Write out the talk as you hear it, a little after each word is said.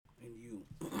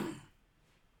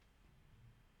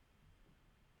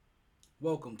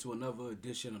Welcome to another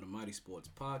edition of the MyT Sports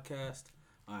Podcast.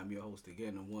 I'm your host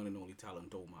again, the one and only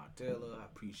talent Omar Taylor. I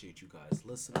appreciate you guys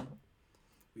listening.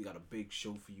 We got a big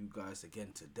show for you guys again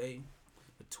today,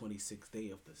 the 26th day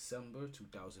of December,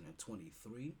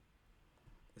 2023.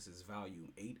 This is Volume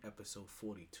 8, Episode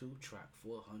 42, Track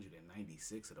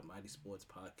 496 of the MyT Sports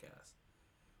Podcast.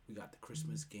 We got the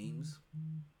Christmas games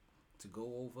to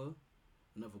go over.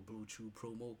 Another Blue Chew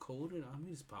promo code.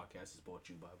 This podcast is brought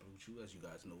to you by Blue Chew, as you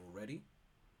guys know already.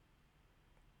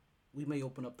 We may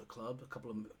open up the club. A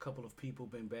couple of people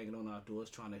been banging on our doors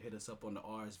trying to hit us up on the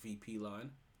RSVP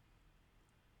line.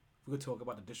 We're going to talk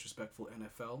about the disrespectful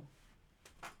NFL.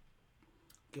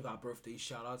 Give our birthday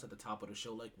shout-outs at the top of the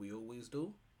show like we always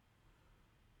do.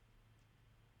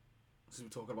 Since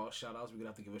we're talking about shout-outs, we're going to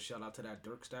have to give a shout-out to that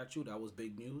Dirk statue. That was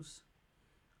big news.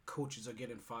 Coaches are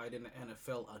getting fired in the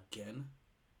NFL again.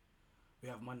 We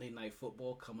have Monday Night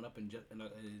Football coming up in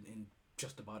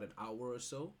just about an hour or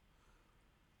so.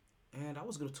 And I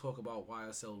was going to talk about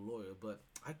YSL lawyer, but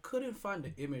I couldn't find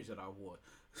the image that I want.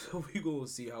 So we're going to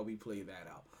see how we play that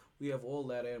out. We have all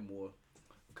that and more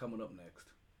coming up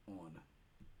next on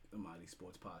the MyT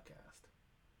Sports Podcast.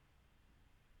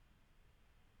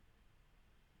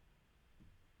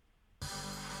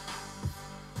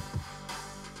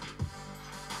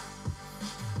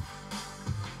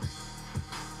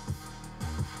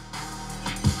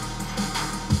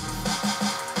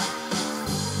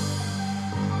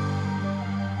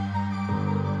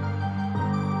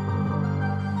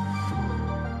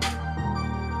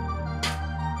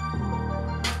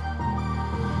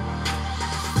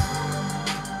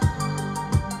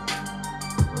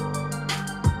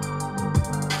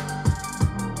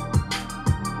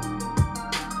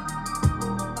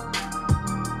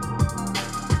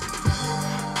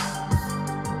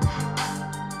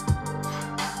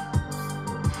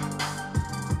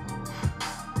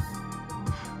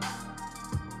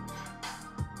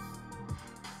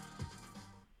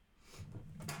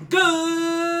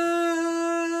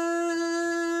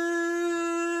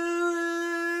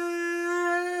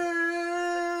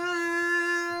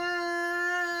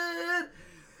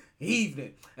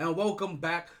 Evening and welcome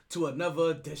back to another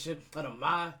edition of the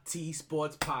MyT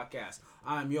Sports Podcast.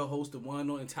 I'm your host, the one and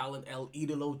only talent El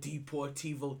Idolo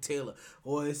Deportivo Taylor.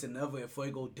 Boy, it's another and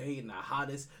fuego day in the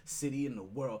hottest city in the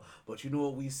world. But you know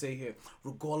what we say here,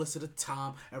 regardless of the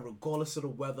time and regardless of the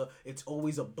weather, it's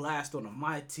always a blast on the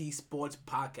MyT Sports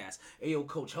Podcast. Hey, yo,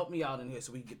 coach, help me out in here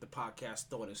so we can get the podcast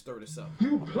started and stir this up.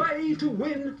 You play to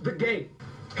win the game.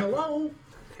 Hello?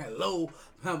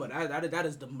 Remember,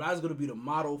 that's going to be the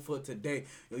motto for today.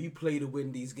 Yo, you play to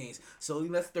win these games. So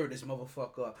let's stir this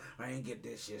motherfucker up. I ain't get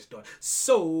this shit started.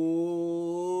 So,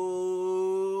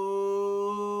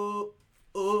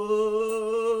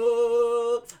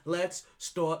 let's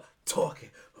start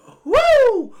talking.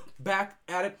 Woo! Back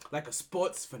at it like a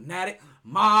sports fanatic.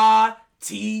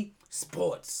 MyT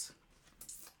Sports.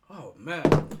 Oh man,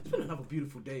 it's been another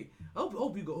beautiful day. I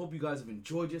hope you guys have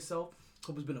enjoyed yourself.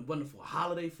 Hope it's been a wonderful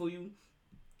holiday for you.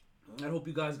 I hope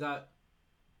you guys got,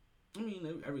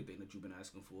 everything that you've been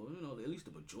asking for. At least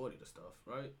the majority of the stuff,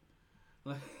 right?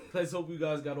 Let's hope you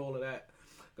guys got all that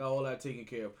taken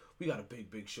care of. We got a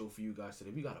big show for you guys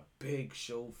today.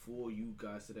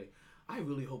 I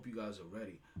really hope you guys are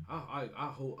ready. I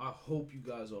hope you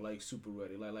guys are super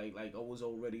ready. Like I was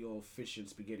already on fish and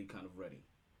spaghetti kind of ready.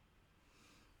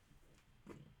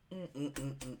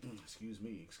 Excuse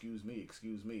me.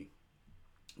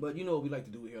 But you know what we like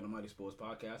to do here on the MyT Sports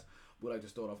Podcast. We like to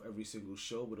start off every single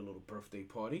show with a little birthday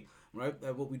party, right?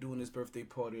 And what we do in this birthday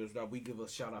party is that we give a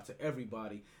shout out to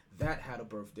everybody that had a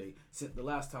birthday since the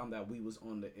last time that we was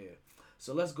on the air.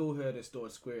 So let's go ahead and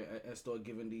start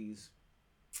giving these.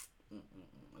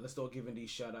 Let's start giving these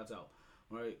shout outs out,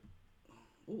 right?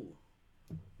 Ooh,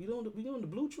 we doing the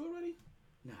Blue Chew already?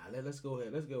 Nah, let's go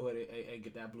ahead and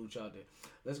get that Blue Chew out there.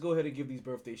 Let's go ahead and give these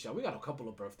birthday shout. We got a couple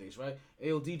of birthdays, right?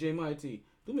 Ayo, DJ MyT,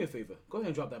 do me a favor. Go ahead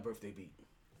and drop that birthday beat.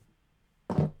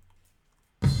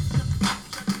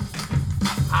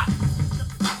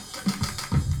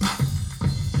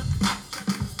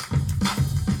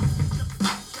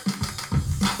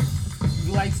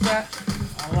 You like that?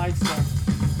 I like that.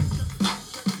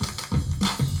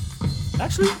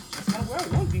 Actually, that's not where I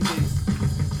want these days.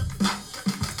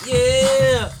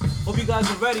 Yeah! Hope you guys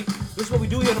are ready. This is what we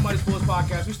do here on the MyT Sports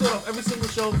Podcast. We start off every single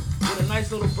show with a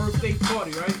nice little birthday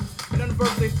party, right? And then the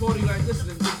birthday party, like, listen,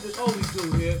 it's all we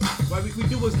do here, right? We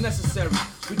do what's necessary.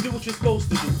 We do what you're supposed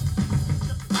to do.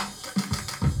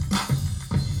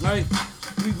 Right?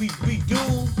 We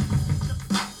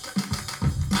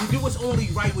do what's only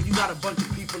right when you got a bunch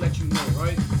of people that you know,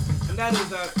 right? And that is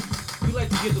that we like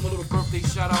to give them a little birthday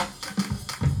shout out.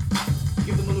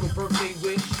 give them a little birthday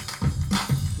wish,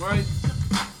 right?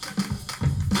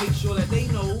 Make sure that they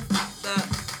know that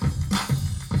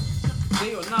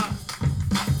they are not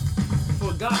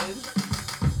forgotten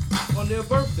on their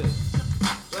birthday.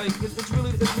 Like it's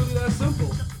really that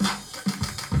simple.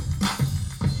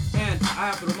 And I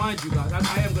have to remind you guys,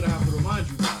 I am gonna have to remind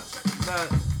you guys that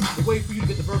the way for you to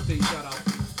get the birthday shout out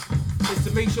is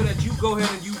to make sure that you go ahead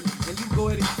and you go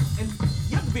ahead and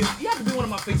you have to be one of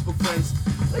my Facebook friends.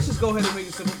 Let's just go ahead and make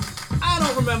it simple. I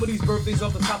don't remember these birthdays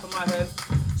off the top of my head,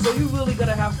 so you really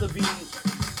gonna have to be.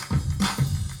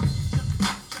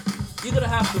 You're gonna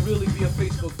have to really be a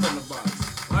Facebook friend of mine,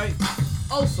 right?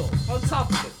 Also, on top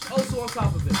of it,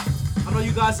 I know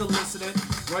you guys are listening,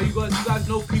 right? You guys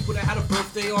know people that had a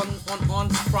birthday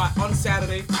on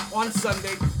Saturday, on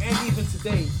Sunday, and even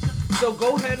today. So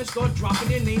go ahead and start dropping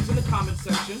their names in the comment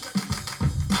section,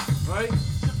 right?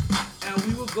 And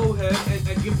we will go ahead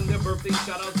and give them their birthday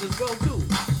shout outs as well too.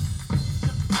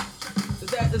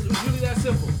 It's really that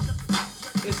simple.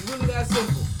 It's really that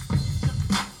simple.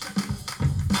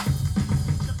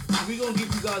 We're gonna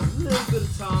give you guys a little bit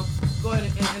of time. Go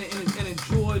ahead and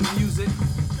enjoy the music.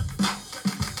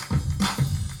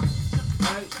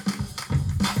 Alright?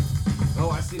 Oh,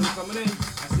 I see them coming in.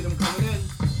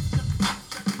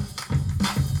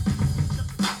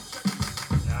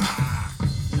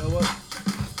 You know what?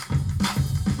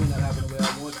 It's not happening the way I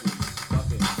want to. Fuck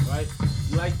it, right?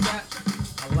 You like that?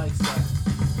 I like that.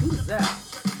 Who's that?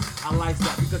 I like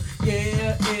that because,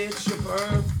 yeah, it's your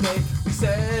birthday. We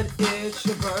said it's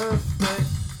your birthday.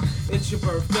 It's your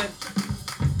birthday.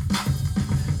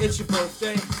 It's your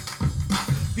birthday.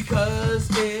 Because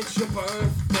it's your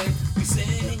birthday. We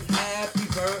sing happy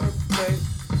birthday.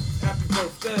 Happy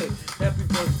birthday. Happy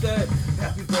birthday.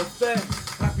 Happy birthday.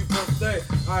 Happy birthday.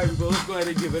 Alright, let's go ahead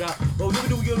and give it out. Well, we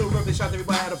give a little birthday shout out to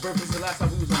everybody had a birthday since the last time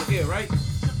we was on the air, right?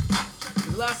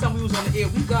 The last time we was on the air,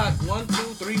 we got 1, 2,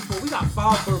 3, 4. We got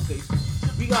 5 birthdays.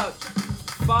 We got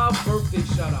 5 birthday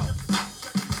shout outs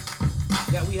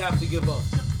that we have to give up.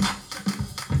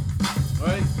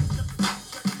 Alright?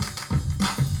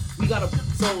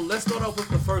 So let's start off with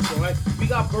the first one, right? We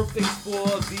got birthdays for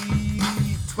the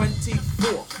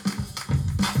 24th.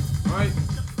 Alright?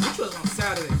 Which was on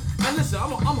Saturday. And listen,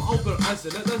 I'm open.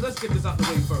 Listen, let's get this out the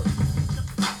way first.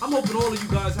 I'm hoping all of you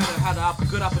guys had a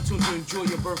good opportunity to enjoy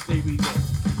your birthday weekend.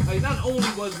 Like, not only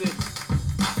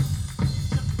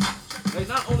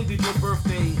did your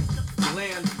birthday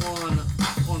land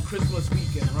on Christmas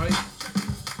weekend, right?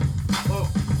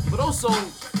 But also,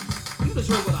 you just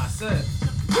heard what I said.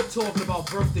 We're talking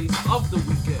about birthdays of the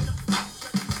weekend.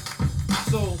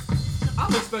 So,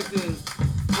 I'm expecting,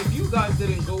 if you guys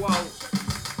didn't go out,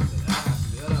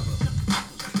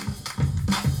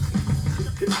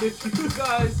 if you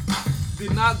guys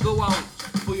did not go out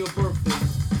for your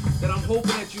birthdays, then I'm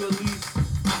hoping that you at least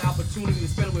have an opportunity to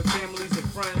spend it with families and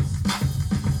friends,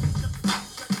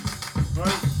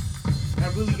 right?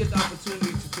 And really get the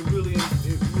opportunity to really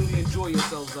enjoy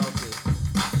yourselves out there.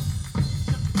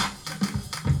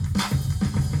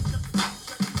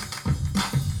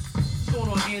 What's going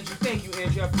on, Angie? Thank you,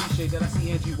 Angie. I appreciate that. I see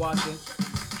Angie watching.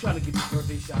 I'm trying to get these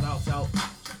birthday shout outs out.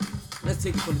 Let's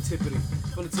take it from the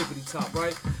tippity top,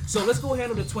 right? So let's go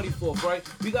handle the 24th, right?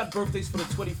 We got birthdays for the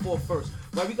 24th first,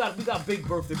 right? We got big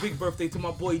birthday to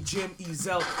my boy Jim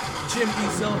Ezel. Jim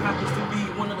Ezel happens to be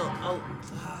one of the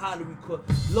how do we call it?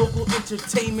 Local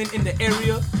entertainment in the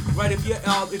area, right? If you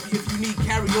need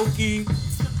karaoke,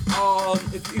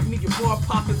 if you need your bar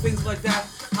pop and things like that,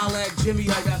 holla at Jimmy.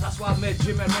 That's why I met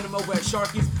Jim. I met him over at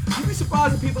Sharky's. You'd be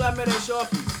surprised the people I met at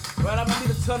Sharky's. Right, I need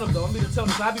a ton of them. So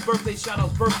happy birthday shout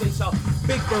outs,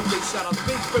 big birthday shout outs,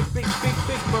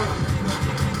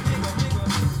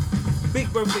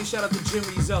 big birthday shout out to Jim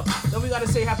Ezel. Then we gotta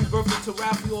say happy birthday to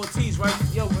Rafi Ortiz, right?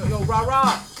 Yo,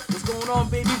 rah, what's going on,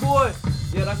 baby boy?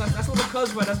 Yeah, that's little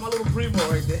cuz, right? That's my little primo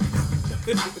right there.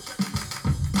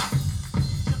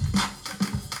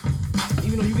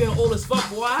 Even though you getting old as fuck,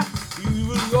 boy, you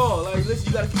really are. Like, listen,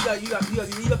 you got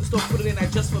to start putting in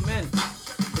that just for men.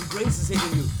 The grace is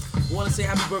hitting you. I want to say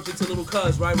happy birthday to little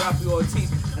cuz, right? Rafi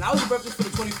Ortiz. And I was a birthday for the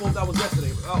 24th. That was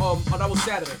yesterday. That was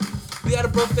Saturday. We had a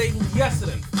birthday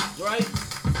yesterday, right?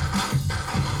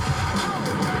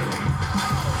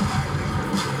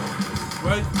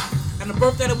 Right? And the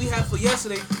birthday that we had for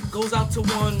yesterday goes out to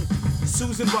one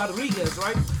Susan Rodriguez,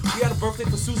 right? We had a birthday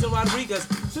for Susan Rodriguez.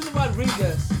 Susan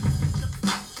Rodriguez.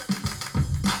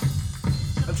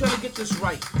 I'm trying to get this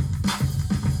right.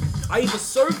 I either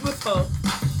served with her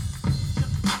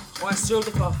or I served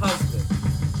with her husband.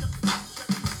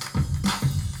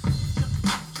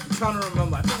 I'm trying to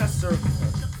remember. I think I served with her.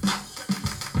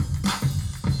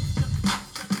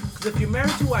 If you're married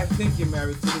to who I think you're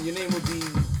married to, then your name would be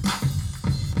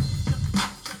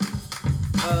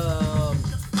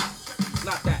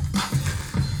not that.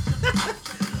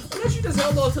 Unless you just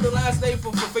held on to the last name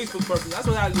for Facebook purposes. That's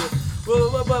what I do.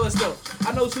 But still,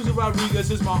 I know Susan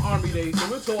Rodriguez is my Army days, so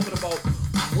we're talking about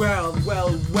well,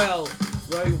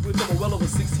 right? We're talking well over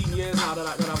 16 years now that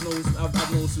I've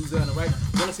known Susanna, right?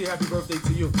 Want to say happy birthday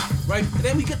to you, right? And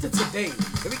then we get to today.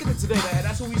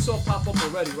 That's what we saw pop up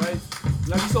already, right?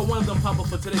 Like we saw one of them pop up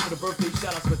for today, for the birthday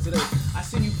shout-outs for today. I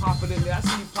seen you popping in there. I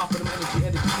seen you popping them energy.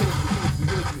 Give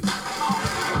it to me.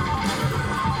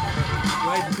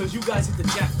 Right, because you guys hit the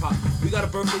jackpot. We got a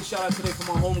birthday shout out today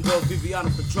from my homegirl Viviana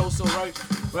Pedroso, right?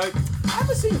 I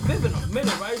haven't seen Viv in a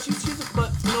minute, right?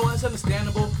 But you know it's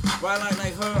understandable, right?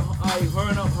 Like her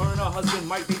and her husband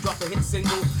Mike, they dropped a hit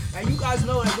single, and you guys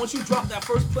know that once you drop that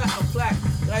first platinum plaque,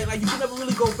 like you can never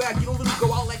really go back. You don't really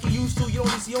go out like you used to. You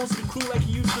don't see the crew like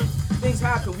you used to. Things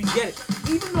happen. We get it.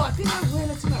 Even though I think I ran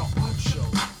into that art show.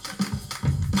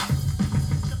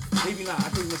 Maybe not. I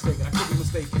could be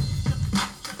mistaken.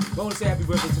 I want to say happy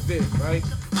birthday to Viv, right?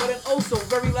 But then also,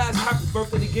 very last happy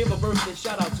birthday to give a birthday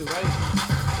shout out to, right?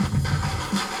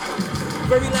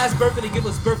 Very last birthday to give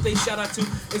us birthday shout out to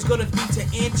is gonna be to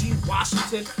Angie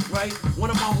Washington, right? One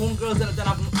of my homegirls that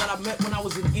I met when I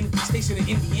was stationed in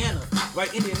Indiana,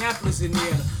 right? Indianapolis,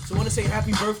 Indiana. So I want to say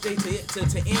happy birthday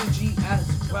to Angie as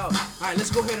well. All right,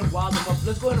 let's go ahead and wild them up.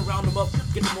 Let's go ahead and round them up,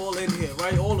 get them all in here,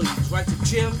 right? All of these, right? To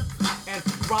Jim, and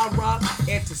to Rara,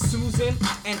 and to Susan,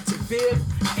 and to Viv,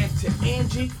 and to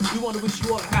Angie. We want to wish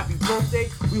you all a happy birthday.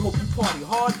 We hope you party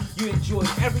hard, you enjoy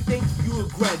everything, you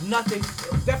regret nothing.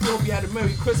 Definitely hope you had a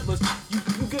Merry Christmas. You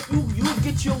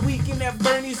get your weekend at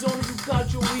Bernie's on, and you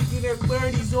got your weekend at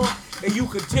Bernie's on, and you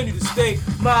continue to stay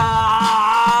MyT.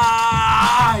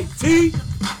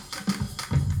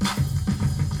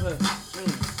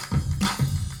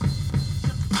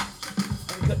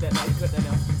 Cut that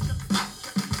out.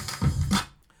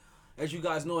 As you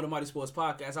guys know in the MyT Sports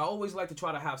Podcast, I always like to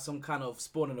try to have some kind of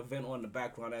sporting event on in the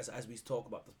background as we talk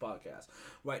about this podcast.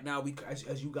 Right now,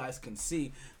 as you guys can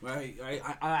see, right,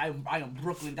 I am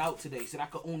Brooklyned out today, so that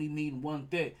could only mean one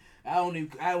thing. I only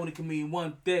can mean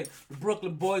one thing. The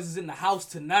Brooklyn boys is in the house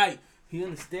tonight. You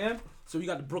understand? So we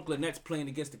got the Brooklyn Nets playing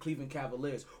against the Cleveland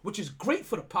Cavaliers, which is great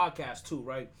for the podcast too,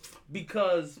 right?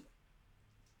 Because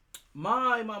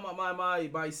my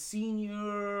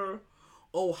senior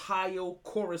Ohio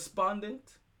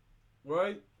correspondent,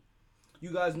 right?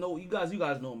 You guys know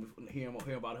him, hear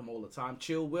about him all the time.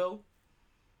 Chill Will,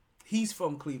 he's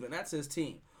from Cleveland. That's his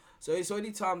team. So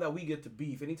anytime that we get to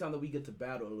beef, anytime that we get to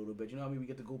battle a little bit, you know what I mean? We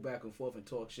get to go back and forth and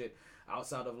talk shit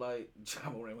outside of like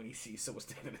John Moran when he sees someone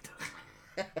standing at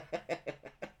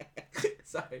the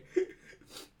Sorry.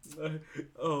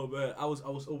 Oh man, I was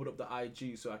opening up the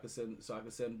IG so I could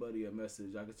send Buddy a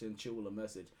message. I could send Chill a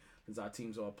message since our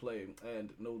teams are playing,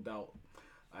 and no doubt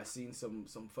I seen some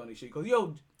funny shit. Cause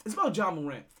yo, it's about John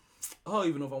Moran. I don't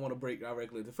even know if I want to break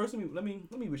directly. The first, let me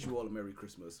wish you all a Merry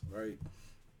Christmas, right?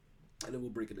 And then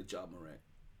we'll break it to John Moran,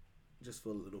 just for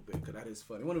a little bit, cause that is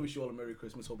funny. I want to wish you all a Merry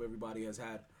Christmas. Hope everybody has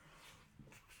had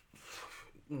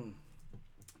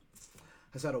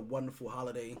a wonderful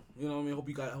holiday. You know what I mean? Hope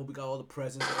you got all the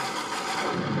presents.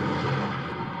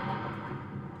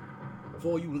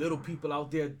 For all you little people out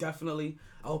there, definitely.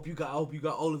 I hope you got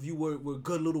all of you were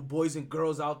good little boys and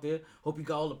girls out there. Hope you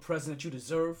got all the presents that you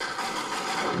deserve.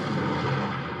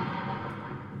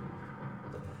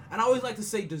 And I always like to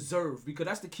say deserve, because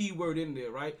that's the key word in there,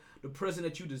 right? The present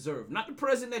that you deserve. Not the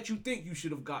present that you think you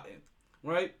should have gotten,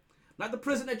 right? Not the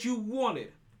present that you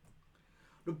wanted.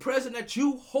 The present that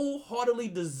you wholeheartedly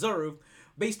deserve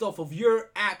based off of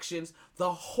your actions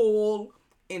the whole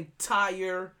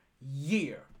entire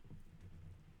year.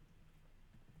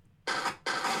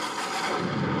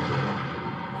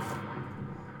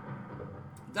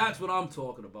 That's what I'm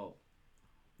talking about.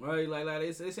 Right? Like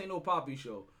this ain't no poppy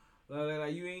show.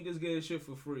 Like you ain't just getting shit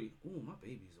for free. Ooh, my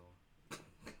baby's on.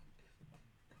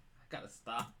 I gotta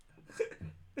stop.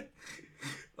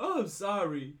 Oh, I'm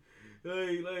sorry.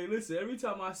 Like, listen, every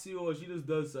time I see her, she just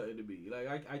does something to me.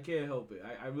 Like, I can't help it.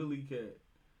 I really can't.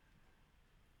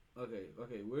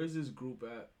 Okay, where's this group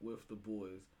at with the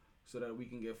boys so that we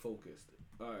can get focused?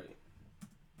 Alright.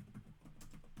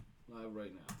 Live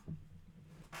right now.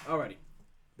 Alrighty.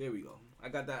 There we go. I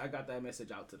got that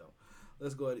message out to them.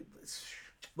 Let's go ahead.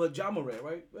 But John Moran,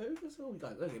 right? That's all we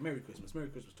got. Okay, Merry Christmas. Merry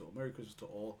Christmas to all. Merry Christmas to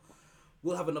all.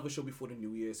 We'll have another show before the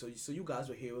New Year, so you guys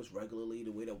will hear us regularly.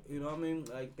 The way that, you know what I mean,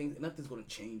 like nothing's gonna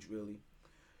change really.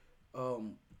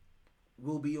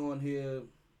 We'll be on here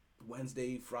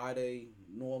Wednesday, Friday,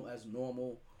 as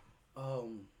normal.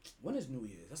 When is New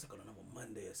Year's? That's like on another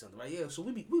Monday or something, right? Yeah, so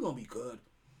we gonna be good,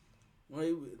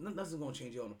 right? Nothing's gonna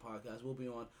change here on the podcast. We'll be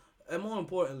on, and more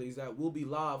importantly is that we'll be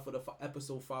live for the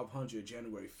episode 500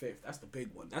 January 5th. That's the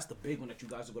big one. That's the big one that you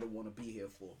guys are gonna want to be here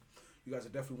for. You guys are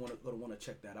definitely gonna want to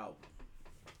check that out.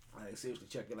 All right, seriously,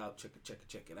 check it out. Check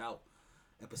it out.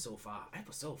 Episode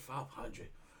 500.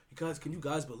 You guys, can you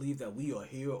guys believe that we are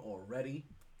here already?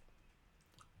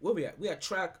 Where we at? We at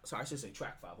track. Sorry, I should say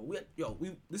track 5. But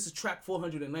this is track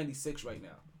 496 right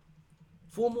now.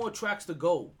 4 more tracks to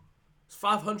go. It's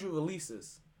 500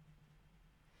 releases,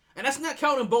 and that's not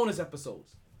counting bonus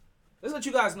episodes. Let's let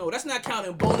you guys know that's not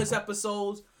counting bonus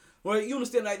episodes. Right? You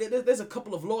understand? Like, there's a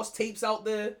couple of lost tapes out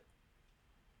there.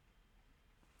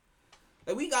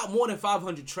 Like, we got more than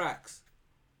 500 tracks.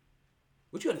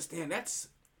 But you understand? That's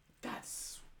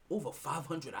over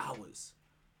 500 hours.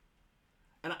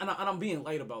 And I'm being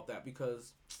light about that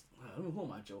because, I mean, who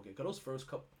am I joking? Because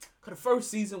the first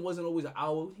season wasn't always an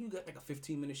hour. You got like a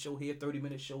 15-minute show here,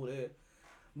 30-minute show there.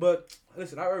 But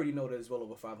listen, I already know that it's well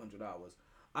over 500 hours.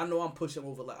 I know I'm pushing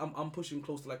over, like I'm pushing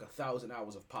close to like 1,000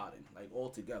 hours of potting, like all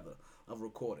together of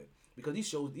recording. Because these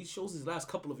shows these last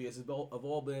couple of years have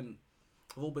all been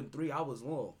 3 hours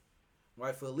long,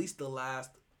 right? For at least the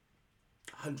last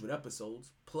 100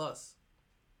 episodes plus.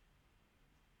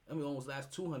 I mean, almost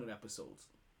last 200 episodes.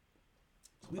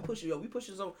 We pushing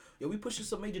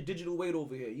some major digital weight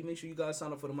over here. You make sure you guys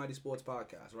sign up for the MyT Sports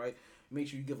Podcast, right? Make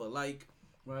sure you give a like,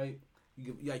 right?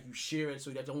 You share it so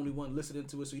you're the only one listening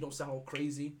to it, so you don't sound all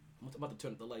crazy. I'm about to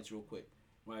turn up the lights real quick,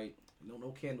 right?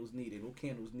 No candles needed. No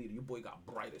candles needed. Your boy got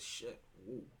bright as shit.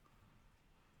 Ooh.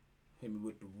 Hit me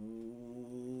with the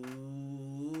woo.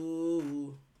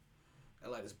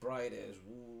 That light is bright as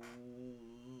woo.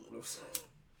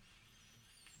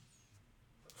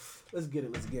 Let's get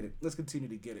it. Let's continue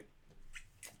to get it.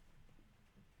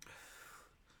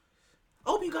 I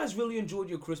hope you guys really enjoyed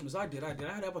your Christmas. I did. I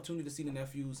had the opportunity to see the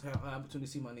nephews. I had the opportunity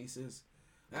to see my nieces.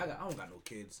 I don't got no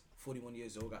kids. 41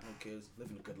 years old, got no kids.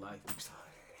 Living a good life.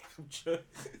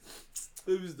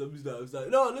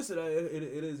 No, listen.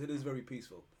 It is very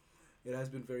peaceful. It has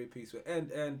been very peaceful.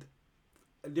 And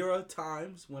there are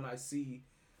times when I see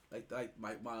like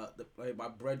my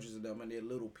brothers and them and their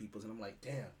little peoples, and I'm like,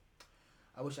 damn.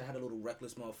 I wish I had a little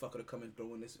reckless motherfucker to come and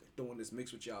throwing this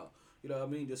mix with y'all. You know what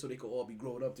I mean? Just so they could all be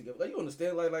growing up together. Like, you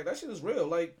understand? Like that shit is real.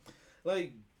 Like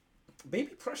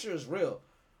baby pressure is real.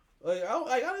 Like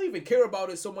I don't even care about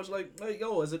it so much. Like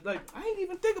yo, is it like I ain't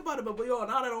even think about it. But yo,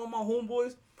 now that all my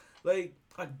homeboys, like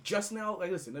I just now,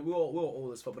 like listen, we're all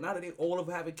old as fuck. But now that they all of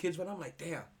having kids, but I'm like,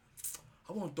 damn.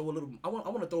 I want to throw a little. I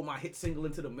want to throw my hit single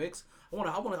into the mix. I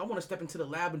want to step into the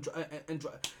lab and you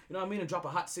know what I mean, and drop a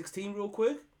hot 16 real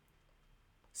quick.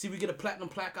 See if we get a platinum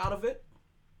plaque out of it.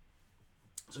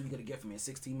 So you're going to get from me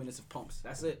 16 minutes of pumps.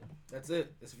 That's it. That's if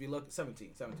you look, 17.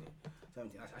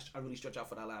 I really stretch out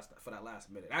for that last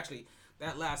minute. Actually,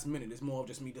 that last minute is more of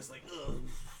just me just like, ugh,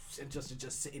 and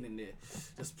just sitting in there.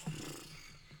 Just,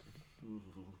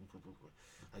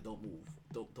 like, don't move.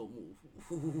 Don't move.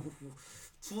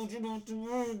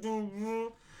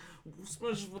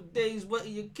 Special for days, wet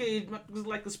in your cage,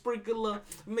 like a sprinkler,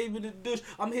 maybe the dish.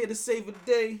 I'm here to save a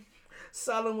day.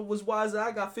 Solomon was wiser.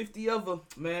 I got 50 of them.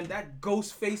 Man, that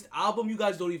Ghostface album, you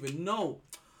guys don't even know.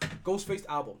 Ghostface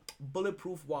album,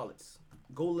 Bulletproof Wallets.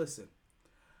 Go listen.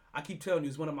 I keep telling you,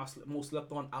 it's one of my most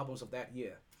slept on albums of that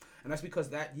year. And that's because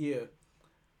that year,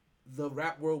 the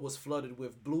rap world was flooded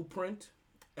with Blueprint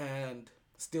and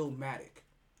Stillmatic.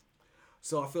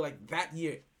 So I feel like that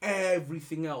year,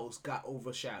 everything else got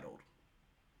overshadowed.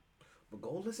 But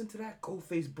go listen to that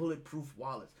Ghostface Bulletproof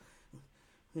Wallets.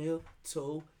 Heel,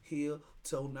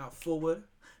 toe, now forward,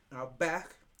 now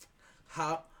back,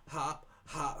 hop.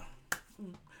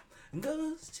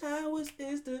 Ghost showers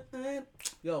is the end.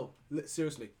 Yo,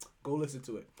 seriously, go listen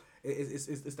to it.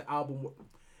 It's the album,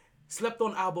 slept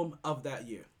on album of that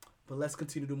year. But let's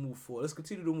continue to move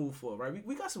forward. Right?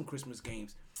 We got some Christmas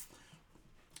games.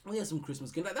 That's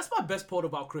my best part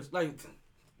about Christmas. Like,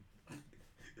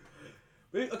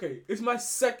 okay, it's my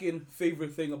second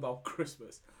favorite thing about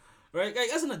Christmas. Right? Like,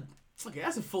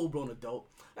 as a full-blown adult,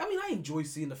 I mean, I enjoy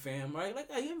seeing the fam, right? Like,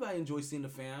 everybody enjoys seeing the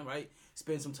fam, right?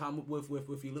 Spend some time with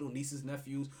your little nieces,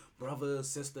 nephews, brothers,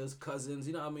 sisters, cousins,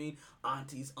 you know what I mean?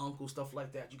 Aunties, uncles, stuff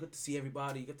like that. You get to see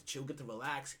everybody. You get to chill, get to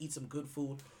relax, eat some good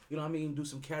food. You know what I mean? Do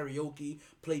some karaoke,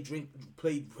 play drink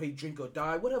or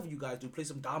die, whatever you guys do. Play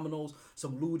some dominoes,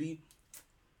 some ludi.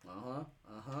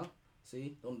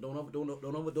 See,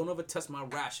 don't ever test my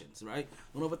rations, right?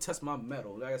 Don't ever test my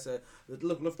metal. Like I said,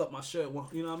 lift up my shirt.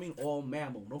 You know what I mean? All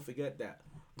mammal. Don't forget that.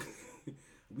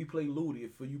 We play Ludi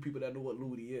for you people that know what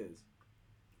Ludi is.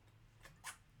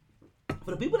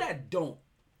 For the people that don't,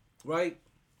 right?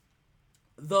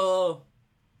 The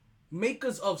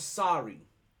makers of Sorry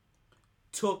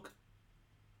took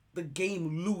the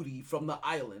game Ludi from the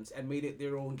islands and made it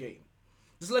their own game.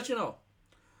 Just to let you know.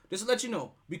 Just to let you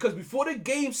know. Because before the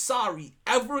game Sorry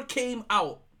ever came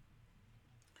out,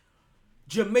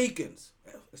 Jamaicans,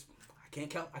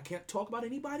 I can't talk about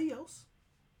anybody else.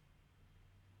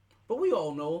 But we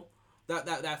all know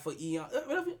that for eons,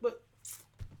 but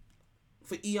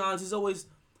for eons is always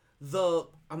the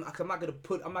I'm not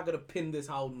gonna pin this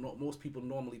how most people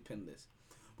normally pin this.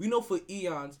 We know for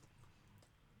eons,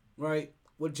 right?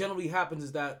 What generally happens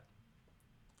is that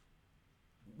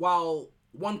while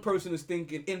one person is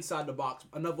thinking inside the box,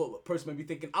 another person may be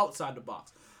thinking outside the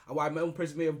box. And while my own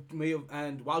person may have,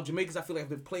 and while Jamaicans, I feel like have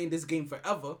been playing this game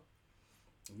forever,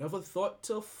 never thought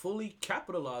to fully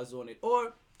capitalize on it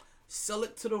or sell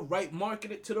it to the right,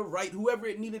 market it to the right, whoever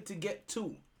it needed to get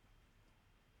to.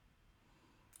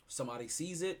 Somebody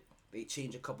sees it, they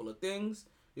change a couple of things,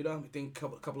 think a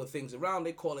couple of things around,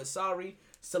 they call it Sorry,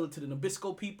 sell it to the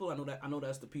Nabisco people. I know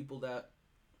that's the people that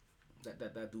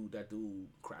do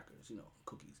crackers,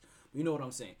 cookies. You know what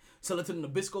I'm saying? Sell it to the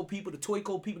Nabisco people, the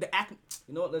Toyco people, the Acme.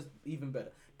 You know what? That's even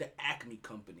better. The Acme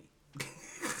company.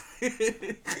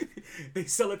 They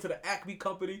sell it to the Acme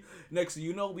company. Next thing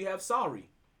you know, we have Sorry.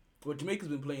 Well, Jamaica's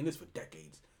been playing this for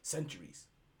decades, centuries.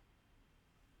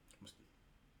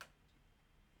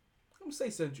 I'm gonna say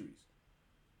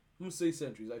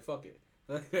centuries. Like, fuck it.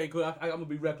 I'm gonna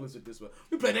be reckless with this one.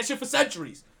 We played that shit for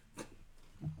centuries.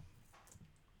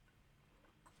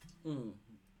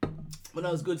 But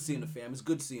no, it's good seeing the fam.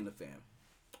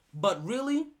 But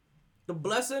really, the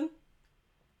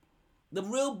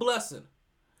real blessing,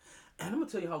 and I'm gonna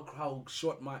tell you how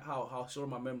short my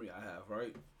memory I have,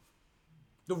 right?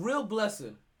 The real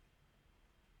blessing,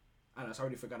 and I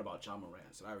already forgot about John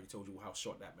Moran, so I already told you how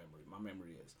short my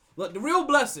memory is. Look, the real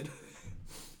blessing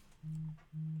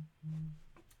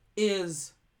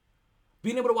is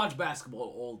being able to watch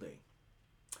basketball all day.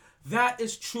 That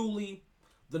is truly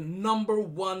the number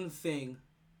one thing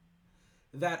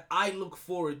that I look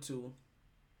forward to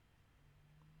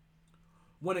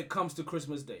when it comes to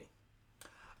Christmas Day.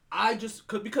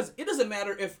 Because it doesn't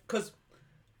matter because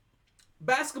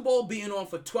basketball being on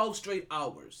for 12 straight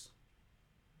hours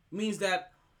means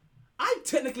that I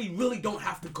technically really don't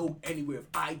have to go anywhere if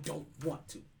I don't want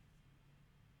to.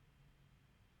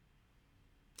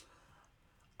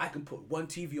 I can put one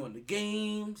TV on the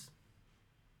games,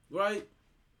 right?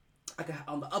 I can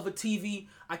on the other TV,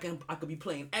 I could be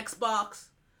playing Xbox,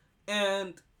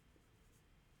 and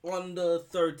on the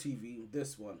third TV,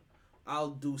 this one,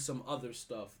 I'll do some other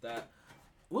stuff that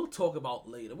we'll talk about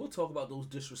later. We'll talk about those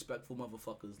disrespectful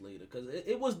motherfuckers later, because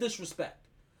it was disrespect.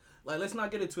 Like, let's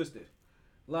not get it twisted.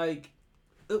 Like,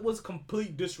 it was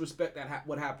complete disrespect that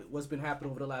what's been happening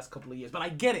over the last couple of years. But I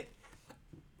get it.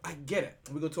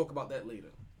 We're gonna talk about that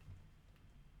later.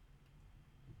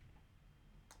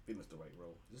 I think that's the right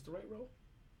row. Is this the right row?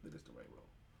 I think it's the right row.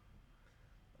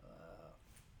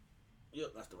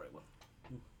 Yep, that's the right one.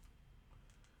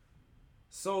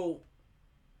 So,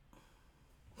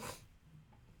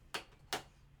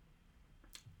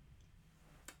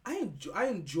 I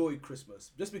enjoy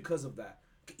Christmas just because of that.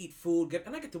 I can eat food,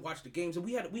 and I get to watch the games. And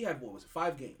we had what was it,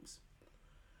 5 games.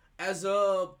 As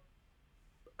a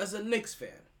Knicks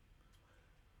fan,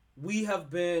 we have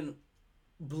been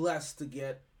blessed to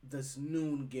get this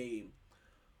noon game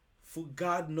for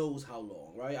God knows how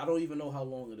long, right? I don't even know how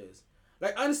long it is.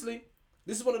 Like, honestly,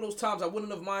 this is one of those times I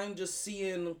wouldn't have mind just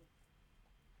seeing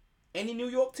any New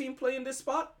York team play in this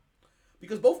spot,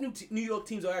 because both New York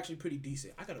teams are actually pretty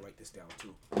decent. I gotta write this down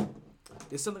too.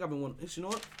 There's something I've been wanting. You know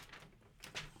what?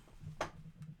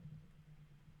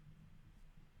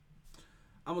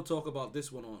 I'm gonna talk about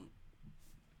this one on.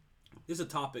 This is a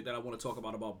topic that I want to talk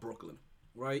about Brooklyn,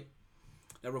 right?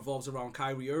 That revolves around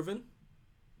Kyrie Irving.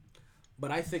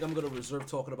 But I think I'm gonna reserve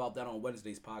talking about that on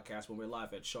Wednesday's podcast when we're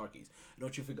live at Sharky's.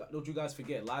 Don't you guys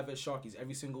forget, live at Sharky's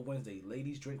every single Wednesday.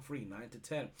 Ladies drink free 9 to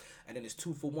 10, and then it's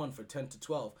 2 for 1 for 10 to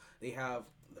 12. They have,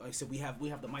 like I said, we have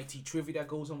the MyT trivia that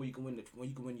goes on where you can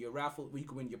win your raffle, where you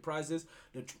can win your prizes.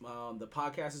 The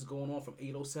podcast is going on from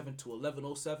 8:07 to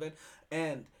 11:07,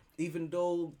 and even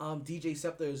though DJ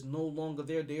Scepter is no longer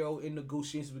there, they are in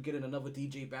negotiations with getting another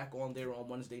DJ back on there on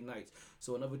Wednesday nights.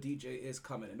 So another DJ is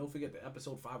coming, and don't forget the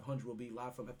episode 500 will be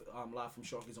live from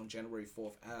Sharky's on January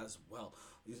 4th as well.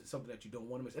 This is something that you don't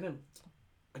want to miss. And then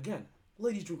again,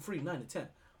 ladies drink free 9 to 10.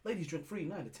 Ladies drink free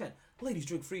 9 to 10. Ladies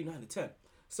drink free 9 to 10.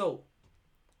 So,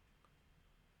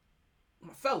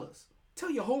 my fellas,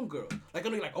 tell your homegirls. Like, I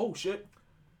know you're like, oh shit.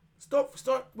 Start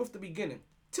with the beginning.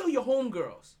 Tell your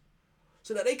homegirls.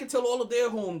 so that they can tell all of their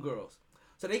homegirls,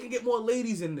 so they can get more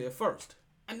ladies in there first.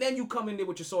 And then you come in there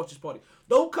with your sausage party.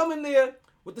 Don't come in there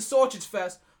with the sausage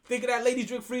fest, thinking that ladies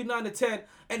drink free 9 to 10,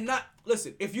 and not,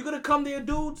 listen, if you're going to come there,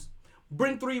 dudes,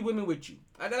 bring 3 women with you.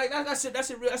 And that's it.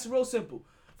 That's real simple.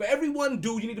 For every one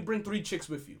dude, you need to bring 3 chicks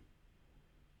with you.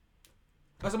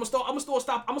 Cause I'm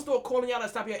gonna start calling y'all and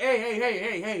stop here.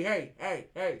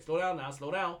 Hey, slow down now,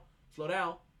 slow down.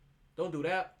 Don't do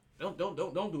that.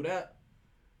 Don't do that.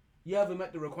 You haven't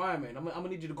met the requirement. I'm gonna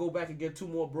need you to go back and get 2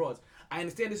 more broads. I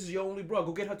understand this is your only broad.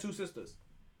 Go get her 2 sisters.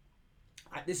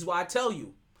 This is why I tell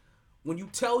you, when you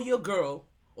tell your girl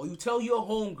or you tell your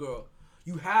home girl,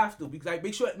 you have to like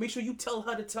make sure you tell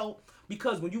her to tell,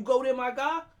 because when you go there, my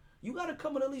guy, you gotta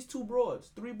come with at least 2 broads,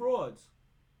 3 broads.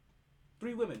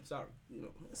 3 women, sorry.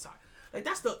 Sorry. Like,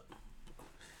 that's the...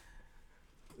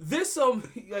 There's some...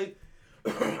 Like,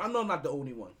 I know I'm not the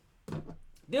only one.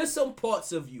 There's some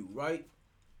parts of you, right?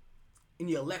 In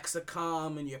your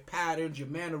lexicon, in your patterns, your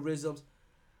mannerisms,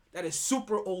 that is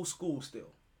super old school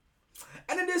still.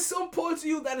 And then there's some parts of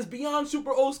you that is beyond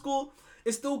super old school.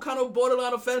 It's still kind of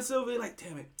borderline offensive. You're like,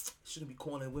 damn it, I shouldn't be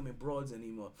calling women broads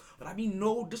anymore. But I mean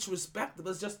no disrespect.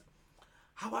 It's just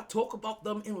how I talk about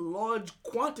them in large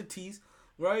quantities,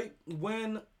 right?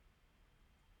 When...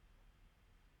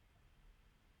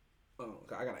 Oh,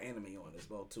 I got an anime on as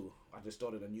well, too. I just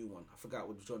started a new one. I forgot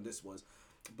which one this was.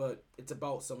 But it's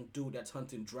about some dude that's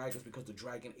hunting dragons because the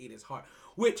dragon ate his heart.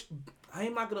 Which, I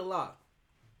ain't not gonna lie.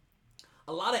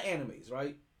 A lot of animes,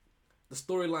 right? The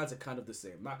storylines are kind of the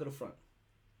same. Not gonna front.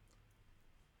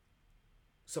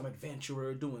 Some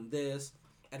adventurer doing this.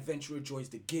 Adventurer joins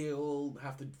the guild.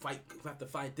 Have to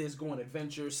fight this. Go on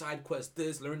adventure. Side quest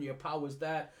this. Learn your powers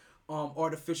that.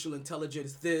 Artificial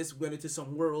intelligence this. Went into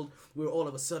some world where all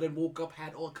of a sudden woke up,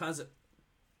 had all kinds of...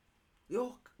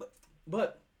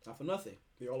 But not for nothing.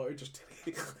 They all are interesting.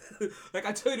 Like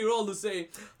I tell you, they're all the same.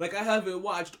 Like I haven't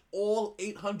watched all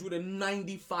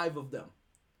 895 of them.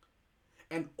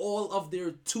 And all of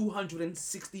their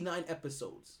 269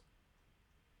 episodes.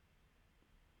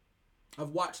 I've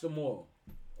watched them all.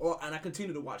 And I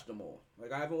continue to watch them all.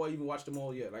 Like I haven't even watched them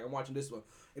all yet. Like I'm watching this one.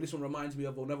 And this one reminds me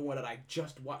of another one that I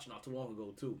just watched not too long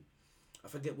ago too. I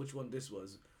forget which one this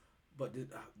was. But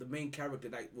the main character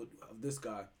of this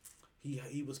guy,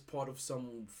 he was part of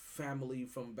some family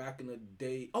from back in the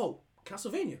day. Oh,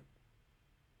 Castlevania.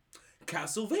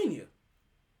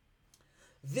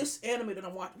 This anime that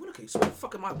I'm watching. Okay, so what the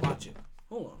fuck am I watching?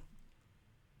 Hold on.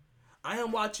 I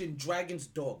am watching Dragon's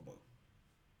Dogma.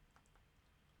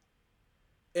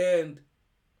 And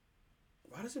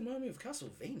why does it remind me of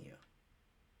Castlevania?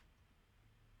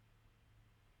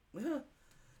 Yeah.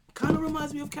 Kind of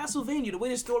reminds me of Castlevania. The way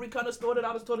the story kind of started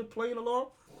out and started playing along.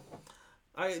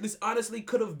 This honestly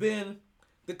could have been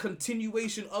the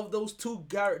continuation of those 2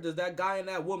 characters, that guy and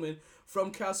that woman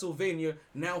from Castlevania,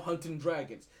 now hunting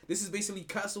dragons. This is basically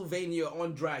Castlevania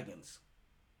on dragons.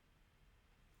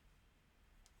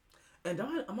 And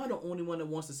am I the only one that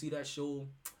wants to see that show?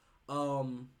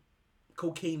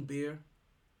 Cocaine Bear.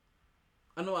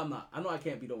 I know I'm not. I know I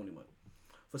can't be the only one.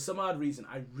 For some odd reason,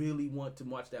 I really want to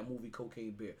watch that movie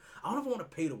Cocaine Bear. I don't even want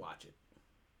to pay to watch it.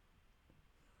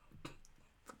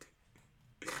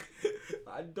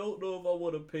 I don't know if I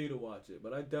want to pay to watch it,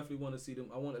 but I definitely want to see them.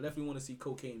 I definitely want to see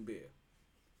Cocaine Bear.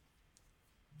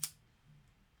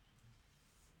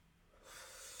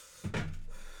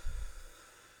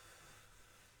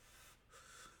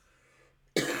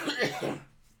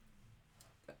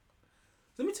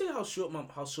 Let me tell you how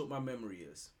short my memory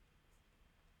is.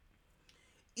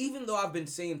 Even though I've been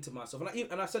saying to myself,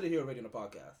 and I said it here already in the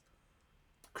podcast,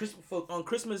 on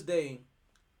Christmas Day,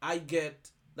 I get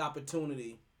the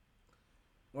opportunity,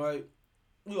 right?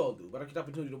 We all do, but I get the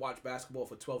opportunity to watch basketball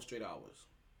for 12 straight hours.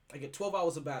 I get 12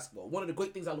 hours of basketball. One of the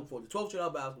great things I look forward to, 12 straight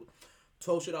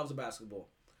hours of basketball.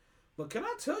 But can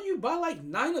I tell you, by like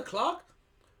 9 o'clock,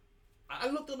 I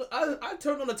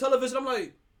turned on the television, I'm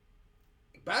like,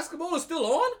 basketball is still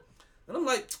on? And I'm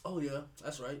like, oh yeah,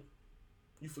 that's right.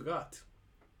 You forgot.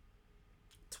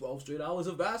 12 straight hours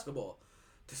of basketball.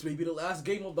 This may be the last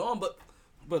game of dawn,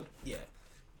 but yeah.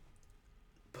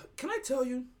 But can I tell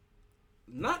you,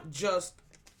 not just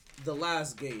the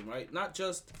last game, right? Not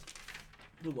just,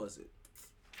 who was it?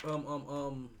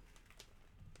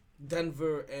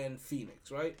 Denver and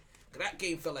Phoenix, right? That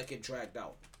game felt like it dragged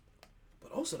out.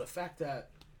 But also the fact that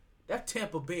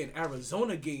Tampa Bay and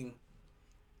Arizona game,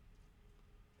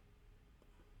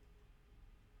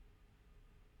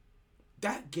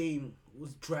 that game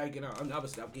was dragging out. I mean,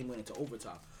 obviously that game went into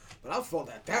overtime, but I felt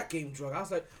that game dragged. I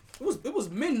was like, it was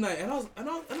midnight, and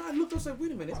I looked. I was like,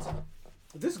 wait a minute,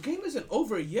 this game isn't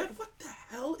over yet. What the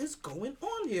hell is going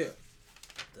on here?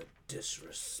 The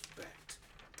disrespect.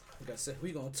 Like I said,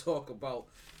 we're gonna talk about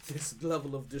this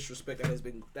level of disrespect that has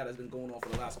been going on for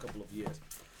the last couple of years.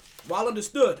 While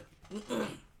understood,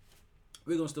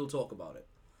 we're gonna still talk about it.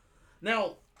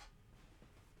 Now,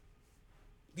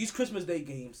 these Christmas Day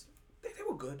games, they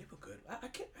were good. They were good. I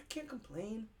can't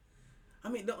complain. I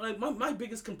mean, like my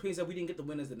biggest complaint is that we didn't get the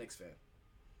win as the Knicks fan.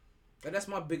 And that's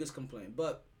my biggest complaint.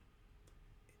 But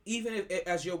even if,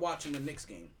 as you're watching the Knicks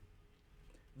game,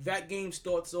 that game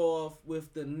starts off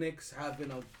with the Knicks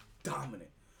having a dominant,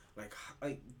 like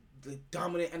the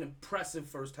dominant and impressive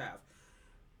first half.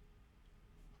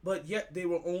 But yet they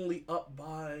were only up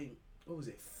by, what was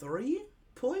it, 3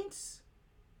 points?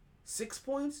 6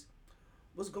 points?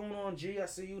 What's going on, G? I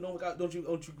see you. Don't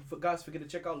you guys forget to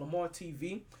check out Lamar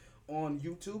TV on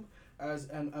YouTube.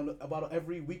 And about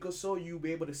every week or so, you'll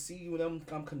be able to see them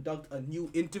conduct a new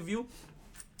interview.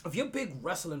 If you're big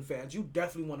wrestling fans, you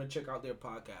definitely want to check out their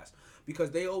podcast because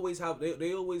they always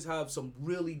have some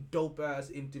really dope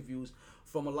ass interviews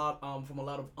from a lot of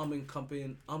up and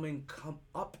coming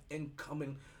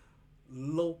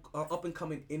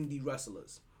indie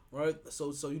wrestlers. Right,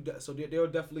 so they're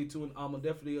definitely too. I'm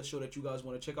definitely a show that you guys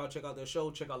want to check out. Check out their show.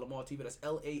 Check out Lamar TV. That's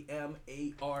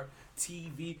LAMAR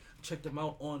TV. Check them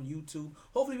out on YouTube.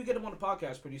 Hopefully we get them on the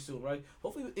podcast pretty soon, right?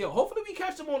 Hopefully we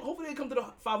catch them on. Hopefully they come to the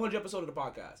 500 episode of the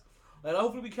podcast. Like,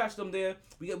 hopefully we catch them there.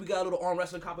 We got a little arm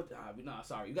wrestling competition. You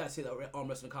gotta say that arm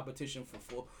wrestling competition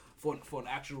for an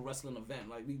actual wrestling event.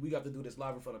 Like we got to do this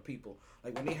live in front of people.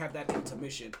 Like when they have that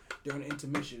intermission during the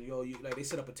intermission, like they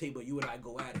set up a table, you and I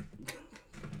go at it.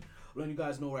 Letting you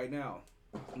guys know right now,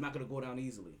 I'm not gonna go down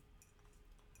easily.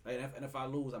 Like, and if I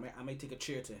lose, I may take a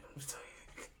chair to him.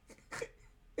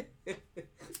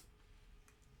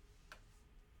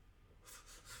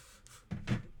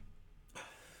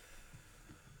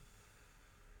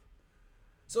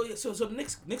 So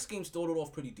the Knicks game started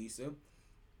off pretty decent.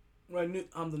 Right,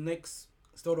 the Knicks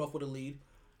started off with a lead,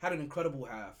 had an incredible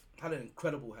half.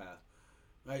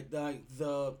 Right,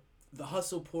 the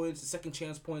hustle points, the second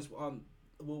chance points were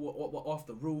off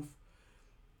the roof.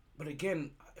 But again,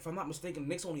 if I'm not mistaken, the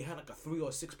Knicks only had like a 3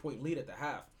 or 6 point lead at the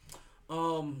half.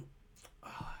 I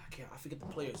forget the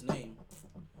player's name.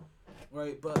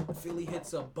 Right, but Philly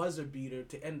hits a buzzer beater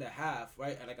to end the half,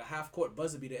 right? Like a half court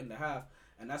buzzer beater to end the half,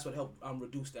 and that's what helped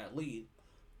reduce that lead.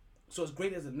 So as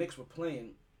great as the Knicks were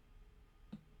playing,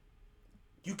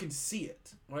 you can see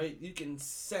it, right? You can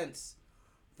sense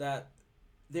that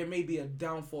there may be a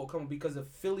downfall coming because if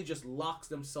Philly just locks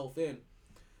themselves in,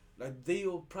 like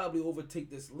they'll probably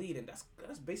overtake this lead, and that's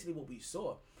basically what we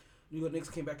saw. New York Knicks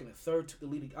came back in the third, took the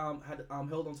lead, held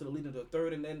on to the lead in the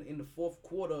third, and then in the fourth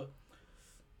quarter,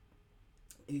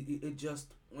 it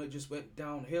just went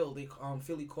downhill.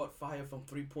 Philly caught fire from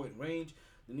 3-point range.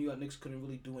 The New York Knicks couldn't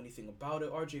really do anything about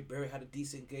it. RJ Barrett had a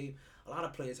decent game. A lot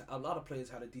of players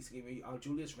had a decent game.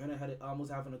 Julius Randle was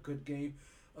having a good game.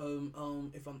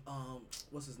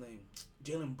 What's his name?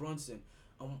 Jalen Brunson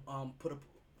put up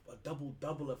a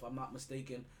double if I'm not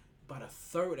mistaken by the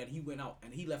third, and he went out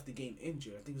and he left the game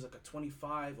injured. I think it was like a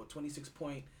 25 or 26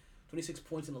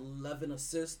 points and 11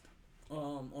 assists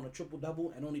on a triple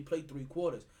double, and only played 3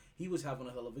 quarters. He was having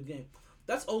a hell of a game.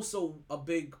 That's also a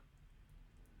big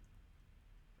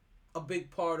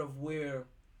part of where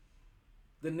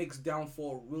the Knicks'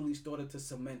 downfall really started to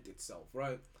cement itself,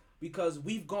 right? Because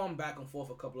we've gone back and forth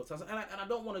a couple of times, and I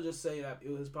don't want to just say that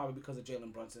it was probably because of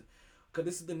Jalen Brunson, because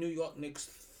this is the New York Knicks'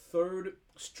 3rd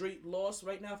straight loss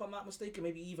right now, if I'm not mistaken,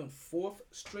 maybe even 4th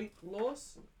straight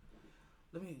loss.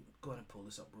 Let me go ahead and pull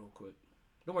this up real quick.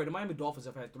 Don't worry, the Miami Dolphins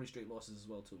have had 3 straight losses as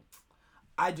well too.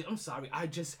 I'm sorry, I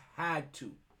just had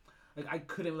to. Like, I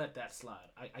couldn't let that slide.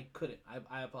 I couldn't.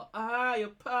 I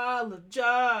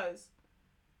apologize.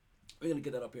 We're gonna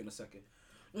get that up here in a second.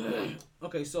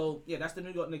 Okay, so yeah, that's the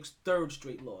New York Knicks' 3rd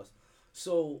straight loss.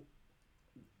 So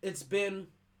it's been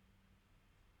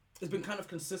kind of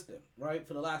consistent, right,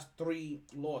 for the last 3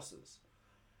 losses.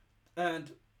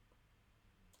 And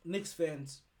Knicks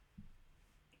fans,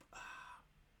 I'm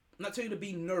not telling you to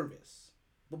be nervous,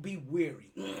 but be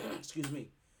wary. Excuse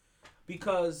me.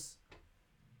 Because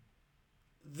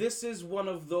this is one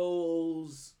of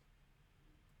those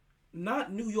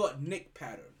not New York Knicks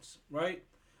patterns, right?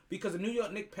 Because the New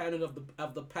York Knicks pattern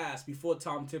of the past before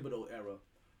Tom Thibodeau era,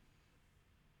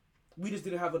 we just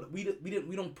didn't have we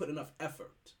don't put enough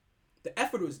effort. The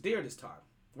effort was there this time,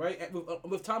 right?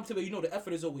 With Tom Thibodeau, the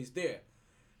effort is always there.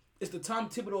 It's the Tom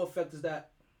Thibodeau effect is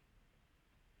that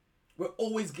we're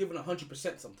always giving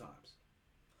 100% sometimes.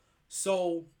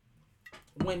 So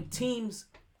when teams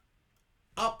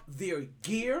up their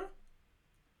gear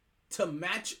to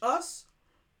match us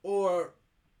or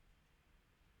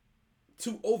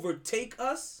to overtake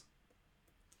us,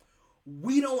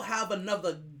 we don't have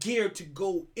another gear to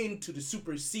go into to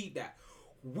supersede that.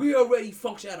 We already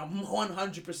function at a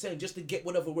 100% just to get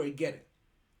whatever we're getting.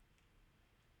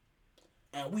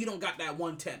 And we don't got that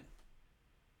 110.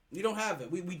 We don't have it.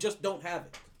 We just don't have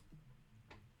it.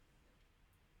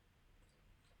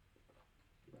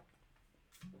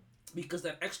 Because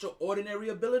that extraordinary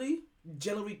ability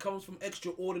generally comes from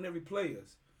extraordinary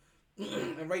players.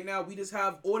 And right now, we just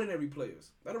have ordinary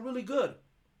players that are really good.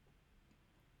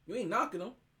 You ain't knocking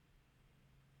them.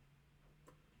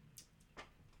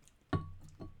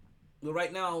 But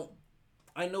right now,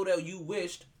 I know that you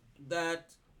wished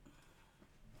that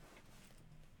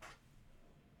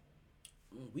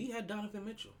we had Donovan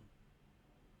Mitchell.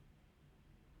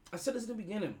 I said this in the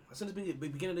beginning. I said this in the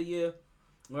beginning of the year,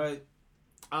 right?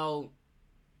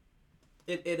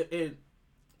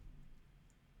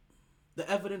 The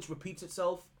evidence repeats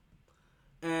itself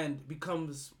and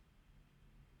becomes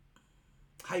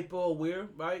hyper aware,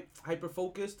 right? Hyper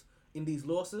focused in these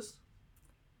losses.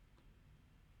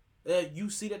 You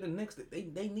see that the Knicks,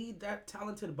 they need that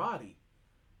talented body.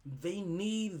 They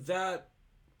need that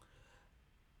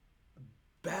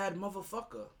bad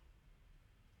motherfucker.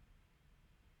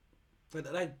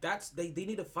 Like they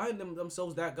need to find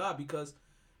themselves that guy, because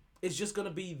it's just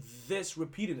gonna be this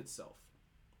repeating itself.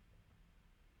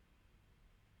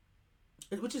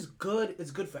 Which is good.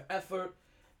 It's good for effort.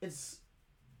 It's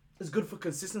good for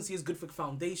consistency. It's good for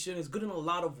foundation. It's good in a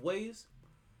lot of ways.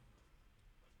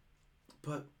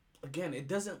 But again, it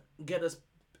doesn't get us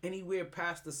anywhere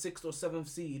past the 6th or 7th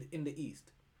seed in the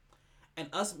East. And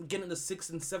us getting the 6th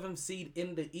and 7th seed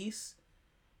in the East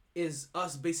is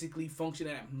us basically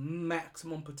functioning at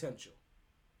maximum potential.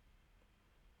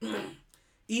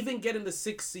 Even getting the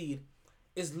 6th seed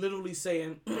is literally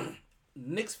saying,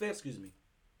 Knicks fans,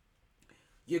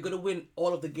 you're going to win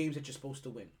all of the games that you're supposed to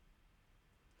win.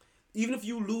 Even if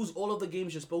you lose all of the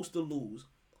games you're supposed to lose,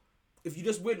 if you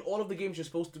just win all of the games you're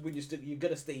supposed to win, you're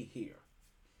going to stay here.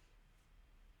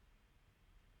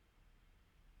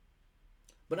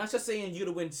 But not just saying you're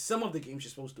going to win some of the games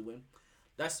you're supposed to win.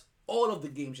 That's all of the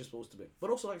games you're supposed to win. But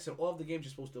also, like I said, all of the games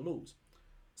you're supposed to lose.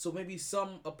 So maybe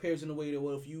some appears in a way that,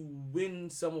 well, if you win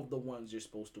some of the ones you're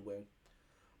supposed to win,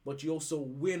 but you also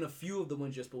win a few of the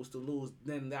ones you're supposed to lose,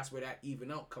 then that's where that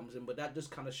even out comes in. But that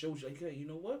just kind of shows you, like, hey, you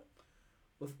know what?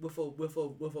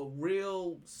 With a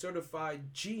real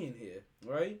certified G in here,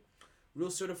 right? Real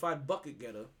certified bucket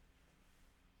getter,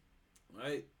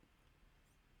 right?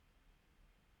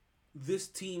 This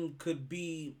team could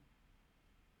be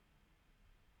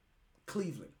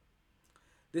Cleveland.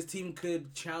 This team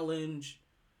could challenge,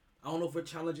 I don't know if we're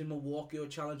challenging Milwaukee or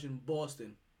challenging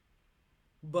Boston,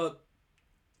 but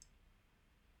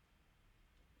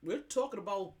we're talking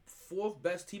about 4th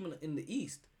best team in the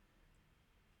East.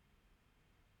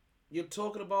 You're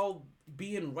talking about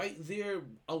being right there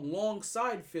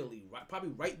alongside Philly, right, probably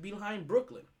right behind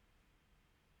Brooklyn.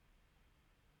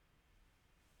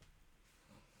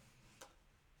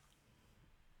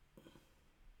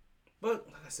 But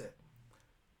like I said,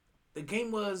 the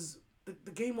game was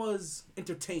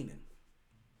entertaining.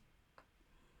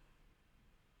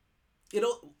 You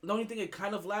know, the only thing it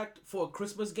kind of lacked for a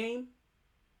Christmas game,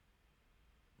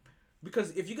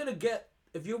 because if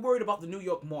you're worried about the New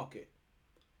York market,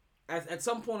 at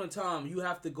some point in time you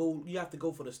have to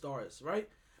go for the stars, right?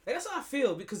 Like, that's how I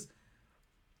feel, because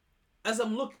as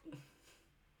I'm looking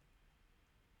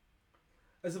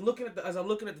at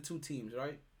the two teams,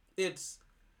 right? It's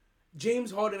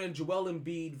James Harden and Joel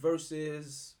Embiid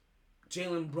versus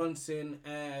Jalen Brunson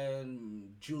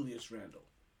and Julius Randle.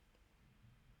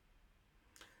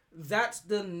 That's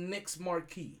the Knicks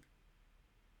marquee.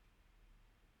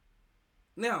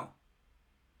 Now,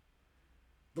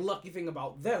 the lucky thing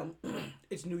about them,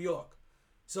 it's New York.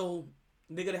 So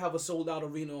they're going to have a sold-out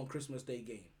arena on Christmas Day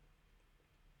game.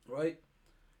 Right?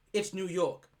 It's New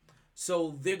York.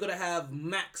 So they're going to have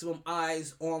maximum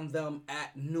eyes on them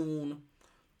at noon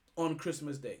on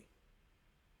Christmas Day.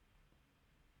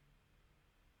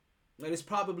 And it's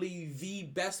probably the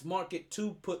best market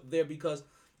to put there, because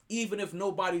even if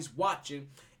nobody's watching,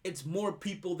 it's more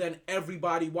people than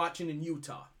everybody watching in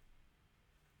Utah.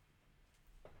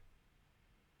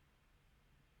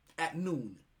 At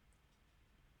noon.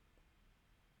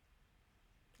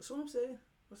 That's all I'm saying.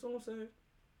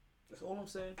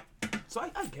 So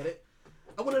I get it.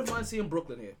 I wouldn't mind seeing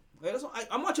Brooklyn here.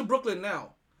 I'm watching Brooklyn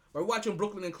now. We're watching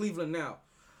Brooklyn and Cleveland now.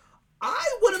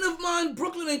 I wouldn't have mind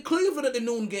Brooklyn and Cleveland at the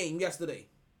noon game yesterday.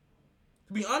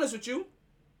 To be honest with you.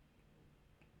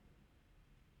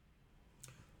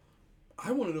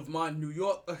 I wouldn't have mind New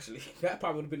York. Actually, that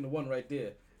probably would have been the one right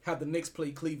there. Have the Knicks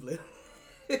play Cleveland.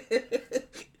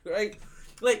 Right?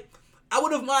 Like, I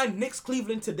would have mind Knicks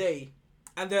Cleveland today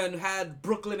and then had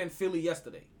Brooklyn and Philly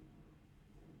yesterday.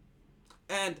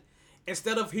 And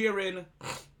instead of hearing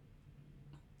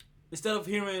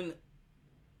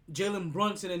Jalen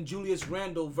Brunson and Julius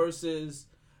Randle versus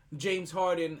James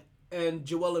Harden and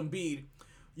Joel Embiid,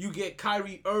 you get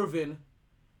Kyrie Irving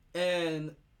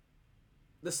and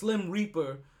the Slim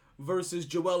Reaper versus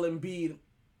Joel Embiid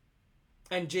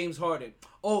and James Harden.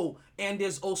 Oh, and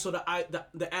there's also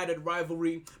the added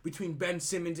rivalry between Ben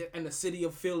Simmons and the city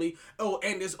of Philly. Oh,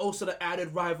 and there's also the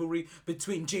added rivalry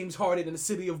between James Harden and the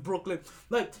city of Brooklyn.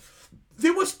 Like,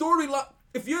 there was storyline.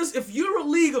 If you're a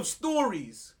league of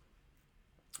stories,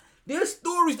 there's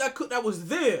stories that was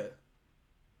there.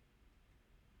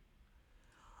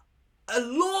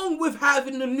 Along with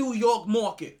having the New York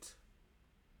market.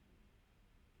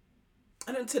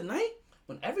 And then tonight,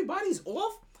 when everybody's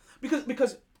off,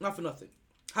 because not for nothing,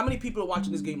 how many people are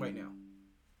watching this game right now?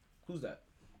 Who's that?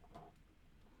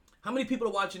 How many people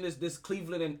are watching this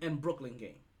Cleveland and Brooklyn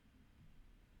game?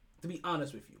 To be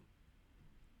honest with you.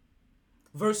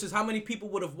 Versus how many people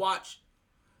would have watched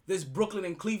this Brooklyn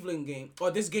and Cleveland game,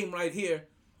 or this game right here,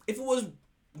 if it was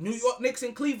New York Knicks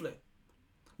and Cleveland.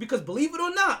 Because believe it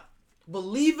or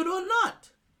not,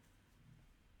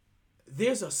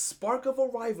 there's a spark of a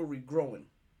rivalry growing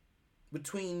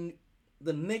between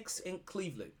the Knicks and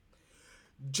Cleveland.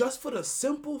 Just for the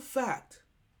simple fact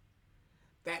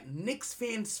that Knicks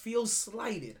fans feel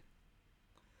slighted.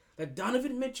 That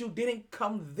Donovan Mitchell didn't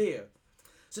come there.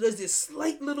 So there's this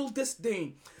slight little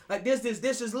disdain. Like there's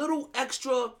this little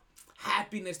extra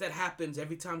happiness that happens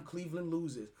every time Cleveland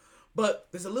loses. But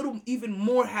there's a little even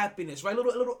more happiness, right? A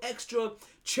little extra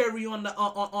cherry on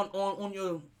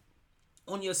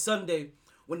your Sunday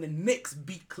when the Knicks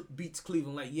beats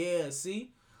Cleveland. Like, yeah,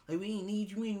 see? Like, we ain't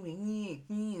need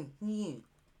you.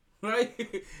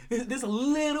 Right? There's a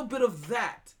little bit of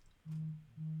that.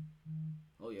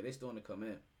 Oh, yeah, they starting to come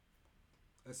in.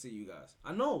 Let's see you guys.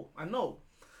 I know.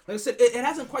 Like I said, it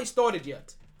hasn't quite started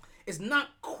yet. It's not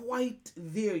quite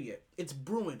there yet. It's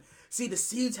brewing. See, the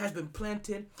seeds has been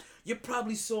planted. You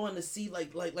probably saw in the seed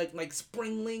like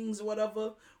springlings or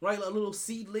whatever, right? Like little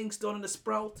seedlings starting to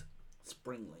sprout.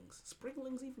 Springlings.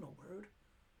 Springlings even a word?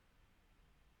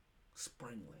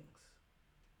 Springlings.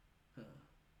 Huh.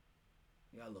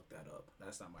 Yeah, I look that up.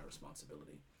 That's not my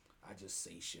responsibility. I just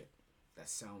say shit. That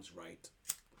sounds right.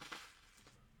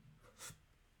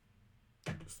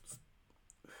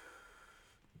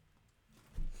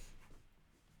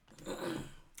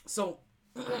 So,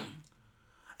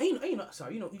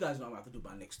 sorry, you guys know I'm gonna have to do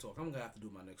my next talk. I'm gonna have to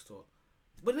do my next talk.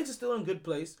 But Knicks is still in a good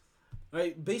place,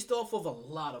 right? Based off of a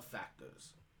lot of factors.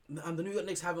 The New York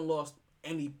Knicks haven't lost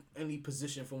any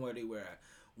position from where they were at.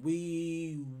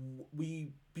 We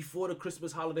before the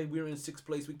Christmas holiday, we were in 6th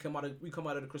place. We come out of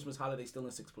the Christmas holiday still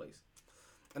in 6th place.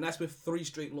 And that's with 3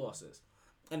 straight losses.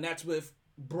 And that's with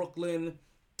Brooklyn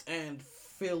and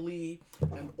Philly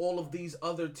and all of these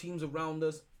other teams around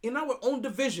us in our own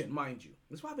division, mind you.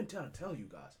 That's what I've been trying to tell you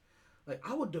guys. Like,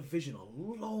 our division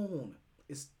alone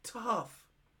is tough.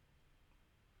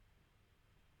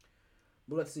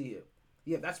 But let's see here.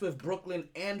 Yeah, that's with Brooklyn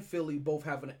and Philly both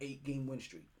having an 8-game win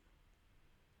streak.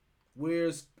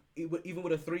 Whereas even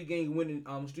with a 3-game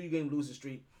losing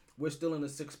streak, we're still in the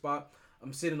 6th spot.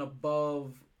 I'm sitting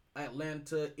above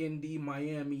Atlanta, Indy,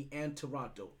 Miami, and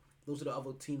Toronto. Those are the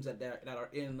other teams that are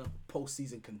in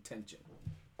postseason contention.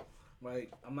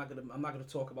 Right? I'm not gonna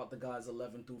talk about the guys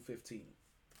 11 through 15.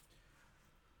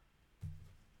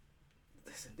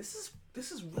 Listen,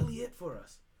 this is really it for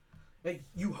us. Like,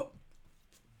 you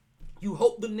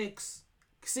hope the Knicks.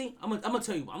 See, I'm gonna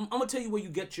tell you. I'm gonna tell you where you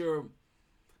get your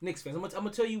Knicks fans. I'm gonna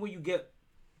tell you where you get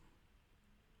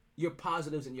your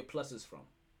positives and your pluses from.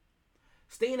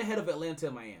 Staying ahead of Atlanta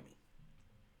and Miami.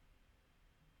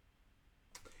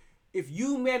 If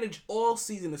you manage all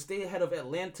season to stay ahead of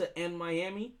Atlanta and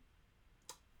Miami,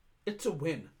 it's a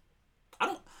win.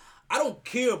 I don't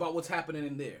care about what's happening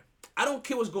in there. I don't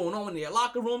care what's going on in their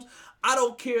locker rooms. I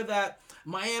don't care that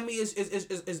Miami is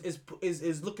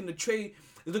looking to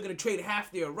trade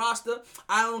half their roster.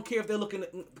 I don't care if they're looking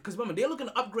because remember, they're looking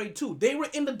to upgrade too. They were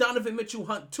in the Donovan Mitchell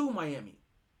hunt too, Miami.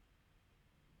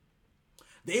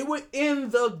 They were in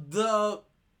the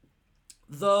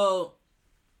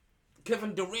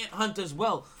Kevin Durant hunt as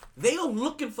well. They are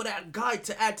looking for that guy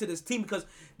to add to this team because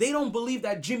they don't believe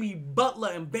that Jimmy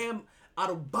Butler and Bam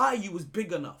Adebayo is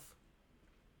big enough,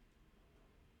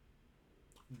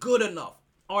 good enough,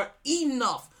 or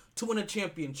enough to win a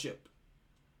championship.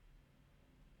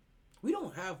 We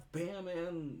don't have Bam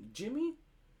and Jimmy.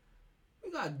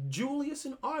 We got Julius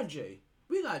and RJ.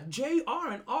 We got JR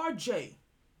and RJ.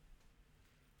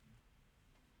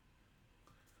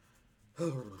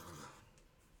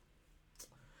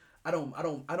 I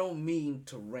don't mean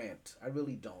to rant. I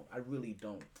really don't. I really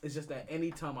don't. It's just that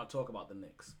anytime I talk about the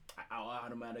Knicks, I'll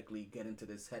automatically get into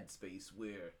this headspace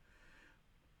where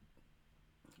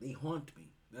they haunt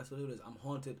me. That's what it is. I'm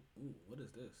haunted. Ooh, what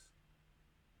is this?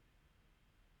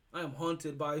 I am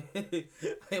haunted by I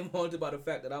am haunted by the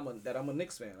fact that I'm a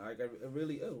Knicks fan. I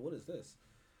really. Oh, what is this?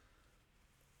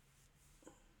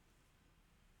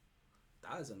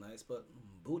 Thighs are nice, but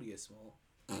booty is small.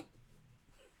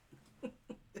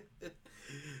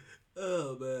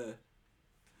 Oh man.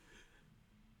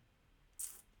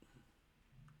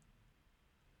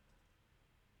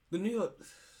 The New York.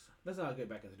 Let's not get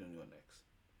back into the New York Knicks.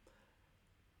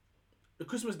 The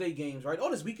Christmas Day games, right?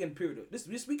 All this weekend period. This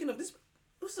weekend of this.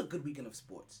 This is a good weekend of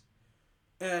sports,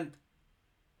 and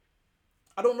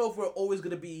I don't know if we're always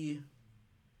gonna be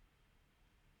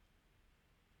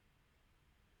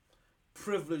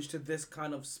privileged to this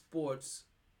kind of sports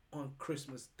on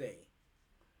Christmas Day.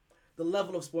 The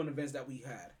level of sporting events that we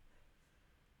had.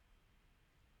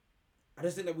 I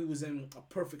just think that we was in a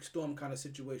perfect storm kind of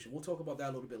situation. We'll talk about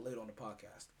that a little bit later on the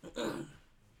podcast.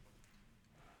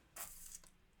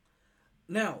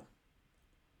 Now,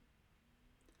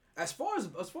 as far as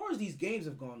these games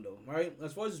have gone though, right?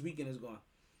 As far as this weekend has gone,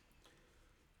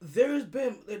 there's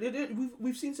been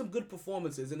we've seen some good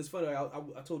performances, and it's funny.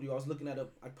 I told you I was looking at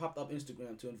I popped up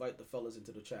Instagram to invite the fellas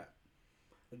into the chat.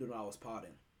 I do know I was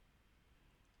potting,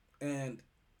 and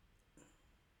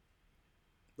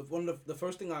the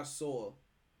first thing I saw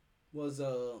was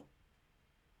a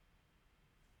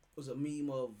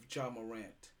meme of John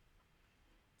Morant,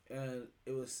 and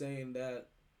it was saying that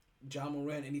John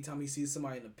Morant, anytime he sees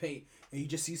somebody in the paint and you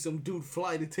just see some dude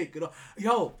fly to take it off,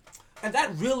 yo, and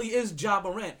that really is John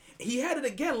Morant. He had it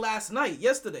again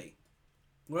yesterday,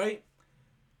 right?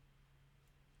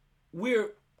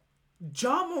 Where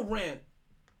John Morant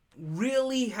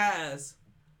really has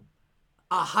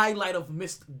a highlight of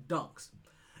missed dunks.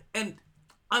 And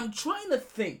I'm trying to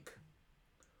think,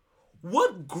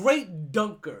 what great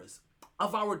dunkers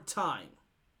of our time,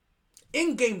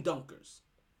 in-game dunkers,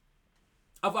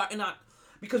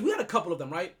 because we had a couple of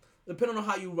them, right? Depending on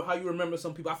how you remember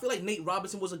some people. I feel like Nate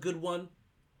Robinson was a good one.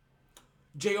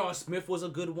 J.R. Smith was a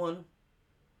good one.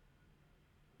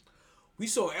 We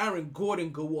saw Aaron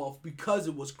Gordon go off because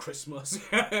it was Christmas.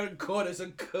 Aaron Gordon's a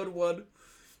good one.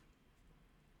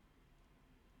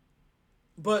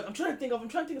 But I'm trying to think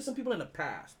of some people in the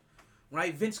past,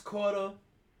 right? Vince Carter. I'm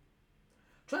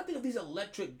trying to think of these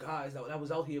electric guys that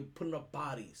was out here putting up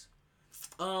bodies.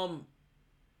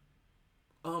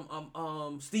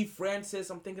 Steve Francis.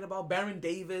 I'm thinking about Baron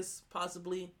Davis,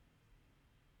 possibly.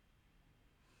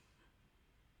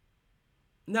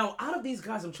 Now, out of these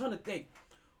guys, I'm trying to think,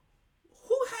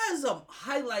 who has a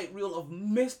highlight reel of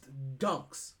missed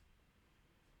dunks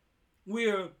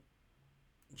where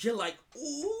you're like,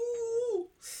 ooh,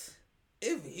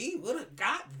 if he would have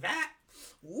got that,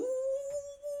 ooh,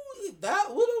 that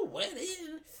would have went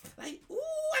in. Like, ooh,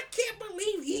 I can't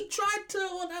believe he tried to,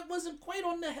 well, that wasn't quite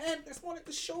on the head. That's more like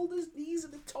the shoulders, knees,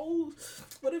 and the toes.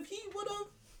 But if he would have,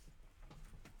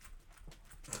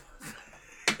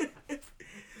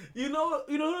 you know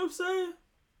what I'm saying?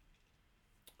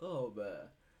 Oh, man.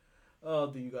 Oh,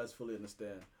 do you guys fully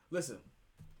understand? Listen,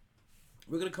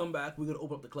 we're going to come back. We're going to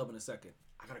open up the club in a second.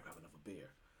 I got to grab another beer.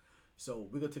 So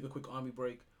we're going to take a quick army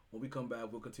break. When we come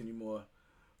back, we'll continue more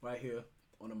right here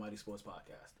on the MyT Sports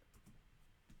Podcast.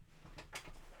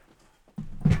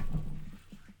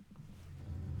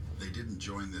 They didn't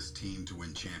join this team to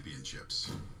win championships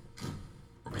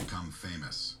or become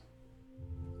famous.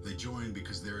 They joined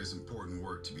because there is important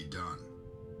work to be done,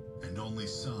 and only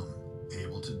some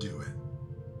able to do it.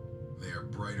 They are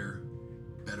brighter,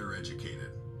 better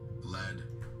educated, led,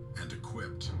 and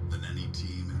equipped than any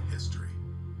team in history.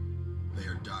 They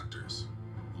are doctors,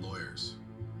 lawyers,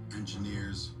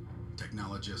 engineers,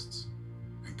 technologists,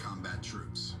 and combat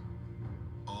troops,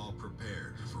 all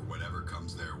prepared for whatever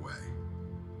comes their way.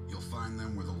 You'll find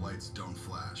them where the lights don't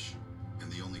flash,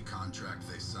 and the only contract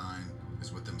they sign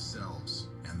is with themselves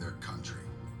and their country.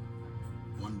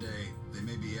 One day, they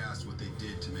may be asked what they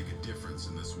did to make a difference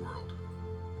in this world,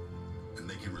 and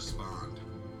they can respond,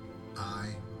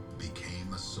 I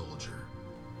became a soldier.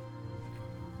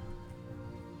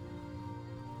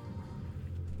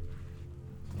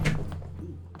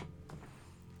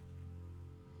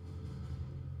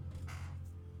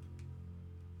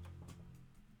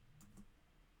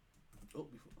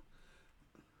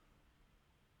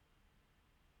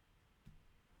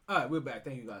 Alright, we're back.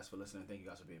 Thank you guys for listening. Thank you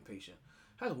guys for being patient.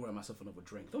 I had to grab myself another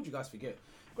drink. Don't you guys forget.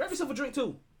 Grab yourself a drink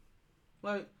too.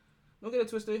 Like, don't get it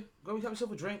twisted. Go have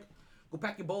yourself a drink. Go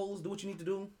pack your bowls. Do what you need to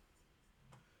do.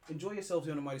 Enjoy yourselves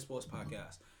here on the MyT Sports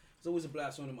Podcast. It's always a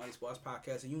blast on the MyT Sports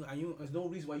Podcast, and there's no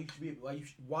reason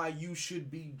why you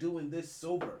should be doing this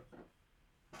sober.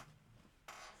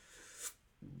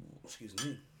 Excuse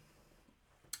me.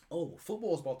 Oh,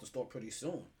 football's about to start pretty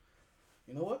soon.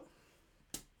 You know what?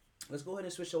 Let's go ahead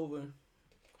and switch over.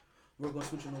 We're gonna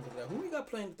switch over to that. Who we got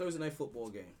playing the Thursday night football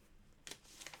game?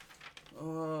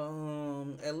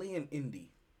 LA and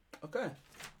Indy. Okay.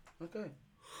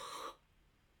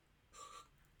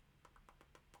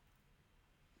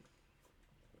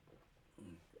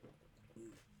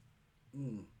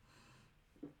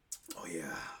 Oh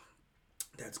yeah,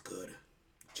 that's good.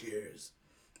 Cheers.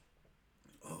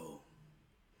 Oh,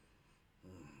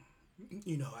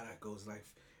 you know how that goes. Like,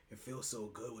 it feels so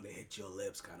good when it hits your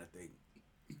lips, kind of thing.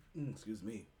 Excuse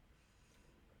me.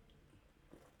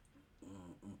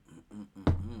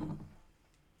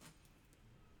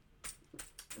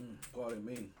 Pardon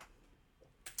me.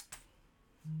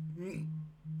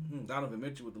 Donovan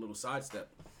Mitchell with the little sidestep.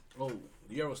 Oh,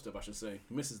 the Euro step, I should say.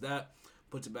 He misses that,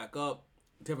 puts it back up.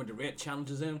 Kevin Durant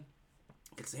challenges him,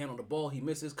 gets a hand on the ball. He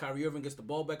misses. Kyrie Irving gets the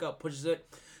ball back up, pushes it,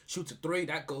 shoots a three.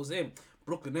 That goes in.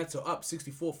 Brooklyn Nets are up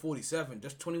 64-47.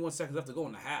 Just 21 seconds left to go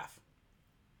in the half.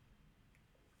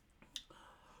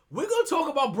 We're going to talk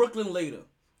about Brooklyn later.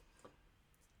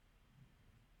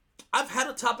 I've had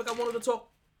a topic I wanted to talk.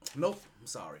 Nope, I'm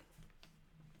sorry.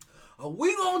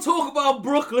 We going to talk about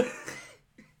Brooklyn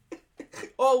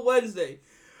on Wednesday.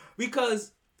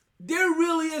 Because there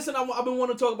really is, and I've been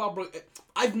wanting to talk about Brooklyn.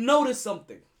 I've noticed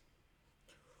something.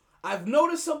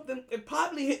 It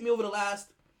probably hit me over the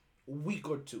last week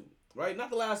or two. Right? Not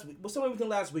the last week, but somewhere within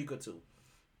the last week or two.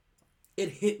 It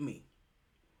hit me.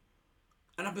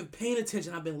 And I've been paying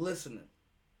attention. I've been listening.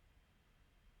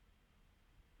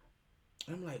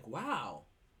 And I'm like, wow.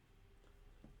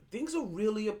 Things are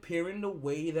really appearing the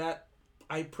way that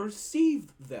I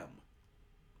perceived them.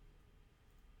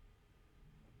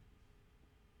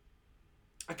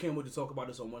 I can't wait to talk about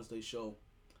this on Wednesday's show.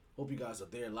 Hope you guys are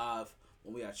there live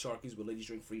when we at Sharky's with Ladies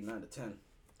Drink Free 9 to 10.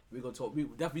 We're gonna talk. We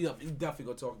definitely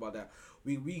gonna talk about that.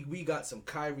 We got some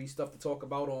Kyrie stuff to talk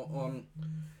about on.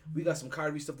 We got some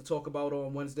Kyrie stuff to talk about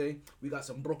on Wednesday. We got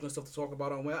some Brooklyn stuff to talk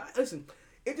about on Wednesday. Listen,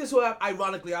 it just so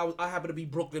ironically I happened to be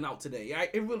Brooklyn out today.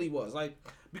 It really was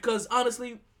because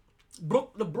honestly,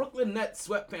 the Brooklyn Nets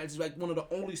sweatpants is like one of the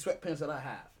only sweatpants that I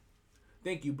have.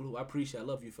 Thank you, Blue. I appreciate it. I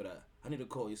love you for that. I need to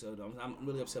call you, so I'm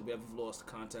really upset we have lost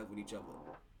contact with each other.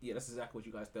 Yeah, that's exactly what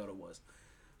you guys thought it was.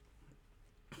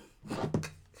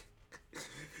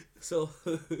 So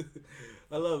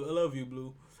I love you,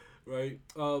 Blue. Right?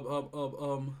 What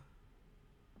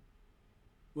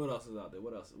else is out there?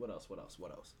 What else?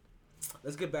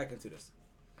 Let's get back into this.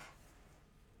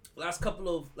 Last couple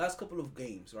of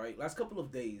games, right? Last couple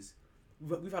of days,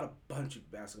 we've had a bunch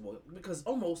of basketball because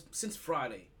almost since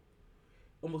Friday,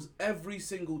 almost every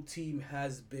single team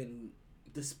has been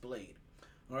displayed.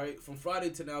 All right, from Friday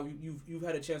to now, you've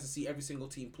had a chance to see every single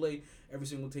team play, every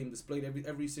single team displayed,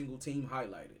 every single team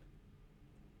highlighted.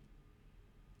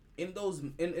 In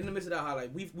the midst of that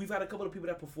highlight, we've had a couple of people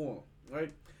that perform,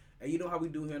 right? And you know how we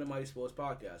do here in the MyT Sports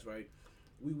Podcast, right?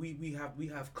 We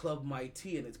have Club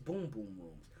MyT and it's Boom Boom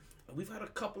Rooms, and we've had a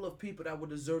couple of people that were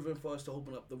deserving for us to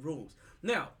open up the rooms.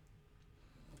 Now,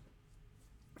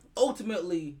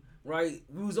 ultimately, right,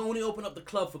 we was only open up the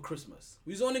club for Christmas.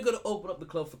 We was only gonna open up the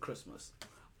club for Christmas.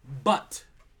 But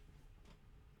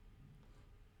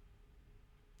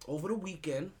over the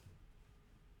weekend,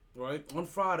 right, on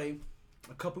Friday,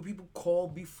 a couple people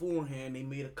called beforehand. They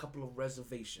made a couple of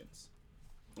reservations,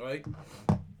 right?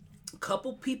 A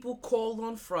couple people called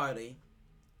on Friday,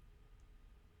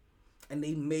 and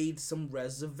they made some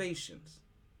reservations.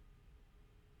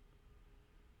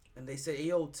 And they said, "Hey,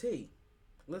 yo, T,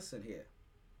 listen here.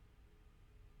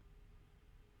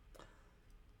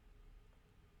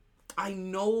 I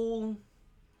know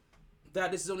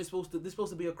that this is supposed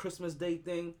to be a Christmas Day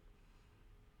thing,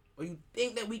 or you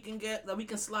think that we can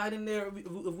slide in there if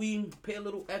we pay a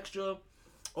little extra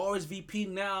RSVP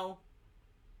now,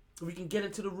 we can get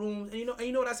into the room." And you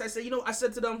know what I said? I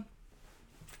said to them,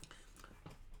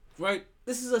 right?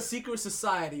 This is a secret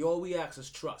society. All we ask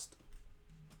is trust.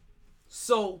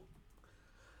 So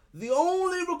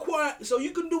so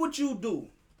you can do what you do,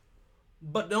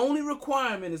 but the only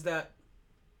requirement is that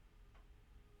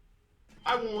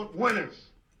I want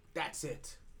winners. That's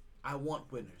it. I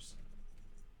want winners.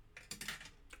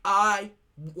 I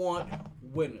want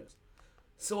winners.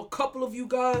 So a couple of you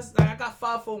guys, I got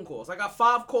 5 phone calls. I got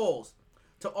 5 calls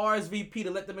to RSVP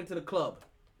to let them into the club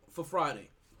for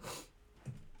Friday.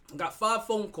 I got 5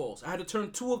 phone calls. I had to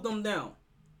turn 2 of them down.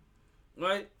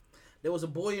 Right? There was a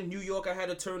boy in New York I had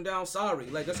to turn down. Sorry.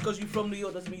 Like, that's because you're from New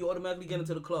York doesn't mean you automatically get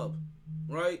into the club.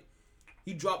 Right?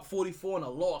 He dropped 44 in a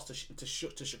loss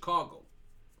to Chicago.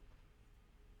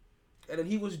 And then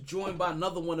he was joined by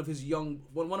another one of his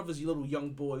little young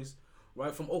boys,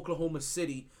 right, from Oklahoma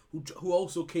City, who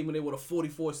also came in there with a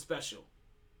 44 special.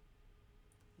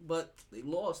 But they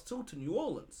lost, too, to New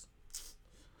Orleans.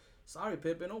 Sorry,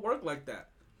 Pip. It don't work like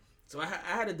that. So I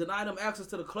had to deny them access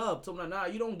to the club. Told them, nah,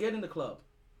 you don't get in the club.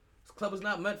 This club is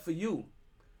not meant for you.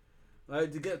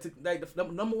 Right? To get to, like, the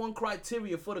number one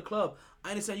criteria for the club.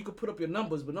 I understand you can put up your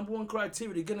numbers, but number one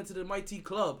criteria to get into the MyT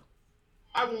club.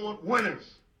 I want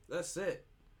winners. That's it.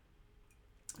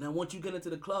 Now, once you get into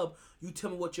the club, you tell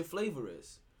me what your flavor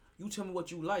is. You tell me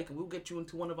what you like, and we'll get you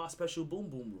into one of our special boom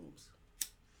boom rooms.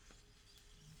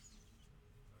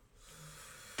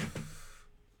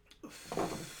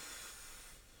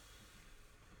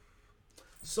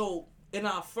 So in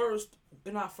our first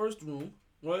room,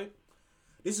 right?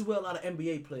 This is where a lot of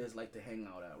NBA players like to hang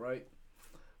out at, right?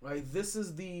 Right. This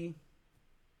is the.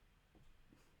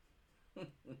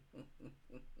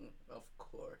 Of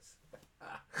course.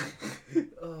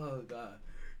 Oh God,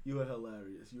 you are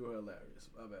hilarious. You are hilarious.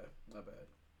 My bad.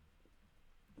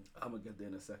 I'm gonna get there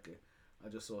in a second. I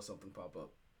just saw something pop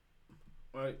up.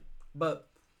 All right, but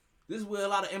this is where a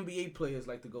lot of NBA players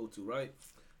like to go to, right?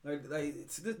 Like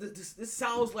this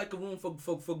sounds like a room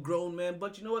for grown men,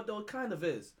 but you know what though? It kind of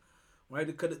is, right?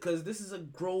 Because this is a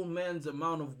grown man's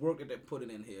amount of work that they're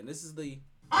putting in here, and this is the.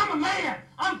 I'm a man.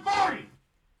 I'm 40.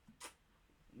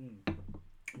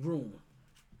 Room,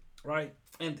 right?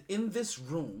 And in this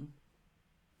room,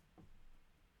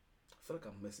 I feel like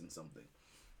I'm missing something,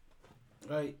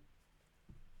 right?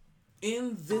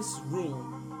 In this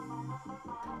room,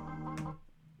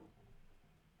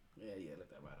 let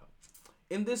that right out.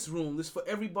 In this room, this for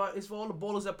everybody. It's for all the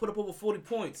ballers that put up over 40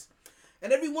 points.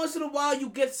 And every once in a while, you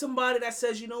get somebody that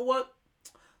says, you know what?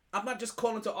 I'm not just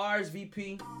calling to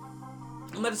RSVP.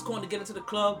 I'm not just calling to get into the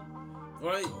club.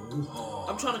 Right?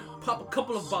 I'm trying to pop a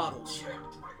couple of bottles.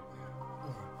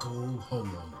 Go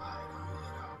home on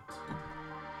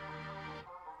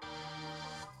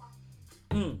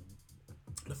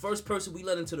The first person we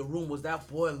let into the room was that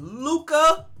boy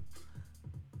Luka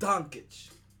Doncic.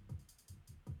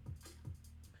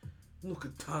 Luka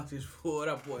Doncic, boy,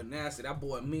 that boy nasty, that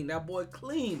boy mean, that boy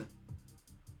clean.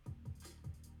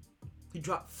 He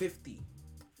dropped 50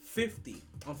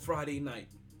 on Friday night.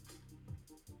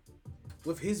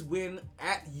 With his win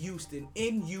at Houston,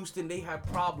 in Houston, they had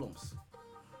problems.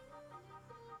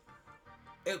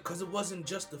 Because it wasn't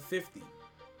just a 50.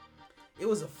 It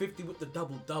was a 50 with the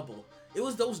double-double. It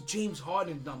was those James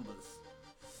Harden numbers.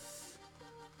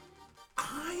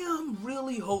 I am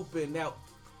really hoping that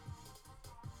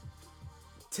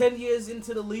 10 years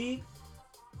into the league,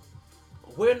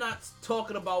 we're not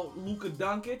talking about Luka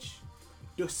Doncic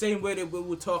the same way that we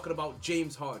were talking about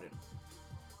James Harden.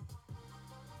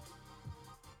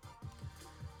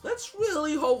 Let's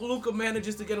really hope Luka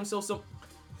manages to get himself some.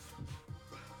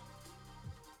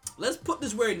 Let's put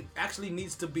this where it actually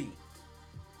needs to be.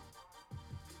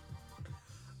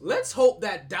 Let's hope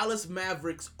that Dallas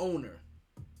Mavericks owner,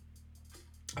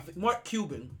 I think Mark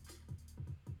Cuban,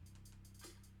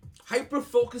 hyper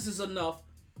focuses enough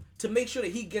to make sure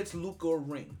that he gets Luka a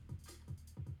ring.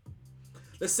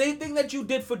 The same thing that you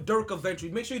did for Dirk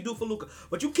eventually. Make sure you do for Luka.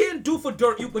 But you can't do for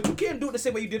Dirk. But you can't do it the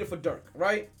same way you did it for Dirk,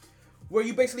 right? Where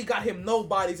you basically got him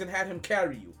nobodies and had him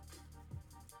carry you.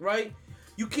 Right?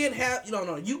 You can't have,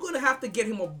 no. You're going to have to get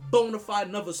him a bona fide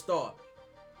another star.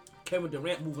 Kevin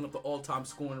Durant moving up the all-time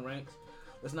scoring ranks.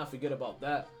 Let's not forget about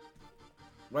that.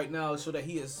 Right now, so that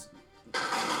he is... What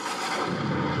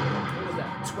is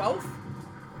that? 12th?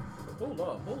 Hold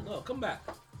on. Come back.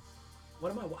 How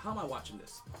am I watching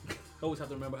this? I always have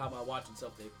to remember how am I watching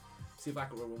something. See if I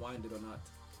can rewind it or not.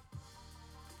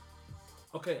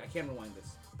 Okay, I can rewind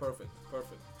this. Perfect.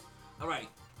 All right.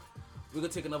 We're going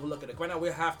to take another look at it. Right now,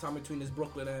 we're halftime between this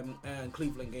Brooklyn and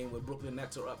Cleveland game where Brooklyn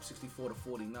Nets are up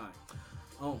 64-49.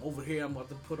 Over here, I'm about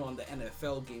to put on the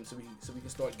NFL game so we can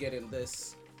start getting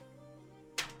this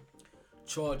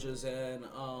Chargers and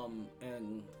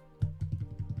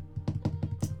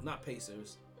not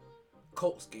Pacers,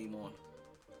 Colts game on.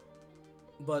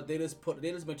 But they just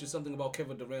mentioned something about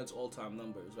Kevin Durant's all-time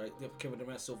numbers, right? Kevin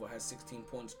Durant so far has 16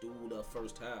 points through the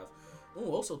first half.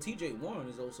 Oh, also T.J. Warren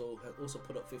has also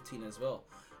put up 15 as well.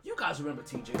 You guys remember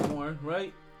T.J. Warren,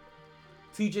 right?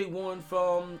 T.J. Warren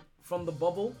from the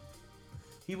bubble.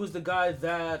 He was the guy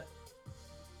that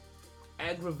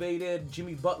aggravated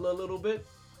Jimmy Butler a little bit,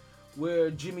 where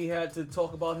Jimmy had to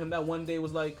talk about him that one day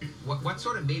was like, What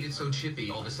sort of made it so chippy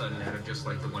all of a sudden out of just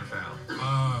like the one foul?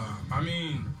 I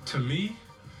mean, to me,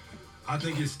 I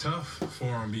think it's tough for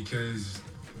him because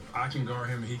I can guard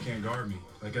him and he can't guard me.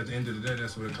 Like, at the end of the day,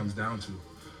 that's what it comes down to.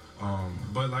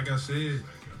 But like I said,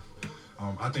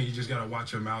 I think you just got to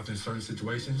watch your mouth in certain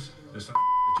situations. There's something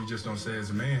that you just don't say as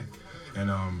a man.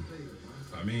 And, I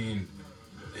mean,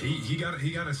 he got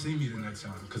to see me the next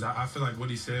time because I feel like what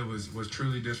he said was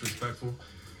truly disrespectful.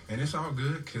 And it's all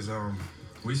good because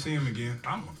we see him again.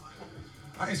 I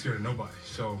ain't scared of nobody.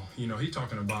 So, you know, he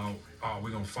talking about, oh,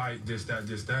 we're going to fight, this, that.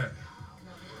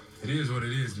 It is what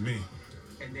it is to me.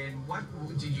 And then what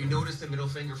did you notice the middle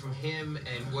finger from him,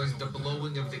 and was the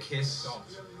blowing of the kiss?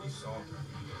 He's soft.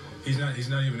 He's not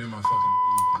even in my fucking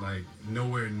league, like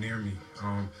nowhere near me.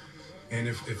 And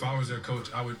if I was their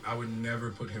coach, I would never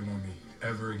put him on me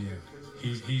ever again.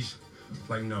 He's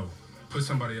like, no, put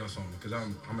somebody else on me because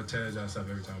I'm gonna tear his ass up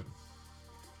every time.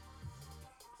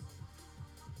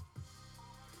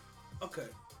 okay.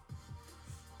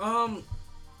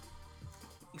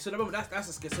 So remember that's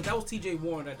a skit. So that was T.J.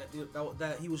 Warren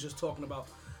that he was just talking about.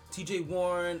 T.J.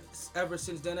 Warren ever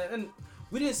since then, and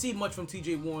we didn't see much from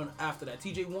T.J. Warren after that.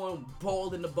 T.J. Warren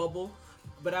balled in the bubble,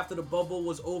 but after the bubble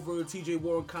was over, T.J.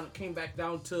 Warren kind of came back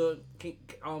down to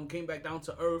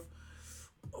earth.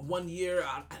 1 year,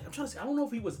 I'm trying to say, I don't know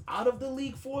if he was out of the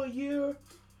league for a year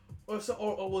or so,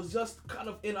 or was just kind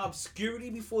of in obscurity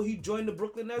before he joined the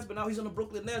Brooklyn Nets. But now he's on the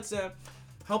Brooklyn Nets and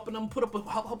helping them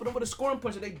with a scoring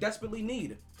punch that they desperately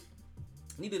needed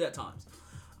at times.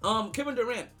 Kevin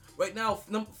Durant right now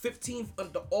 15th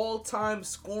on the all-time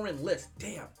scoring list.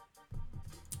 Damn,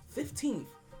 15th.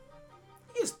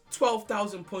 He is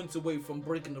 12,000 points away from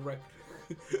breaking the record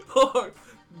or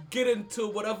getting to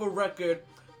whatever record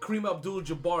Kareem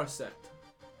Abdul-Jabbar set.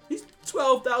 He's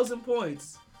 12,000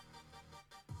 points.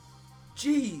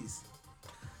 Jeez.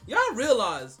 Y'all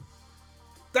realize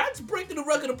that's breaking the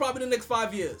record in probably the next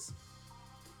 5 years.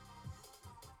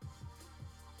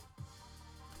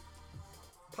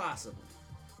 Possible.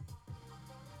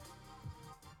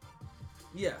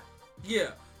 Yeah.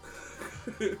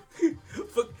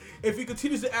 If he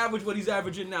continues to average what he's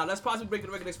averaging now, that's possibly breaking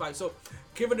the record next 5. So,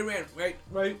 Kevin Durant, right?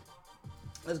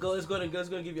 Let's go and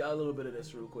give you a little bit of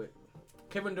this real quick.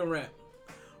 Kevin Durant,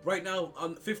 right now,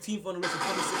 15th on the list of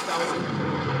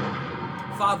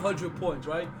 26,500 points,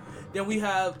 right? Then we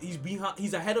have,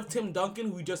 he's ahead of Tim Duncan,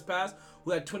 who we just passed, who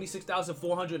had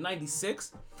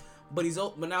 26,496. But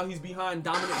now he's behind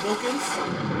Dominic Wilkins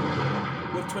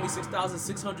with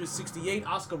 26,668.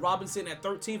 Oscar Robinson at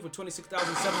 13th with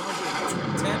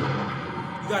 26,710.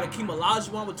 You got Akeem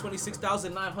Olajuwon with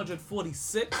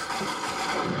 26,946.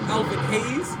 Alvin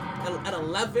Hayes at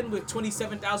 11 with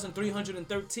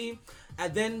 27,313.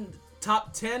 And then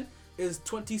top 10 is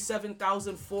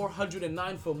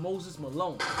 27,409 for Moses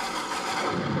Malone.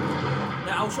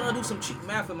 Now, I was trying to do some cheap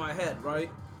math in my head, right?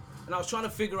 And I was trying to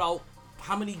figure out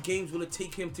how many games will it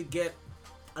take him to get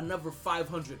another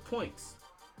 500 points.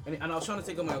 And I was trying to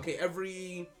think, I'm like, okay,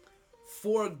 every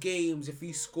 4 games, if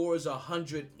he scores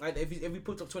 100, right, if he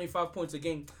puts up 25 points a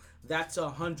game, that's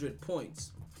 100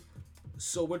 points.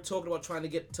 So we're talking about trying to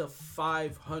get to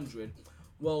 500.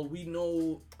 Well, we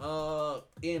know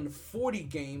in 40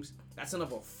 games, that's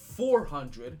another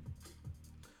 400.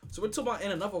 So we're talking about in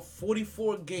another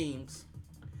 44 games,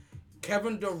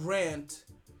 Kevin Durant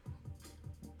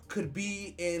could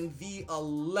be in the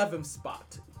 11th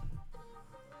spot.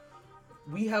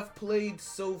 We have played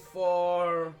so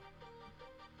far,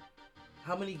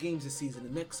 how many games this season? The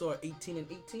Knicks are 18 and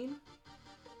 18.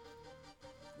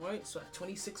 Right? So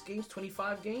 26 games,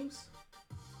 25 games.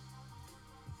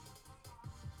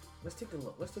 Let's take a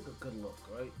look. Let's take a good look,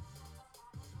 right?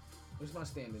 Where's my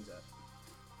standings at?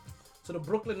 So the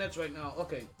Brooklyn Nets right now,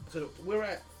 okay, so we're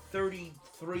at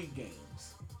 33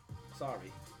 games.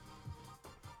 Sorry.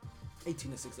 18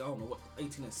 and 6. I don't know what.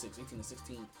 18 and 6. 18 and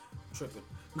 16. Tripping.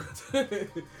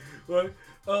 Right?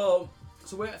 So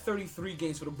we're at 33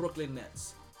 games for the Brooklyn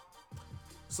Nets.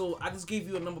 So I just gave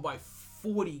you a number by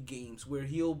 40 games where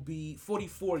he'll be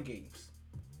 44 games.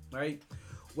 Right?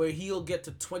 Where he'll get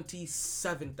to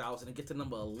 27,000 and get to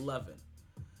number 11.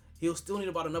 He'll still need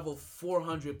about another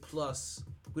 400 plus.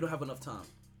 We don't have enough time.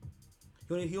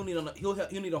 He'll need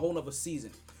a whole nother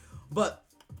season. But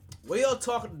we are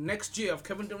talking next year of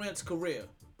Kevin Durant's career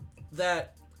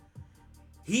that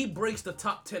he breaks the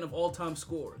top 10 of all-time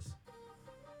scorers.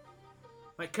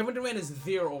 Like, Kevin Durant is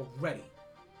there already.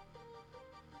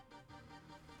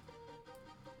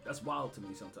 That's wild to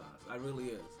me sometimes. It really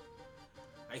is.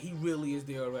 Like, he really is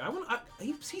there already.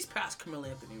 He's past Carmelo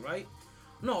Anthony, right?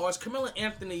 No, or is Carmelo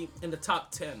Anthony in the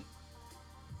top 10?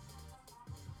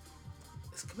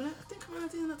 I think Carmelo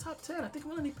Anthony's in the top 10. I think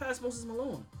Carmelo Anthony passed Moses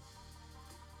Malone.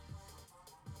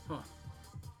 Huh.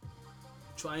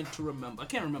 Trying to remember. I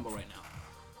can't remember right now.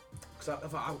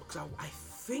 Because I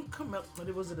think Carmelo, but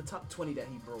it was in the top 20 that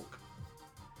he broke.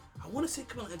 I want to say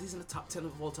Carmelo Anthony's in the top 10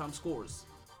 of all-time scorers.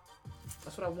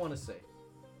 That's what I want to say.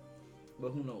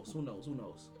 But who knows? Who knows? Who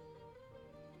knows?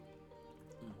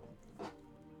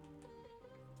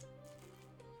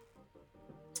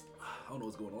 I don't know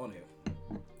what's going on here.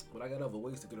 But I got other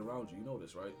ways to get around you. You know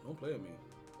this, right? Don't play with me.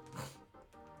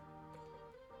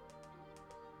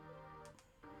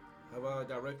 Have I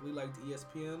directly liked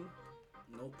ESPN?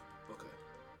 Nope. Okay.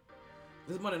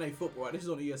 This is Monday Night Football, right? This is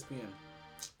on ESPN.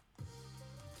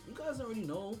 You guys already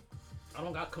know I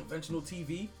don't got conventional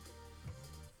TV.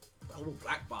 Got a little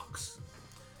black box.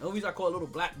 The only reason I call it a little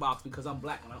black box because I'm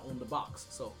black and I own the box.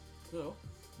 So, you know,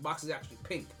 the box is actually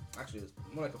pink. Actually, it's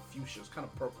more like a fuchsia. It's kind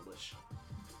of purplish.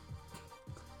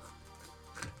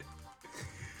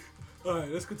 All right,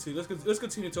 let's continue. Let's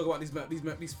continue to talk about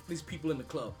these people in the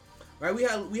club. Right, we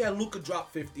had Luka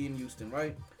drop 50 in Houston.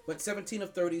 Right, went 17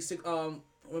 of 30.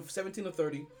 17 of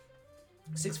 30,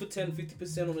 6 for 10,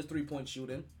 50% on his 3-point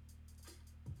shooting.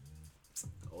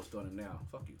 Oh, it's done now.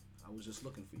 Fuck you. I was just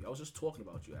looking for you. I was just talking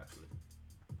about you actually.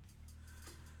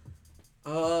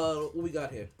 What we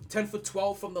got here? 10 for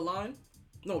 12 from the line.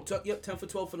 No, 10 for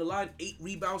 12 from the line. 8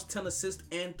 rebounds, 10 assists,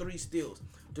 and 3 steals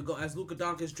to go as Luka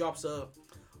Doncic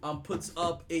puts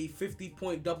up a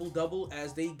 50-point double-double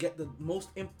as they get the most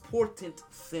important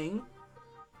thing.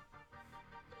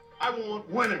 I want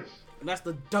winners. And that's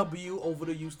the W over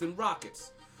the Houston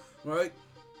Rockets. Right?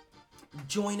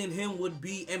 Joining him would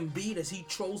be Embiid as he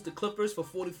trolls the Clippers for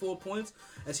 44 points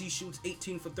as he shoots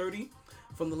 18 for 30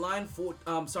 from the line.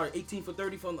 18 for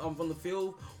 30 from the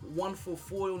field. 1 for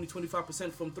 4, only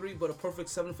 25% from 3, but a perfect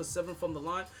 7 for 7 from the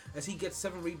line as he gets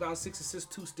 7 rebounds, 6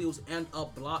 assists, 2 steals, and a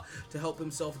block to help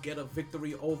himself get a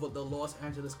victory over the Los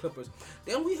Angeles Clippers.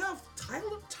 Then we have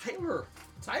Tyler.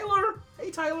 Hey,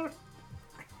 Tyler.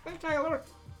 Hey, Tyler.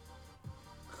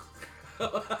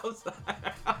 I'm sorry.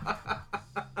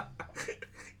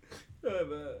 Oh,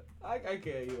 man. I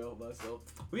can't help myself.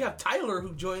 We have Tyler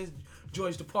who joins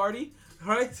the party,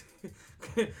 right?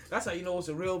 That's how you know it's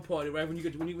a real party, right? When you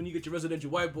get your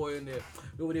residential white boy in there,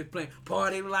 over there playing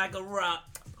 "Party Like a Rock,"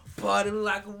 "Party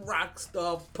Like a Rock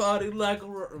Star," "Party Like a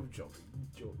Rock." I'm joking.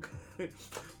 But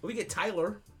we get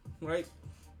Tyler, right?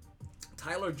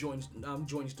 Tyler joins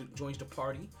the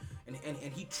party, and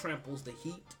he tramples the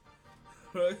Heat,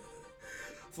 right?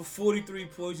 For 43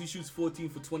 points, he shoots 14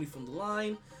 for 20 from the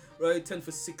line, right? 10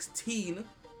 for 16.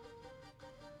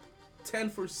 10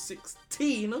 for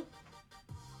 16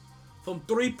 from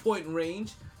 3-point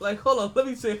range. Like, hold on, let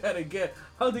me say that again.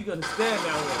 How do you understand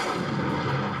that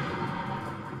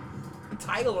one?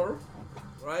 Tyler,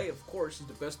 right? Of course, he's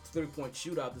the best 3-point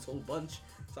shooter out of this whole bunch.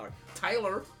 Sorry,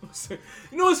 Tyler.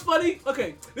 You know what's funny?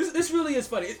 Okay, this really is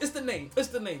funny. It's the name.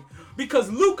 Because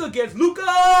Luka gets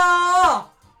Luka,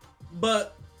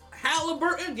 but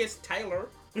Halliburton gets Tyler.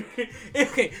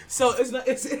 Okay, so it's not.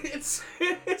 It's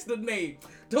the name.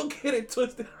 Don't get it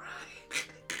twisted.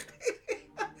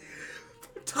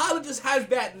 Tyler just has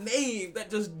that name that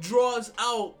just draws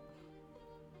out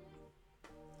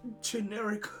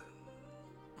generic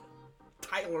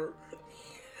Tyler.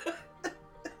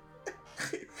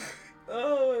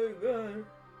 Oh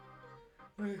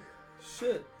my god.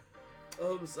 Shit.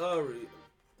 I'm sorry.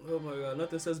 Oh my god.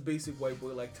 Nothing says basic white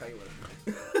boy like Tyler.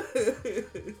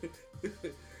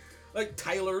 Like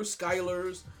Tyler,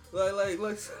 Skylers.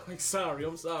 Like sorry.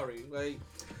 I'm sorry.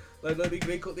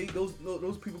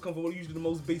 Those people come from usually the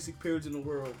most basic periods in the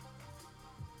world.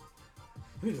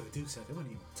 We're gonna do something. We're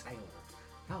gonna name Tyler.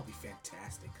 That'll be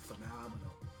fantastic.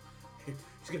 Phenomenal.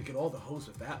 He's gonna get all the hoes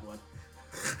with that one.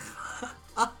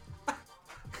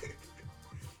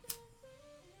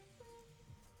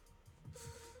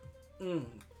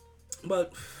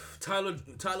 But Tyler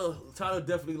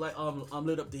definitely lit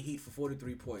up the Heat for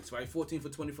 43 points, right? 14 for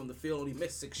 20 from the field, only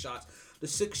missed 6 shots. The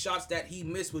 6 shots that he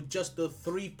missed were just the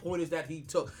 3-pointers that he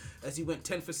took, as he went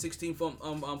 10 for 16 from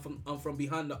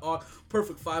behind the arc.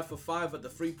 Perfect 5 for 5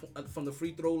 at from the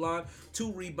free throw line.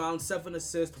 2 rebounds, 7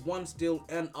 assists, 1 steal,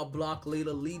 and a block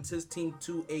later leads his team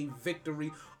to a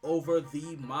victory over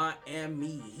the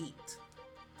Miami Heat.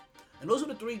 And those are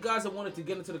the 3 guys that wanted to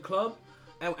get into the club.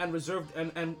 And reserved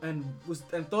and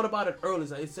thought about it early.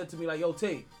 So it said to me like, "Yo,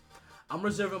 T, I'm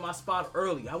reserving my spot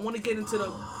early. I want to get into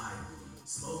the."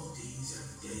 Smoke these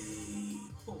every day.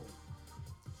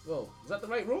 Whoa, is that the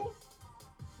right room?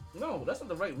 No, that's not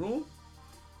the right room.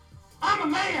 I'm a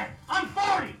man. I'm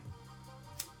 40.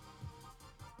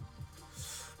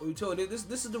 We told you this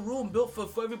is the room built for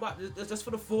everybody, just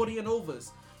for the 40 and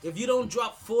overs. If you don't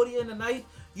drop 40 in the night,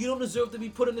 you don't deserve to be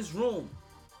put in this room.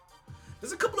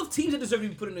 There's a couple of teams that deserve to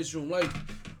be put in this room. Like,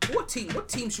 what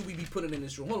team should we be putting in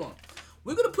this room? Hold on.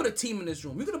 We're gonna put a team in this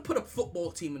room. We're gonna put a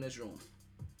football team in this room.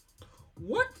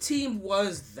 What team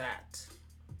was that?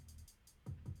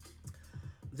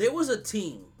 There was a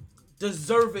team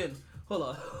deserving.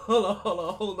 Hold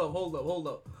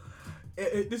up.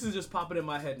 This is just popping in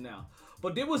my head now.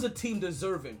 But there was a team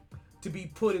deserving to be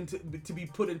put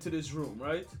into this room,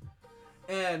 right?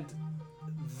 And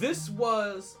this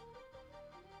was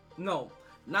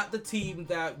not the team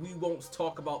that we won't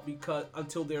talk about because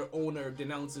until their owner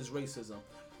denounces racism.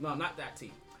 No, not that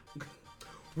team.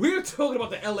 We're talking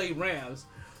about the LA Rams.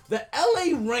 The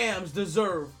LA Rams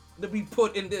deserve to be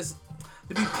put in this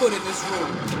room.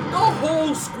 The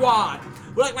whole squad.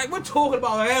 Like we're talking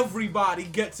about everybody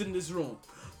gets in this room.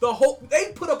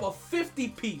 They put up a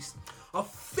 50-piece, a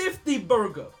 50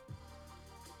 burger.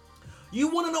 You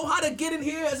want to know how to get in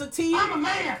here as a team? I'm a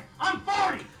man. I'm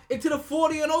 40. Into the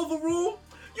 40 and over room?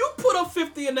 You put up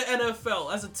 50 in the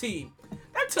NFL as a team.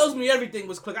 That tells me everything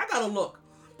was click. I gotta look.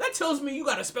 That tells me you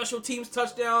got a special teams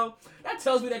touchdown. That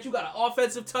tells me that you got an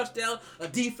offensive touchdown, a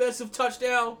defensive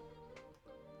touchdown.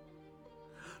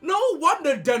 No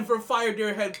wonder Denver fired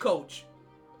their head coach.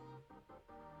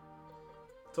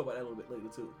 Talk about that a little bit later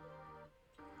too.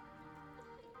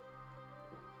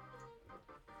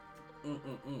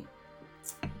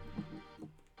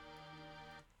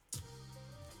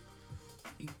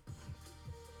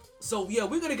 So yeah,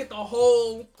 we're gonna get the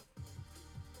whole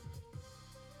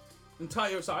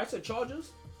entire. Sorry, I said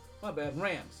Chargers. My bad,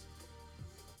 Rams.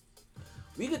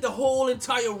 We get the whole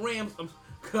entire Rams.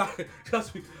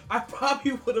 Trust me, I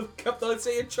probably would have kept on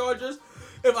saying Chargers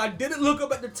if I didn't look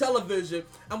up at the television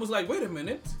and was like, wait a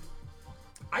minute.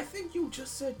 I think you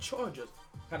just said Chargers.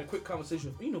 Had a quick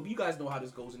conversation. You know, you guys know how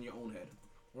this goes in your own head,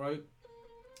 right?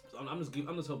 So I'm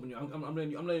just helping you. I'm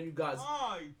letting you guys.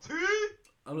 MyT.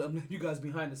 I'm letting you guys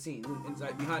behind the scenes,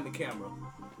 inside behind the camera,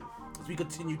 as we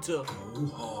continue to Go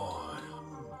hard.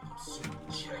 I'm so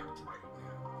jacked right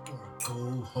now. Or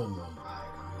go home. Alright,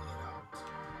 I'm gonna head out.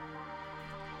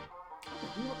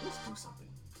 You know, let's do something.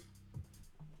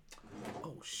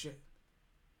 Oh shit.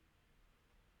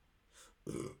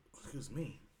 Excuse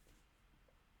me.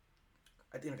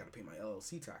 I think I gotta pay my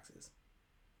LLC taxes.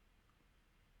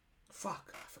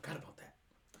 Fuck, I forgot about that.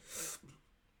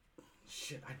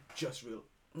 Shit, I just realized.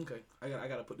 Okay, I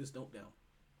gotta put this note down.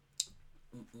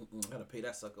 I gotta pay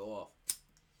that sucker off.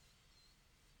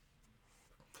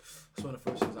 That's one of the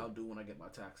first things I'll do when I get my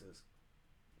taxes.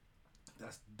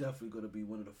 That's definitely gonna be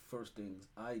one of the first things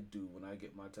I do when I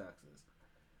get my taxes.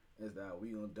 Is that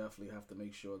we gonna definitely have to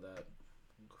make sure that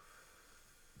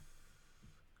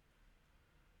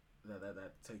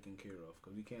that's taken care of,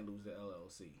 because we can't lose the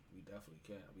LLC. We definitely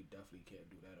can't. We definitely can't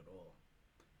do that at all.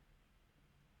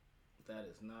 That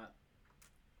is not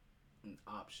an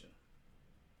option.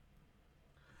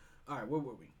 All right, where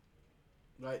were we?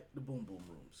 Right, the boom boom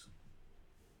rooms.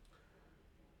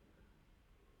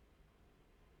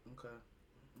 Okay.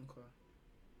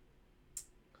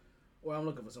 Well, I'm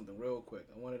looking for something real quick.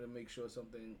 I wanted to make sure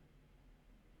something.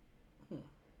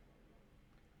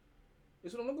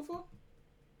 This what I'm looking for?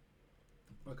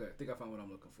 Okay, I think I found what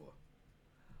I'm looking for.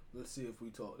 Let's see if we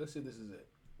talk. Let's see if this is it.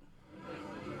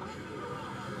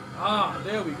 Ah,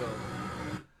 there we go.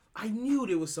 I knew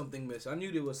there was something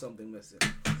missing.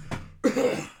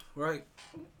 Right?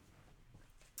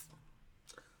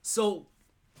 So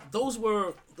those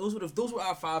were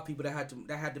our 5 people that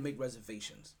had to make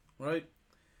reservations, right?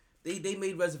 They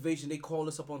made reservations. They called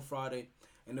us up on Friday,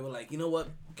 and they were like, you know what?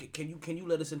 Can you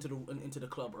let us into the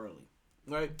club early,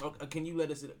 right? Can you let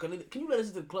us into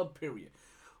the club? Period.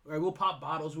 Right? We'll pop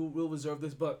bottles. We'll reserve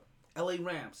this, but LA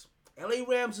Rams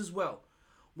as well.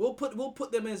 We'll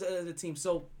put them as a team.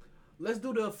 So let's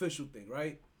do the official thing,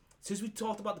 right? Since we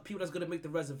talked about the people that's gonna make the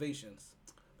reservations,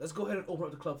 let's go ahead and open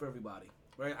up the club for everybody,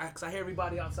 right? Cause I hear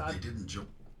everybody outside. They didn't joke.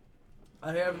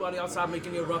 I hear everybody outside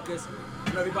making their ruckus.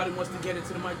 And everybody wants to get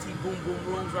into the MyT boom boom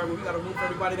rooms, right? Where we got a room for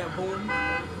everybody that boom.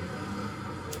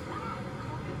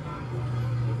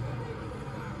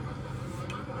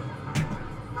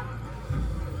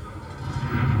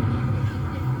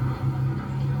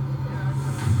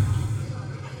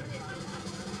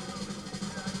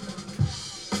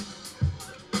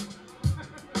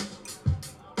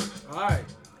 All right.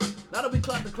 Now that we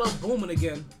clocked the club booming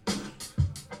again.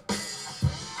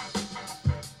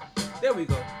 There we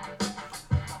go.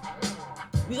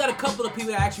 We got a couple of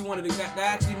people that actually that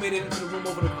actually made it into the room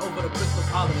over the Christmas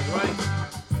holiday, right?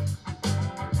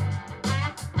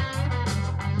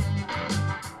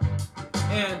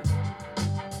 And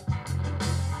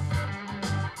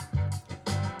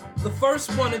the first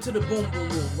one into the boom boom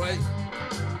boom, right?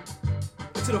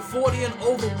 Into the 40 and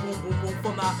over boom boom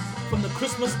boom from the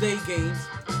Christmas Day games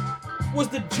was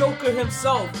the Joker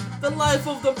himself, the life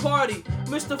of the party,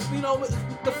 Mr.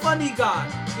 The funny guy.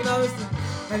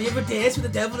 Have you ever danced with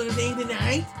the devil in the day of the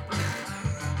night?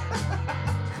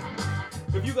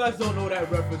 If you guys don't know that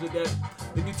reference,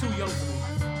 then you're too young for me.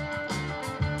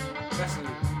 Actually,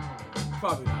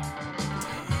 probably not.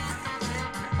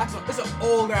 It's an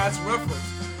old ass reference.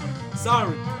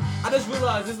 Sorry. I just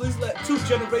realized there's at least like 2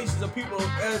 generations of people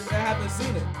that haven't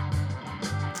seen it.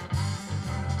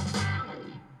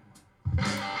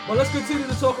 But let's continue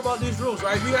to talk about these rules,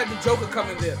 right? We had the Joker come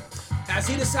in there. As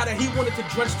he decided he wanted to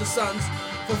drench the Suns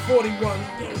for 41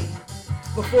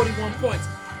 points.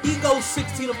 He goes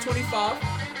 16 of 25.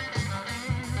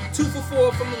 2 for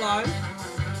 4 from the line.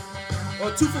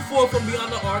 Or 2 for 4 from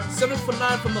beyond the arc. 7 for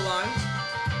 9 from the line.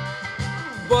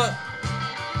 But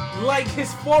like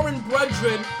his foreign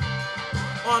brethren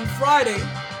on Friday,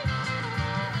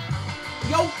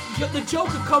 the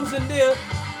Joker comes in there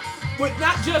with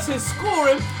not just his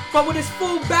scoring, but with his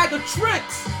full bag of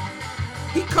tricks.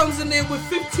 He comes in there with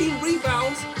 15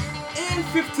 rebounds and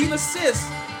 15 assists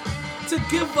to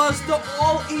give us the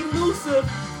all-elusive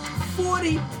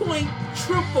 40-point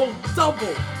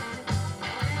triple-double.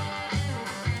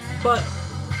 But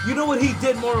you know what he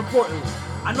did more importantly?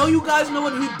 I know you guys know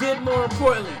what he did more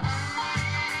importantly.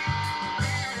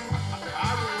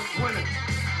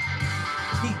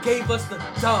 He gave us the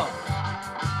dub.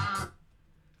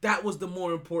 That was the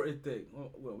more important thing.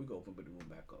 Well, we go open the room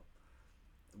back up.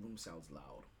 The room sounds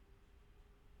loud.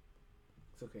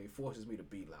 It's okay. It forces me to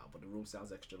be loud, but the room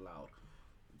sounds extra loud.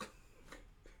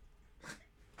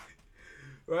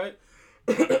 Right?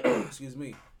 Excuse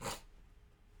me.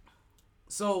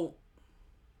 So,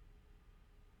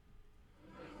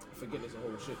 I forget there's a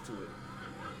whole shit to it.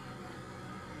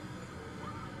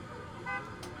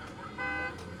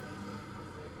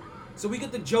 So we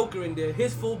get the Joker in there,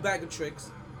 his full bag of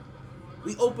tricks.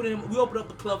 We open up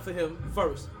the club for him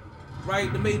first,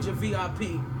 right? The major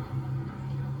VIP,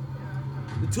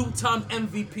 the 2-time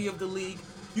MVP of the league.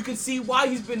 You can see why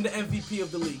he's been the MVP of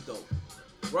the league, though,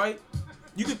 right?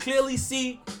 You can clearly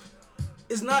see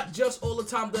it's not just all the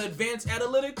time the advanced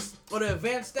analytics or the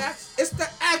advanced stats. It's the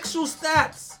actual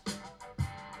stats.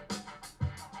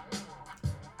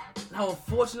 Now,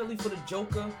 unfortunately for the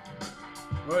Joker,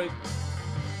 right?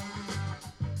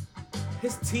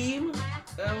 His team.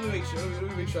 Let me make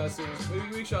sure I say this.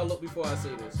 Let me make sure I look before I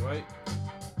say this, right?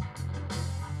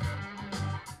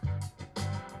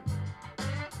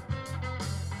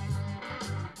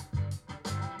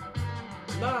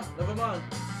 Nah, never mind.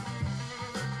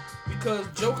 Because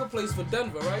Joker plays for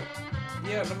Denver, right?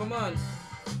 Yeah, never mind.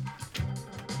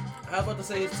 I was about to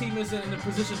say his team isn't in the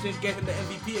position to get him the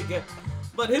MVP again.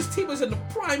 But his team is in the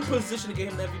prime position to get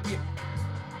him the MVP.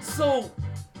 So,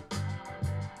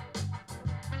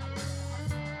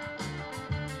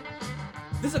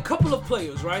 there's a couple of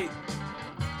players, right?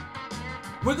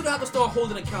 We're going to have to start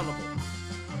holding accountable.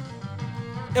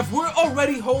 If we're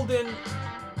already holding,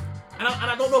 and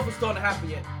I don't know if it's starting to happen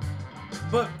yet,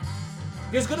 but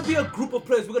there's going to be a group of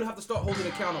players we're going to have to start holding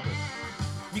accountable.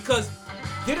 Because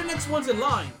they're the next ones in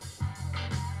line.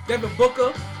 Devin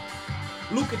Booker,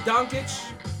 Luka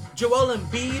Doncic, Joel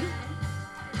Embiid,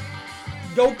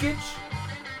 Jokic.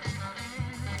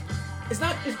 It's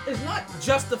not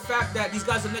just the fact that these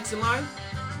guys are next in line.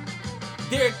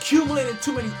 They're accumulating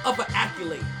too many other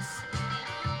accolades.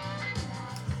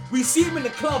 We see them in the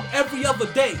club every other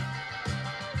day.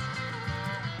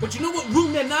 But you know what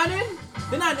room they're not in?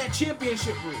 They're not in that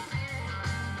championship room.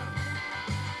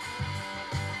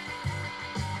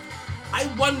 I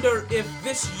wonder if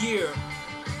this year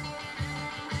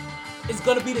is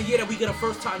going to be the year that we get a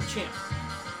first-time champ.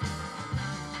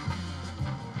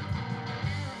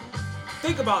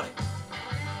 Think about it.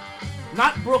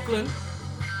 Not Brooklyn,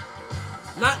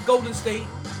 not Golden State,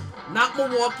 not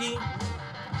Milwaukee,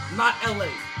 not LA.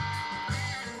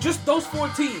 Just those 4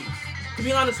 teams, to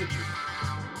be honest with you.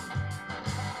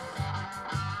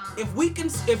 If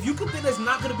you can think there's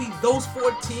not going to be those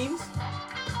 4 teams,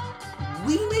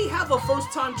 we may have a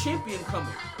first-time champion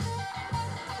coming.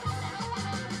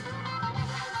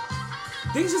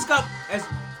 Things just got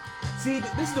See,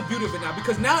 this is the beauty of it now,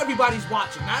 because now everybody's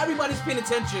watching. Now everybody's paying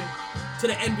attention to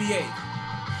the NBA.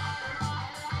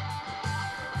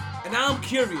 And now I'm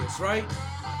curious, right?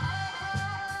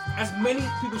 As many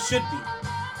people should be.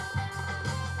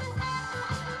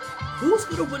 Who's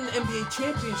going to win the NBA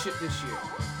championship this year?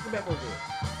 Get back over here.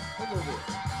 Back over here.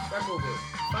 Back over here.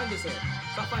 Find this hand.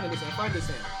 Stop finding this hand. Find this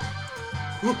hand.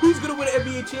 who's gonna win an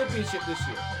NBA championship this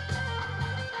year?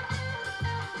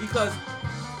 Because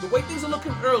the way things are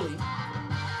looking early,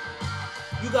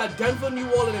 you got Denver, New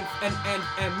Orleans,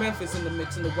 and Memphis in the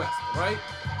mix in the West, right?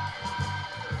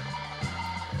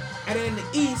 And then in the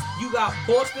East, you got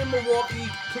Boston, Milwaukee,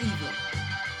 Cleveland.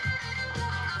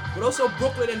 But also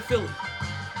Brooklyn and Philly.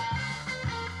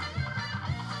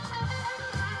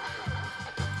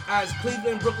 As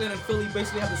Cleveland, Brooklyn, and Philly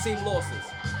basically have the same losses.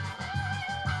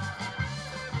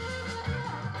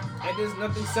 And there's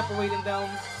nothing separating them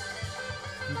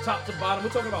from top to bottom. We're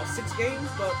talking about 6 games,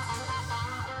 but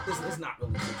it's not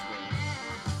really 6 games.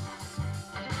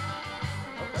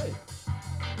 Okay.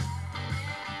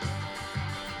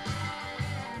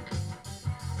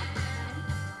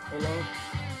 Hold on.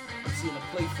 I'm seeing a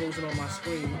plate frozen on my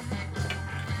screen.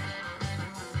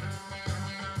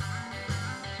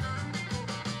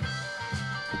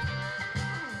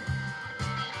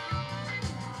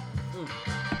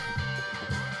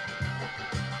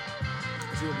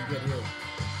 See what we get here.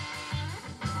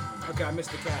 Okay, I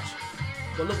missed the catch.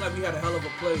 But look like we had a hell of a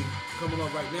play coming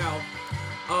up right now.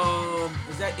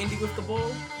 Is that Indy with the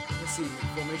ball? Let's see.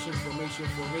 Formation.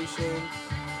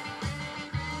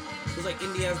 Looks like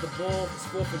Indy has the ball. It's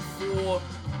 4th and 4.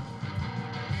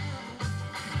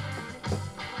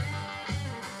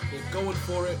 They're going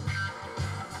for it.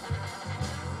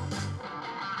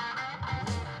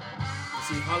 Let's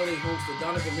see. Holiday hosts to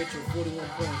Donovan Mitchell, 41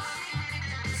 points.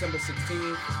 December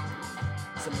 16th.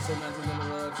 December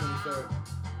 19th, 23rd.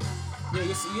 Yeah,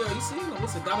 you see him.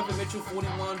 Listen, Donovan Mitchell,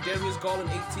 41. Darius Garland,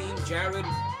 18. Jared.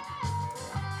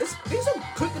 These are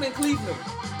clicking in Cleveland.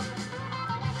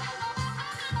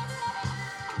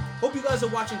 Hope you guys are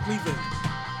watching Cleveland.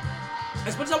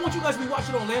 As much as I want you guys to be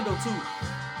watching Orlando too.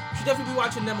 You should definitely be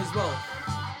watching them as well.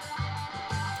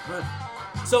 Right.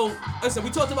 So, like I said,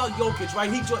 we talked about Jokic, right?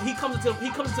 He comes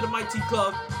into the MyT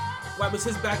club, right, with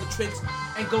his bag of tricks,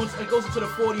 and goes into the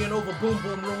 40 and over boom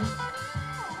room.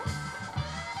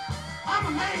 I'm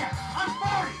a man. I'm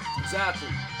 40.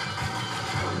 Exactly.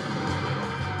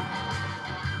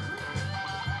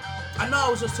 I know I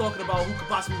was just talking about who could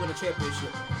possibly win a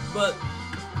championship, but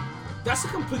that's a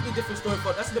completely different story.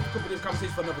 That's a completely different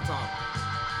conversation for another time.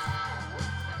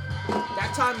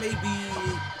 That time may be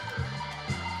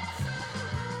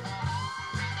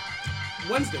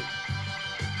Wednesday.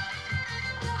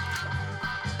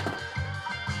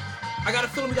 I got a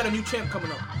feeling we got a new champ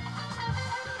coming up.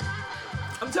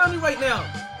 I'm telling you right now.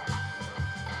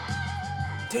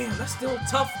 Damn, that's still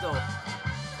tough though.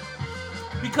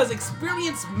 Because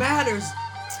experience matters.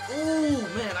 Ooh,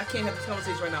 man, I can't have this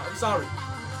conversation right now. I'm sorry.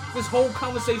 This whole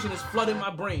conversation is flooding my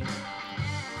brain.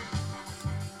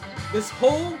 This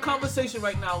whole conversation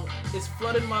right now is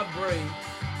flooding my brain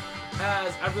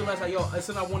as I realize that, I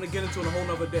said I want to get into it a whole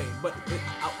nother day. But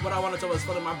what I want to tell you is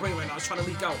flooding my brain right now. It's trying to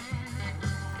leak out.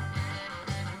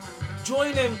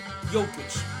 Joining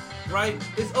Jokic, right,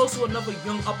 is also another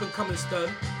young up-and-coming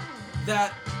stud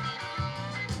that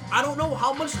I don't know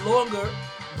how much longer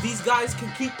these guys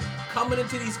can keep coming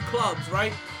into these clubs,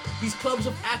 right? These clubs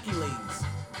of accolades.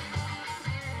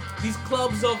 These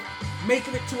clubs of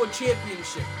making it to a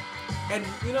championship. And,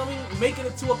 you know what I mean? Making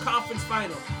it to a conference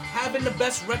final. Having the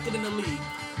best record in the league.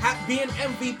 Being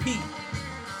MVP.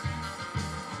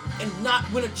 And not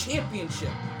win a championship.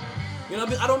 You know what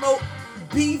I mean? I don't know.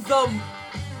 Be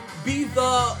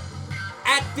the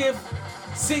active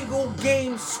single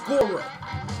game scorer.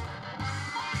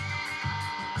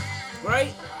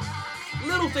 Right?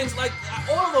 Little things like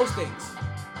all of those things.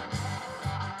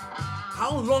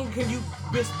 How long can you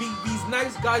be these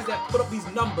nice guys that put up these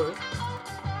numbers?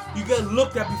 You get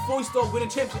looked at before you start winning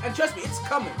championships. And trust me, it's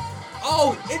coming.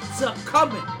 Oh, it's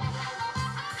coming.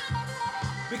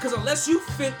 Because unless you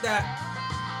think that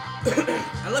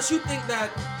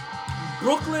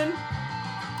Brooklyn,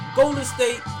 Golden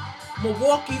State,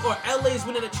 Milwaukee, or LA is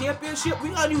winning a championship,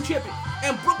 we got a new champion.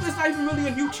 And Brooklyn's not even really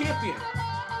a new champion.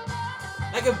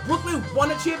 Like if Brooklyn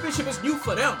won a championship, it's new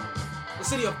for them. The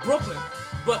city of Brooklyn.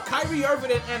 But Kyrie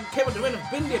Irving and Kevin Durant have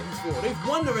been there before. They've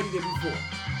won already there before.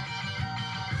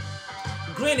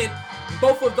 Granted,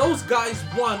 both of those guys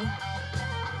won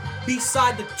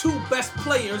beside the 2 best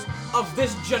players of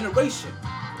this generation.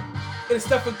 It's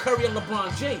Stephen Curry and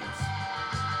LeBron James.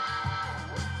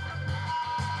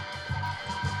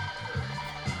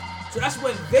 So that's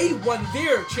when they won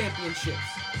their championships.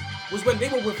 Was when they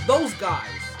were with those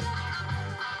guys.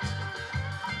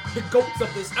 The GOATs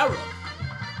of this era.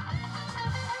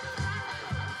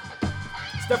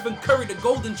 Stephen Curry, the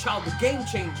golden child, the game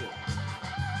changer.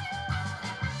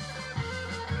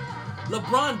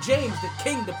 LeBron James, the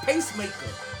king, the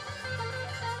pacemaker.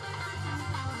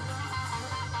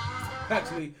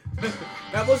 Actually,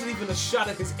 that wasn't even a shot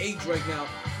at his age right now.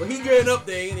 But he getting up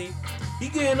there, ain't he? He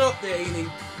getting up there, ain't he?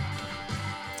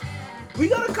 We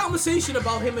got a conversation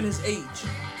about him and his age.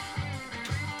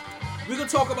 We're going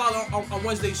to talk about it on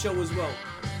Wednesday's show as well.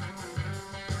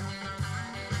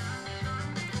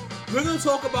 We're going to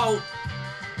talk about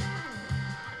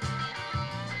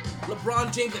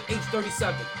LeBron James at age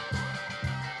 37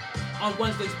 on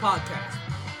Wednesday's podcast.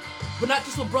 But not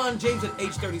just LeBron James at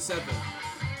age 37.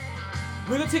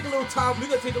 We're gonna take a little time. We're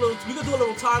gonna do a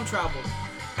little time travel,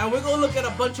 and we're gonna look at a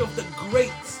bunch of the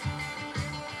greats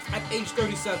at age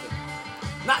 37.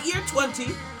 Not year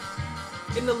 20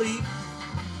 in the league.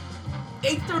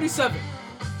 Age 37.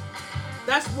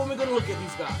 That's when we're gonna look at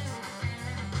these guys,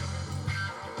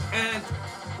 and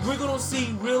we're gonna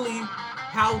see really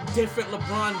how different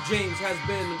LeBron James has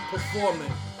been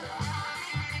performing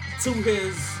to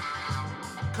his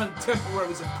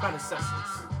contemporaries and predecessors.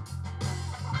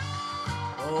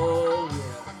 Oh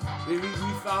yeah, we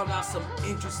found out some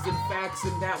interesting facts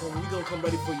in that one. We're gonna come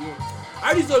ready for you. I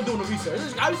already started doing the research.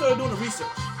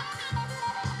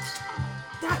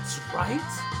 That's right.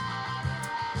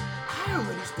 I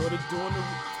already started doing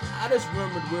I just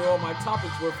remembered where all my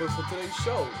topics were for today's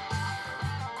show.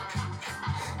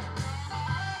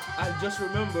 I just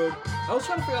remembered. I was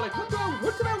trying to figure out, like, what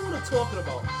did I want to talk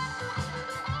about?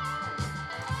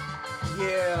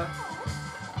 Yeah.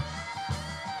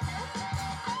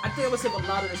 I think I'm going to save a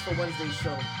lot of this for Wednesday's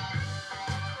show.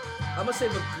 I'm going to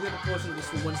save a good portion of this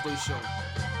for Wednesday's show.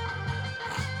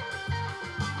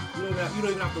 You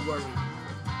don't even have to worry.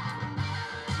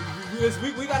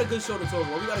 We got a good show to talk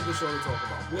about. We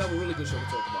have a really good show to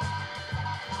talk about.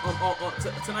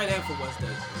 Tonight and for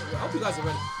Wednesday. I hope you guys are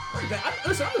ready.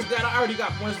 Listen, I'm just glad I already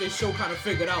got Wednesday's show kind of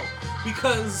figured out.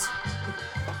 Because,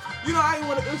 I ain't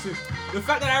want to listen. The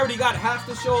fact that I already got half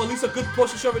the show, at least a good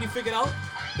portion of the show already figured out,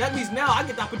 that means now I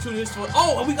get the opportunity to,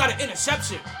 and we got an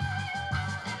interception.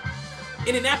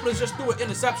 Indianapolis just threw an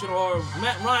interception, or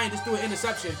Matt Ryan just threw an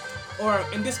interception, or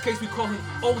in this case we call him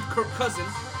old Kirk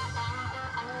Cousins.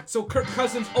 So Kirk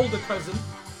Cousins' older cousin,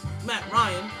 Matt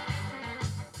Ryan,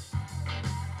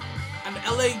 and the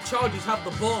LA Chargers have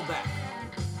the ball back.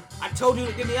 I told you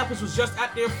that Indianapolis was just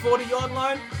at their 40-yard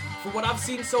line. For what I've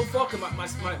seen so far, cause my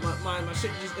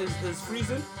shit just is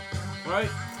freezing, right?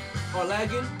 Or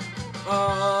lagging.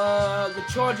 The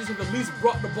Chargers have at least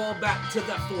brought the ball back to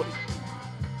that 40.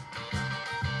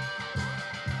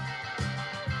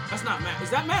 That's not Matt. Is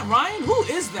that Matt Ryan? Who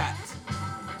is that?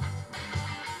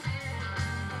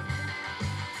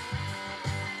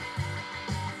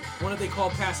 What do they call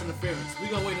pass interference?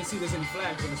 We're gonna wait and see if there's any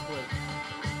flags on this play.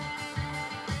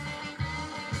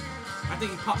 I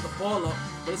think he popped the ball up,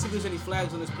 but let's see if there's any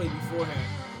flags on this play beforehand.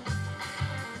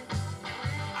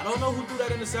 I don't know who threw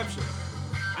that interception.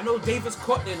 I know Davis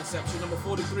caught the interception, number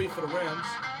 43 for the Rams.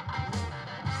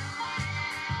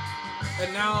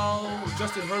 And now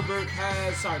Justin Herbert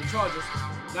the Chargers.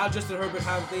 Now Justin Herbert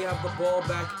they have the ball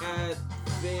back at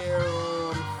their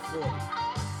 40.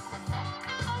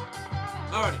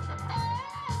 Alrighty.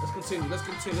 Let's continue. Let's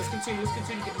continue to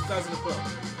get these guys in the club.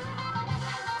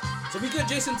 So we get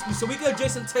Jason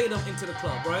Tatum into the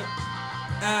club, right?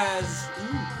 There's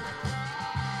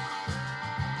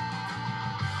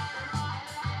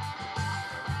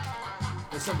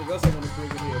something else I want to bring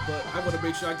in here, but I want to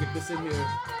make sure I get this in here.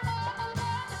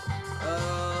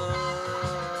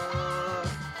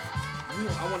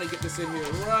 I want to get this in here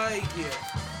right here.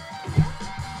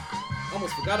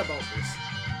 Almost forgot about this.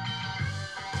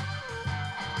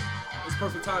 It's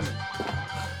perfect timing,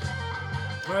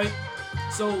 right?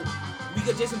 So we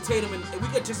get Jason Tatum in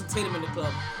the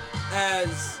club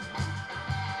as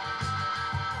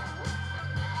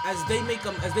they make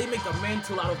a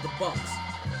mantle out of the Bucks,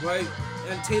 right?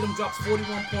 And Tatum drops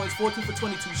 41 points, 14 for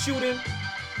 22 shooting,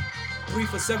 3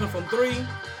 for 7 from 3,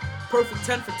 perfect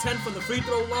 10 for 10 from the free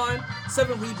throw line,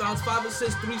 7 rebounds, 5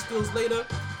 assists, 3 steals later.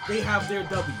 They have their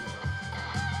W.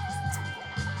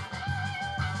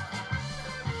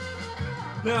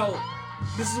 Now,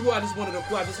 this is who I just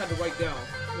had to write down,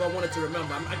 who I wanted to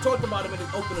remember. I talked about him in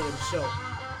the opening of the show,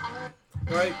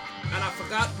 right? And I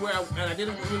forgot and I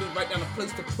didn't really write down a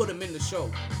place to put him in the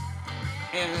show.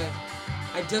 And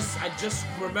I just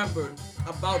remembered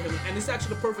about him, and it's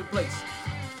actually the perfect place,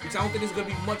 because I don't think there's gonna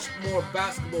be much more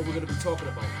basketball we're gonna be talking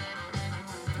about,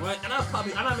 right? And I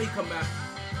may come back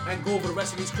and go over the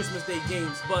rest of these Christmas Day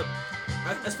games, but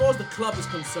as far as the club is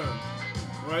concerned,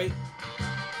 right?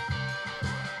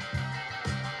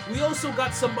 We also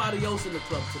got somebody else in the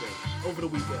club today, over the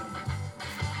weekend.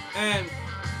 And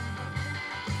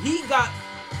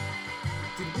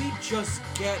did we just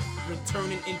get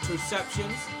returning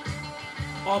interceptions?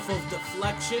 off of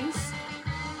deflections.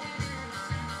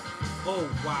 Oh,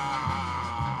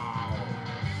 wow.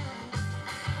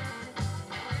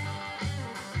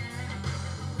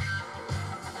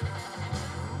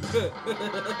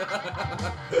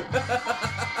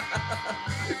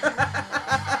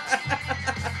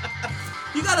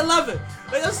 You gotta love it.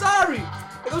 Like, I'm sorry,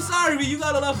 but you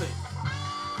gotta love it.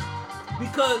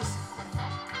 Because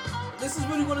this is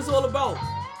really what it's all about.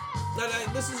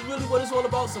 Like, this is really what it's all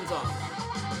about sometimes.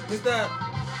 Is that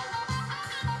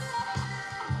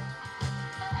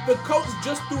the coach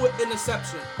just threw an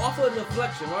interception off of a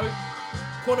deflection, right?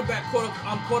 Quarterback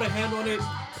caught a hand on it,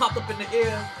 popped up in the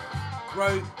air,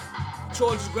 right?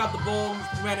 Troy just grabbed the ball,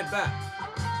 ran it back.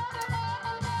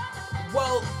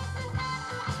 Well,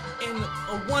 in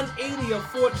a 180 of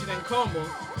fortune and karma,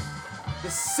 the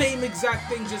same exact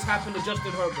thing just happened to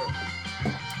Justin Herbert.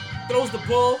 Throws the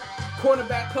ball,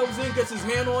 cornerback comes in, gets his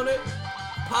hand on it,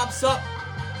 pops up,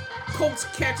 Coach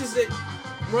catches it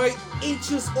right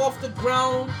inches off the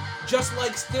ground, just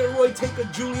like steroid taker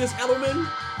Julius Edelman.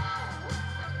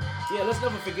 Yeah, let's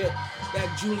never forget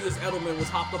that Julius Edelman was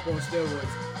hopped up on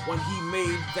steroids when he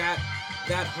made that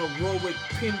heroic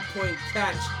pinpoint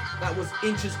catch that was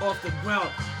inches off the ground.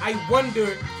 I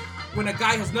wonder, when a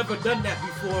guy has never done that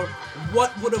before,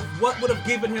 what would have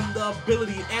given him the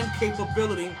ability and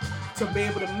capability to be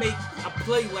able to make a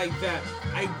play like that.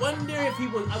 I wonder if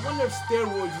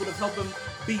steroids would have helped him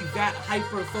be that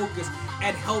hyper focused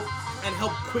and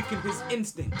help quicken his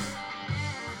instincts.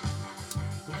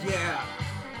 Yeah.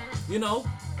 You know,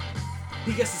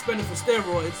 he gets suspended for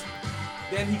steroids,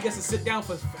 then he gets to sit down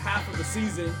for half of the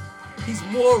season. He's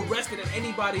more rested than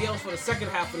anybody else for the second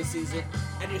half of the season,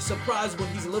 and you're surprised when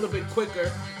he's a little bit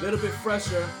quicker, a little bit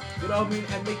fresher, you know what I mean,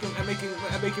 and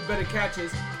making better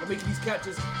catches, and making these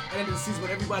catches at the end of the season when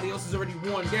everybody else is already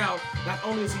worn down. Not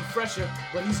only is he fresher,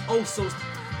 but he's also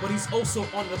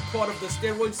on the part of the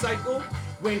steroid cycle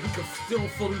where he can still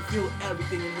fully feel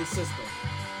everything in his system.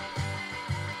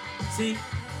 See,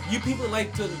 you people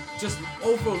like to just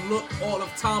overlook all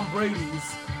of Tom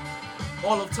Brady's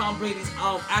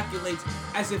accolades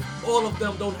as if all of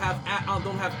them don't have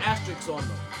asterisks on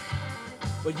them.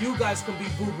 But you guys can be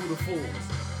boo-boo the fools.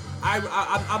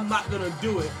 I'm not gonna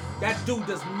do it. That dude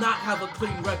does not have a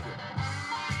clean record,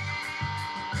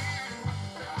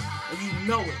 and you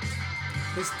know it.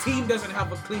 His team doesn't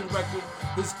have a clean record.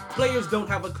 His players don't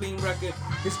have a clean record.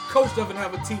 His coach doesn't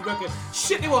have a team record.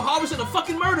 Shit, they were harvesting a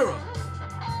fucking murderer.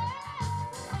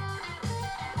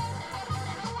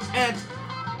 And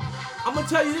I'm gonna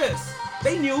tell you this: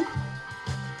 they knew.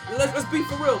 Let's be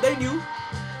for real. They knew.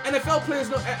 NFL players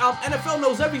know. NFL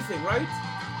knows everything, right?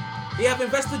 They have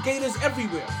investigators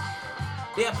everywhere.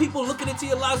 They have people looking into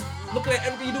your lives, looking at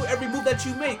everything you do, every move that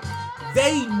you make.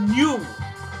 They knew.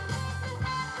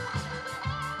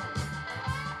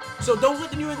 So don't let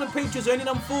the New England Patriots or any of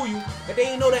them fool you that they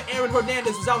didn't know that Aaron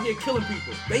Hernandez was out here killing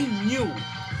people. They knew.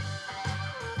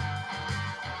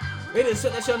 They didn't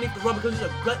set that shit underneath the rubber because he's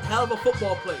a hell of a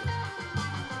football player.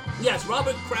 Yes,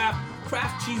 Robert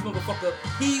Kraft cheese motherfucker,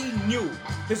 he knew.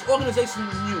 His organization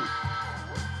knew.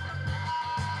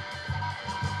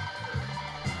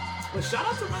 But shout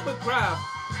out to Robert Kraft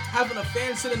having a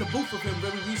fan sit in the booth with him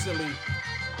very recently.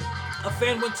 A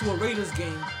fan went to a Raiders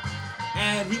game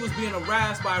and he was being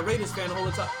harassed by a Raiders fan the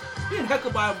whole time. Being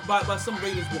heckled by some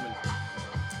Raiders woman.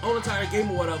 The whole entire game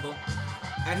or whatever.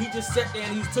 And he just sat there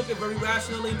and he took it very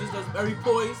rationally, just very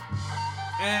poised.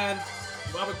 And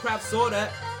Robert Kraft saw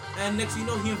that, and next thing you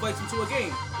know, he invites him to a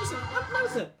game.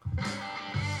 Listen.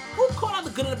 Who called out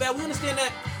the good and the bad? We understand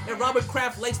that Robert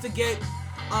Kraft likes to get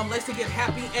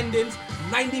happy endings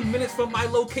 90 minutes from my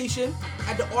location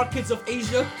at the Orchids of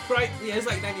Asia, right? Yeah, it's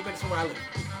like 90 minutes from where I live.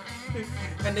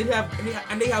 and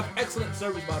they have excellent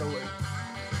service, by the way.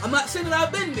 I'm not saying that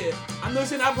I've been there. I'm not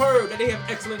saying I've heard that they have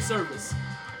excellent service.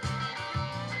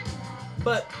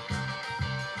 But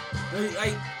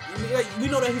like we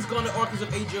know that he's gone to Orchids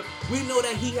of Asia. We know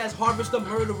that he has harvested a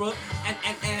murderer and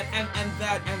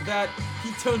that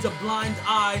he turns a blind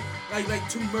eye like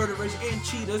to murderers and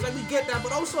cheaters. Like we get that,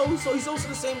 but also he's also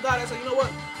the same guy that's like, you know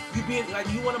what? You being like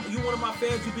you one of my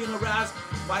fans, you being harassed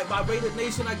by Raider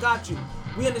Nation, I got you.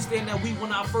 We understand that we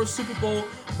won our first Super Bowl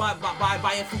by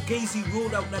a Fugazi rule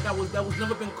that was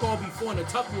never been called before in the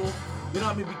Tuck rule. You know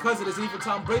what I mean? Because of this, even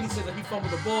Tom Brady says that he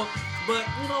fumbled the ball. But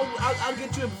you know, I'll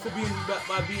get you for being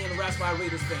harassed by a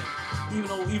Raiders fan.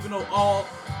 Even though all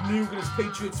New England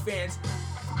Patriots fans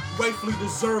rightfully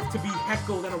deserve to be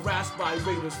heckled and harassed by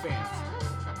Raiders fans.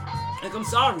 Like, I'm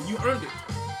sorry, you earned it.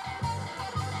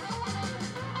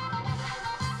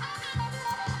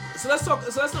 So let's talk.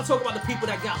 So let's not talk about the people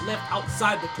that got left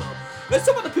outside the club. Let's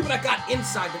talk about the people that got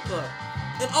inside the club.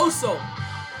 And also,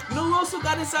 you know who also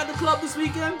got inside the club this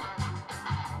weekend?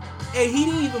 And he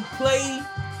didn't even play.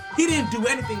 He didn't do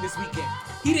anything this weekend.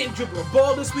 He didn't dribble a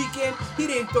ball this weekend. He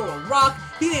didn't throw a rock.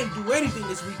 He didn't do anything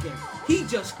this weekend. He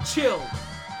just chilled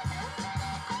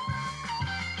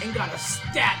and got a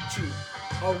statue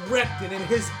erected in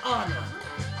his honor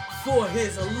for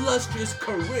his illustrious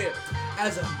career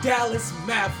as a Dallas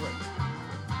Maverick.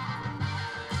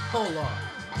 Hold on.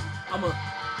 I'm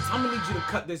gonna need you to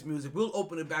cut this music. We'll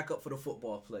open it back up for the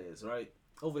football players, right?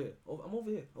 Over here. I'm over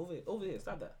here. Over here.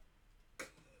 Stop that.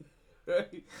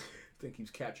 Right? Thing keeps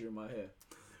capturing my hair.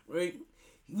 Right?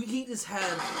 He just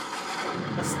had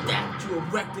a statue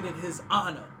erected in his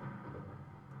honor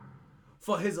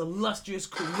for his illustrious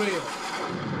career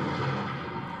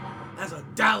as a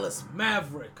Dallas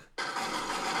Maverick.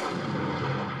 Oh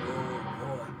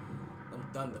boy, them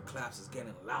thunderclaps is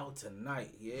getting loud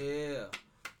tonight. Yeah,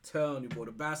 telling you, boy,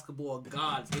 the basketball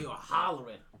gods, they are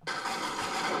hollering.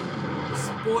 The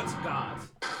sports gods.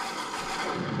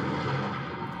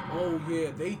 Oh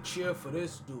yeah, they cheer for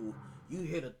this dude. You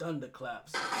hear the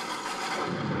thunderclaps.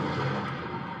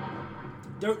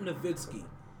 Dirk Nowitzki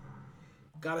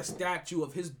got a statue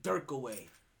of his Dirk away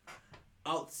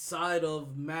outside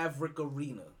of Maverick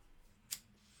Arena.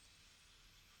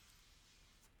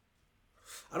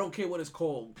 I don't care what it's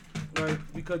called, right?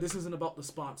 Because this isn't about the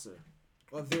sponsor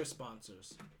or their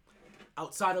sponsors.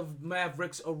 Outside of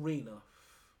Mavericks Arena,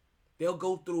 they'll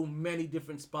go through many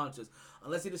different sponsors.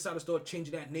 Unless they decide to start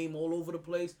changing that name all over the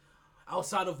place.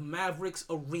 Outside of Mavericks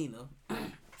Arena,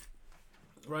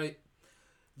 right?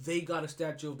 They got a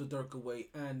statue of the Dirk away,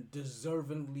 and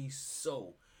deservingly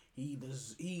so. He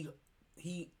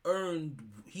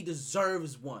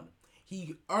deserves one.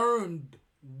 He earned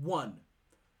one.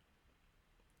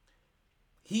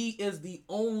 He is the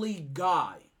only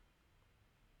guy.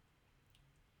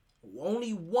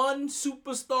 Only one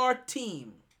superstar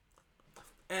team.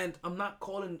 And I'm not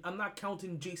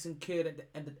counting Jason Kidd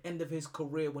at the end of his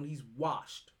career when he's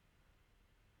washed.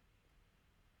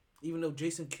 Even though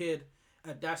Jason Kidd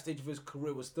at that stage of his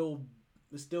career was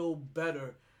still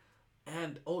better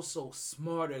and also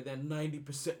smarter than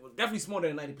 90%. Definitely smarter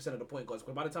than 90% of the point guards.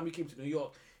 But by the time he came to New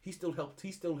York, he still helped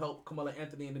Carmelo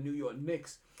Anthony and the New York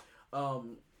Knicks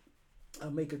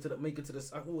make it to the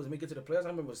playoffs. I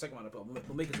remember the second round of the playoffs,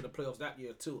 but make it to the playoffs that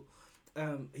year too.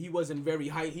 He wasn't very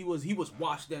high. He was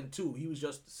washed then too. He was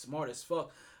just smart as fuck.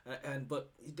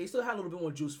 But they still had a little bit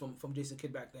more juice from Jason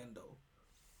Kidd back then though.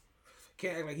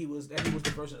 Can't act like he was the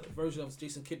version of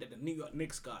Jason Kidd that the New York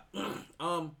Knicks got.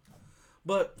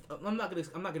 But I'm not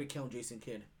gonna count Jason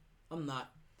Kidd. I'm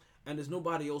not. And there's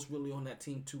nobody else really on that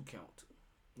team to count.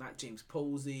 Not James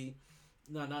Posey.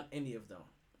 Not any of them.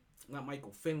 Not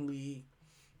Michael Finley.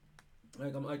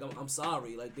 I'm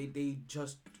sorry. Like they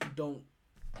just don't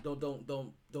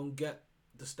get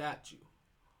the statue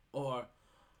or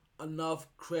enough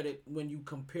credit when you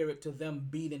compare it to them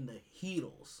beating the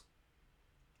Heatles.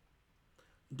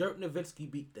 Dirk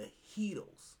Nowitzki beat the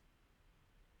Heatles.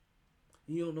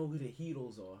 You don't know who the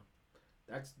Heatles are.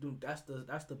 That's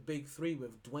the big three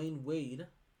with Dwayne Wade,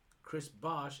 Chris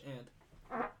Bosh, and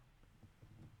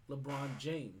LeBron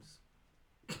James.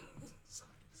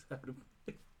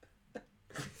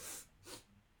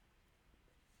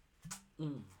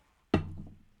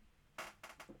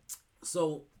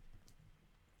 So,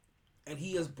 and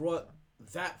he has brought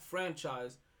that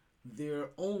franchise their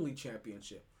only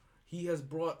championship. He has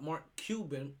brought Mark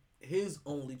Cuban his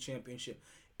only championship.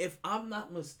 If I'm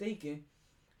not mistaken,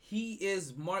 he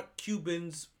is Mark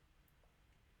Cuban's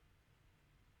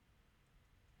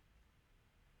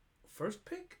first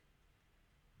pick?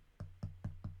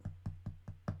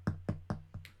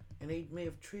 And they may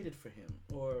have traded for him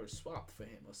or swapped for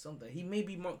him or something. He may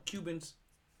be Mark Cuban's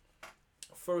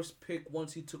first pick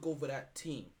once he took over that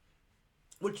team.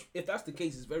 Which, if that's the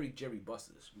case, is very Jerry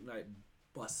Buss-ish. Like,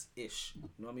 Buss-ish. You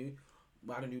know what I mean?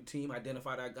 Buy a new team,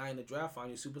 identify that guy in the draft, find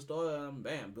your superstar,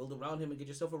 bam, build around him and get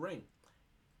yourself a ring.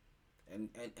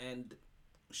 And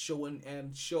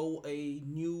show a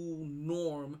new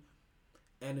norm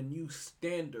and a new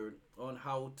standard on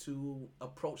how to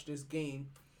approach this game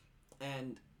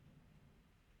and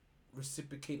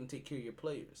reciprocate and take care of your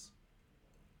players.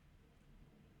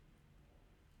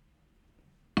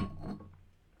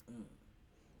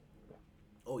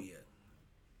 Oh yeah.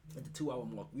 At the 2 hour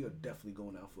mark, we are definitely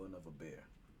going down for another beer.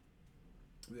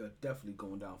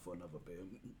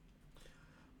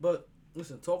 But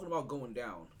listen, talking about going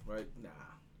down, right? Nah,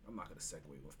 I'm not gonna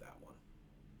segue with that one.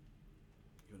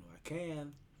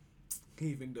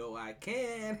 Even though I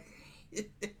can.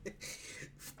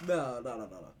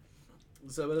 No.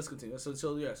 So let's continue. So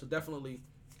definitely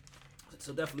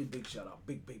big shout out.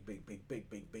 Big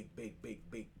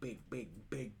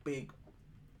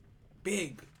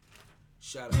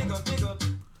shout out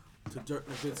to Dirk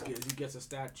Nowitzki as he gets a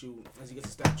statue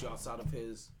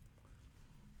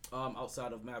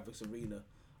outside of Mavericks Arena.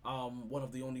 One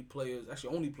of the only player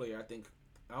I think.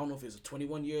 I don't know if it's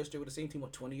 21 years straight with the same team or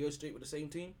 20 years straight with the same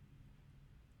team.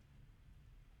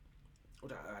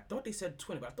 I thought they said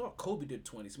 20, but I thought Kobe did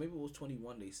 20, so maybe it was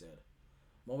 21 they said.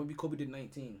 Well, maybe Kobe did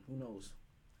 19. Who knows?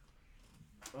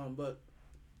 But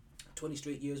 20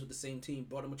 straight years with the same team,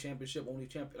 brought him a championship. Only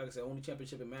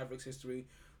championship in Mavericks history.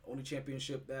 Only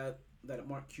championship that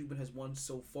Mark Cuban has won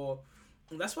so far.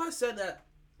 And that's why I said that.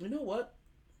 You know what?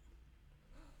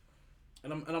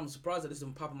 And I'm surprised that this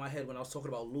didn't pop in my head when I was talking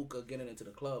about Luka getting into the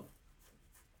club.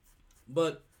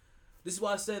 But this is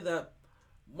why I said that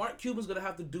Mark Cuban's gonna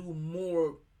have to do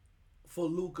more for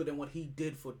Luka than what he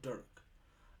did for Dirk,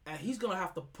 and he's gonna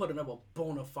have to put another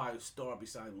bona fide star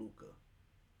beside Luka.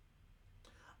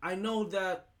 I know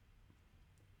that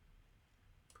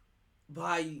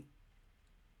by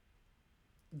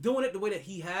doing it the way that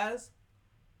he has,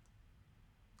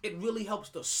 it really helps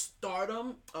the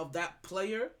stardom of that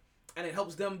player, and it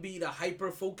helps them be the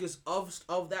hyper focus of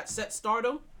that set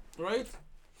stardom, right?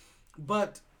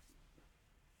 But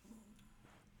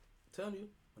telling you,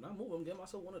 when I move, I'm getting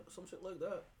myself some shit like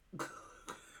that.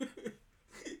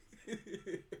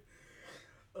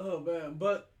 Oh man,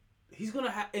 but he's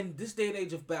gonna have in this day and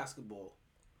age of basketball,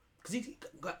 because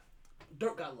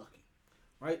Dirk got lucky,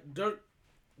 right? Dirk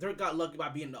got lucky by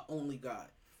being the only guy,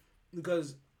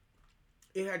 because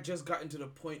it had just gotten to the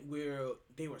point where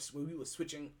we were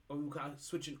switching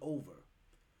over,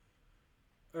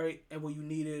 right? And where you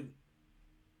needed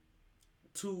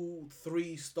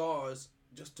 2-3 stars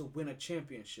just to win a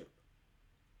championship.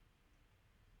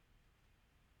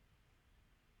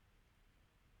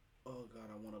 Oh God,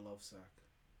 I want a love sack.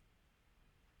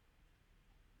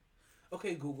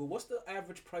 Okay, Google, what's the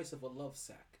average price of a love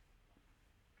sack?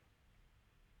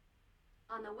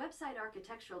 On the website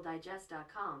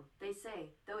architecturaldigest.com, they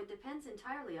say, though it depends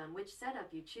entirely on which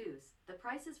setup you choose, the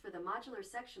prices for the modular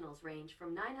sectionals range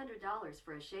from $900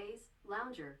 for a chaise,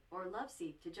 lounger, or love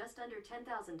seat to just under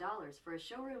 $10,000 for a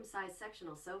showroom-sized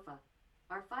sectional sofa.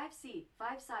 Our 5-seat,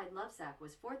 5-side love sack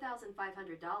was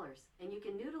 $4,500, and you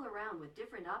can noodle around with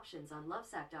different options on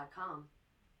lovesack.com.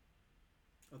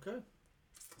 Okay.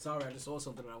 Sorry, I just saw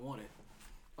something that I wanted.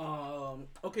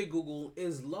 Okay, Google,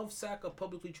 is Lovesack a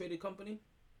publicly traded company?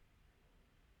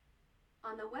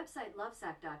 On the website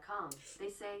lovesack.com, they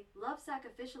say, Lovesack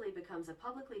officially becomes a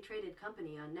publicly traded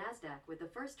company on NASDAQ with the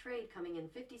first trade coming in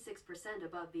 56%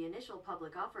 above the initial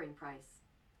public offering price.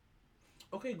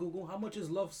 Okay, Google, how much is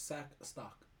Lovesack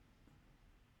stock?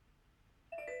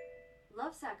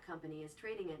 Lovesack Company is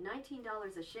trading at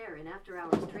 $19 a share in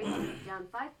after-hours trading, down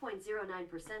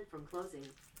 5.09% from closing.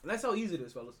 And that's how easy it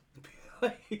is, fellas.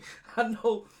 I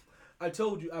know, I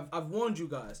told you, I've warned you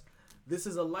guys. This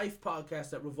is a life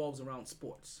podcast that revolves around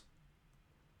sports.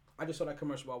 I just saw that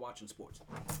commercial while watching sports.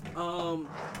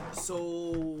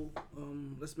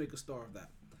 Let's make a star of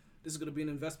that. This is going to be an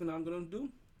investment I'm going to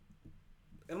do.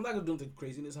 And I'm not going to do anything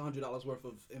crazy. It's $100 worth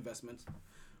of investments,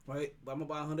 right? But I'm going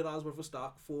to buy $100 worth of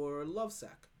stock for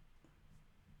Lovesack.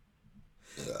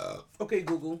 Okay,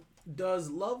 Google. Does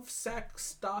Lovesack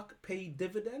stock pay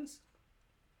dividends?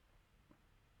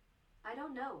 I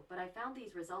don't know, but I found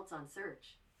these results on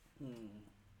search.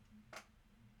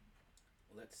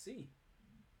 Let's see.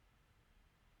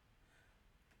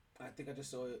 I think I just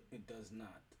saw it. It does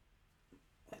not.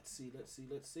 Let's see.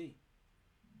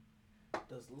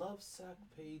 Does Lovesack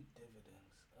pay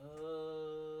dividends?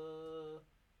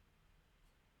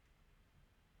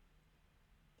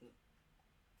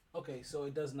 Okay, so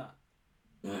it does not.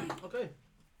 Okay.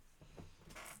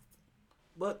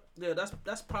 But yeah,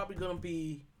 that's probably gonna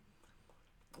be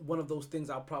one of those things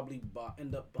I'll probably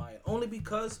end up buying, only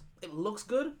because it looks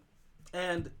good,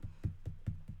 and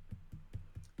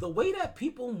the way that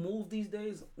people move these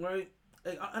days, right?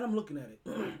 And I'm looking at it,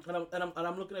 and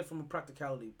I'm looking at it from a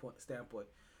practicality standpoint,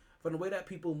 from the way that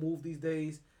people move these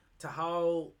days to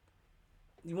how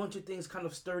you want your things kind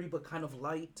of sturdy but kind of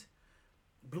light,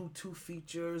 Bluetooth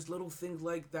features, little things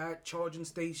like that, charging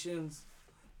stations.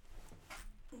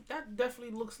 That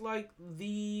definitely looks like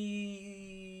the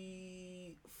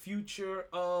future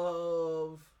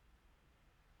of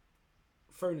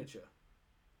furniture.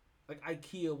 Like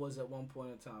IKEA was at one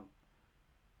point in time.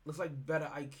 Looks like better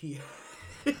IKEA.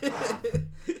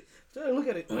 So look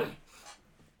at it.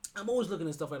 I'm always looking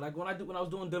at stuff like when I was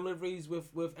doing deliveries with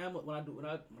Amazon, when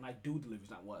I do deliveries,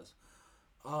 not was.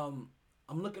 I'm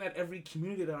looking at every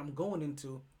community that I'm going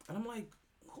into, and I'm like,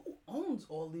 who owns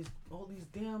all these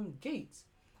damn gates?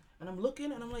 And I'm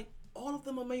looking, and I'm like, all of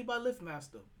them are made by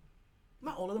LiftMaster.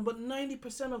 Not all of them, but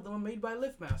 90% of them are made by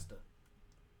LiftMaster.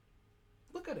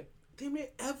 Look at it. They made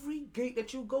every gate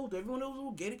that you go to. Every one of those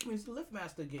little gated communities,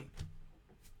 LiftMaster gate.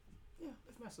 Yeah,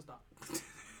 LiftMaster stop.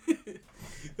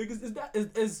 Because it's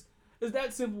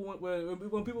that simple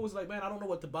when people was like, man, I don't know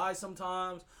what to buy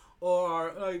sometimes,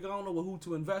 or like, I don't know who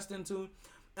to invest into.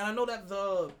 And I know that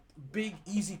the big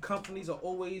easy companies are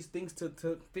always things to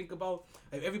think about.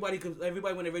 Like everybody when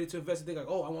they're ready to invest, they think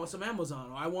like, oh, I want some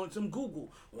Amazon, or I want some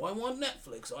Google, or I want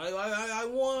Netflix, or I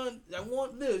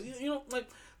want this. You know, like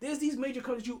there's these major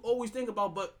companies you always think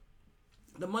about, but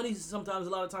the money sometimes a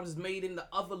lot of times is made in the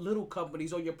other little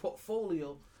companies or your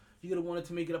portfolio. You're gonna want it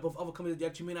to make it up of other companies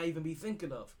that you may not even be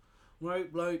thinking of,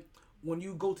 right? Like when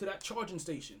you go to that charging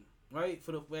station, right?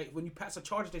 When you pass a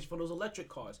charging station for those electric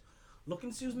cars. Look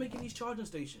and see who's making these charging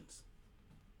stations.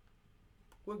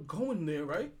 We're going there,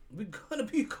 right? We're gonna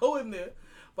be going there.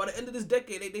 By the end of this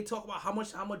decade, they talk about how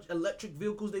much electric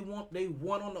vehicles they want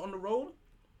on the road.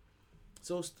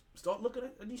 So start looking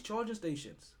at these charging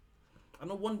stations. I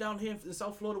know one down here in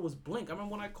South Florida was Blink. I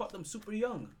remember when I caught them super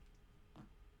young. I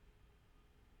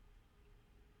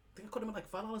think I caught them at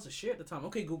like $5 a share at the time.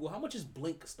 Okay, Google, how much is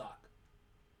Blink stock?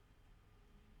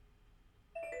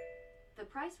 The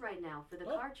price right now for the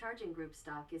car charging group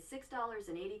stock is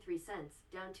 $6.83,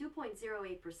 down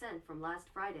 2.08% from last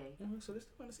Friday. So they're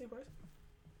still on the same price.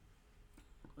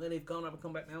 Then they've gone up and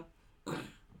come back now.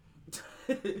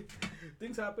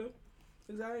 Things happen.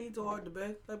 Things ain't too hard to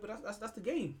bet, but that's the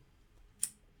game.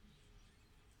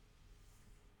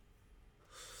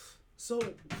 So,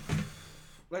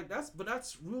 like that's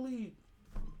really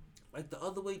like the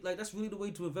other way. Like that's really the way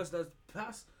to invest. That's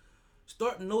past.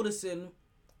 Start noticing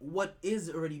what is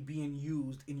already being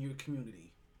used in your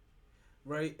community,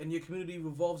 right? And your community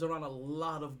revolves around a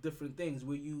lot of different things.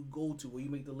 Where you go to, where you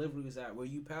make deliveries at, where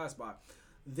you pass by.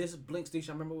 This Blink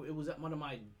station, I remember it was at one of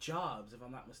my jobs, if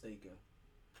I'm not mistaken.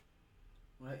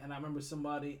 Right, and I remember just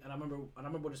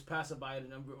passing by it,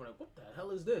 and I'm like, "What the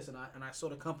hell is this?" And I saw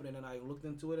the company, and I looked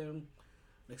into it, and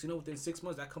next thing you know, within 6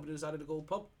 months, that company decided to go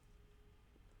public.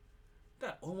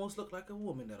 That almost looked like a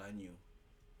woman that I knew.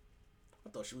 I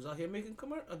thought she was out here making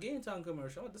a Game Time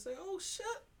commercial. I had to say, "Oh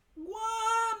shit,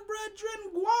 Guan,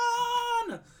 brethren,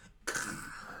 Guan."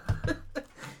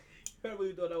 I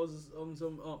really thought that was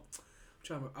some. I was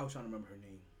trying to remember her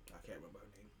name. I can't remember her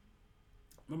name.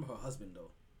 I remember her husband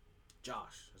though.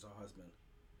 Josh is her husband.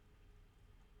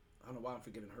 I don't know why I'm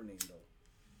forgetting her name though.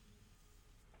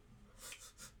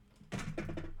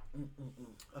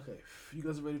 Okay, you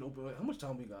guys are ready to open? How much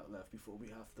time we got left before we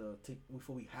have to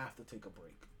take a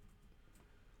break?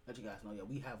 Let you guys know,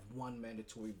 we have one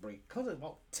mandatory break. Comes in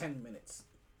about 10 minutes.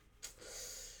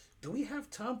 Do we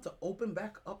have time to open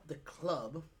back up the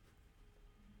club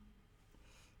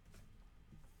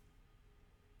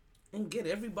and get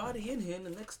everybody in here in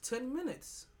the next 10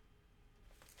 minutes?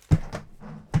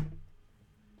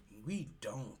 We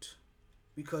don't,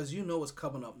 because you know what's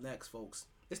coming up next, folks.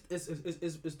 It's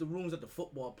the rooms that the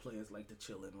football players like to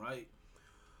chill in, right?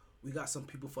 We got some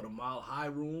people for the mile high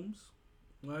rooms,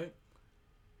 right?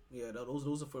 Yeah,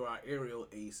 those are for our aerial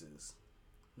aces.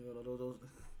 You know, those.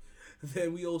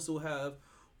 Then we also have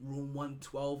room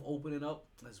 112 opening up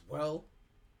as well.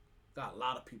 Got a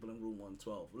lot of people in room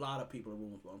 112. A lot of people in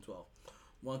room 112.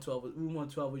 Room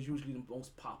 112 is usually the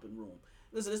most popping room.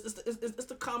 Listen, it's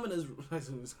the commonest.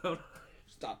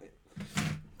 Stop it.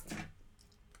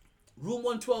 Room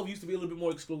 112 used to be a little bit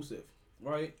more exclusive,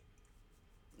 right?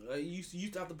 You used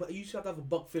to have to have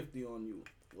 $150 on you,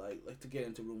 like to get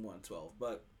into room 112.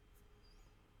 But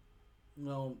you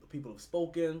know, people have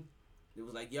spoken. It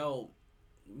was like, yo,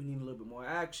 we need a little bit more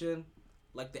action,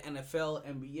 like the NFL,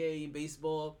 NBA,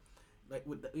 baseball, like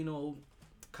with the,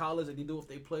 college that they do if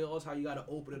they playoffs. How you got to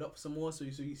open it up some more so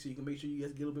you can make sure you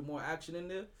guys get a little bit more action in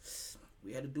there.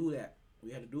 We had to do that.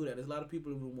 There's a lot of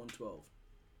people in room 112.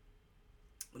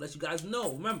 But let you guys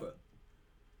know, remember,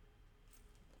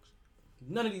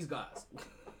 none of these guys,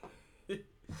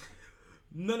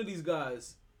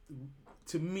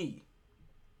 to me,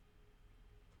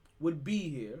 would be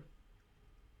here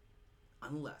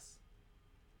unless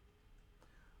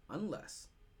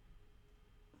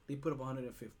they put up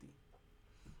 150.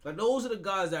 Like those are the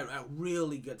guys that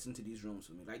really gets into these rooms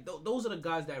for me. Like those are the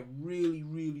guys that really,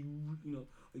 really.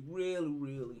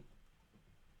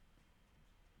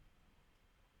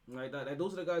 Right,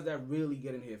 those are the guys that really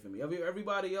get in here for me.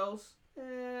 Everybody else,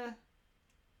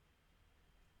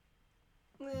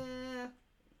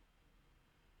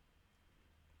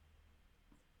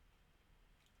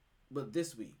 But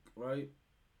this week, right?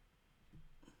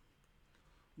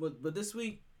 But this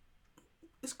week,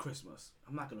 it's Christmas.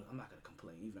 I'm not gonna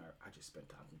complain. Even I just spent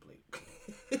time complaining.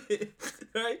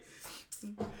 Right?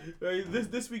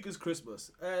 This week is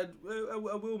Christmas, and I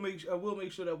will make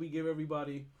sure that we'll get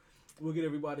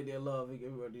everybody their love and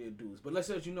give everybody their dues. But let's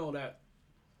let you know that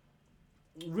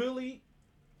really,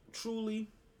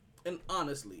 truly, and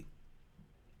honestly,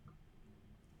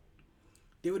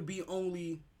 there would be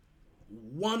only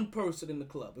one person in the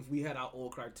club if we had our all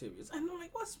criteria. And I'm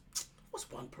like, what's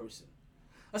one person?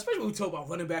 Especially when we talk about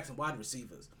running backs and wide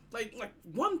receivers. Like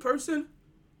one person.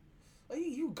 Like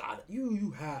you got it.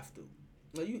 You have to.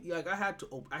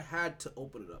 I had to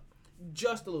open it up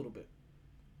just a little bit.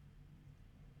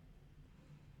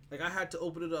 Like I had to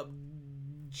open it up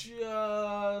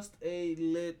just a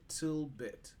little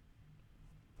bit,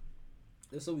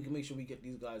 just so we can make sure we get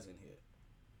these guys in here.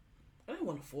 I didn't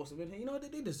want to force them in here. You know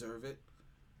what? They deserve it.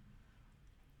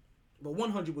 But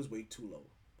 100 was way too low.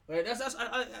 Right?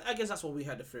 I guess that's what we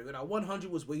had to figure out.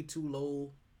 100 was way too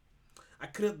low. I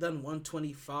could have done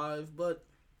 125, but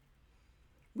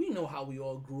we know how we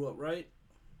all grew up, right?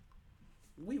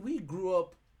 We grew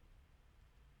up.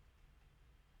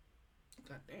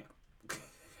 God damn.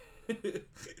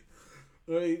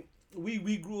 Right?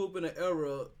 We grew up in an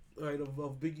era, right,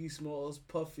 of Biggie Smalls,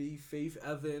 Puffy, Faith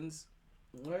Evans.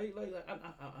 Right? Like I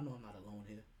know I'm not alone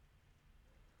here.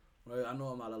 Right? I know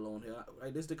I'm not alone here.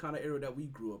 Right? This is the kind of era that we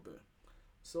grew up in.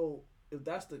 So if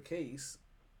that's the case,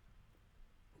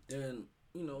 then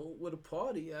you know where the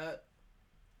party at?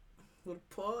 Where the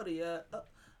party at?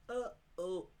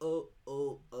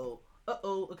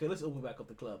 Okay, let's open back up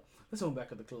the club. I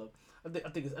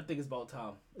think it's about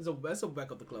time. Let's open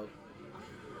back up the club.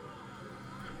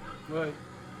 Right.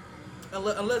 And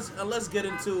let's get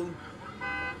into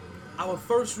our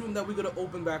first room that we're gonna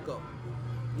open back up.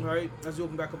 Right? As we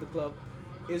open back up the club,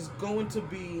 is going to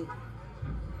be.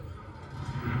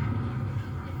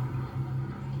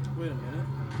 Wait a minute.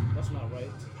 That's not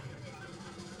right.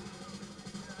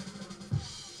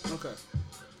 Okay.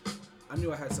 I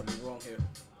knew I had something wrong here.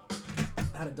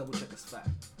 I had to double check this fact.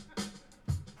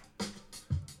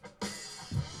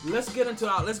 Let's get into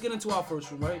our first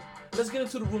room, right? Let's get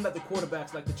into the room that the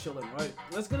quarterbacks like to chill in, right?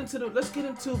 Let's get into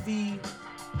the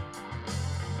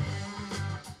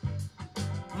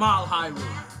Mile High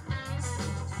room.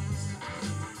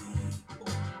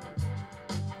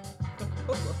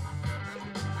 Hold on.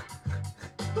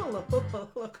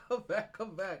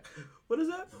 Come back. What is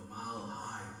that? The Mile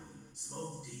High room.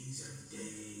 Smoke these every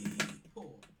day.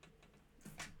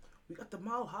 We got the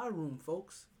Mile High room,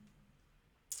 folks.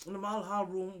 In the Mile High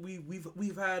room,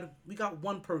 we got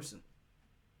one person.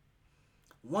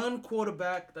 One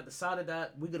quarterback that decided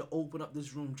that we're gonna open up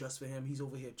this room just for him. He's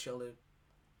over here chilling,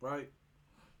 right?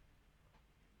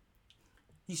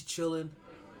 He's chilling.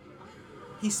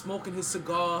 He's smoking his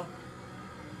cigar.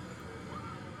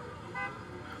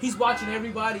 He's watching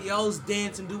everybody else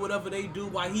dance and do whatever they do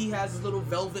while he has his little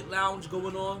velvet lounge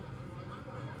going on.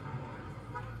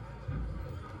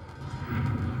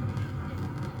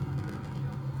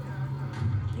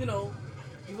 You know,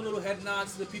 give a little head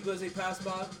nods to the people as they pass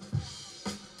by.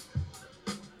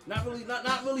 Not really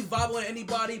vibing with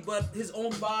anybody, but his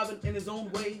own vibe in his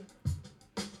own way.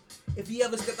 If he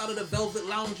ever stepped out of the velvet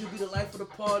lounge, he'll be the life of the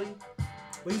party.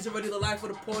 But he's already the life of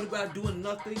the party by doing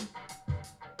nothing.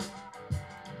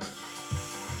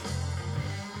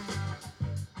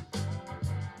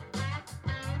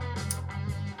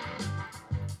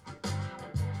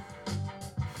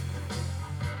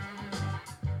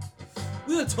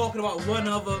 We are talking about none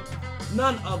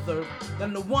other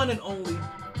than the one and only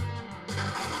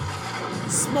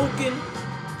Smoking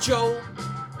Joe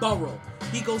Burrow.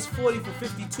 He goes 40 for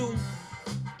 52,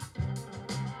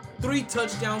 3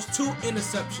 touchdowns, 2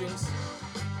 interceptions.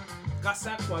 Got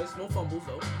sacked twice, no fumbles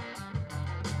though.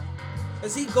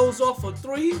 As he goes off for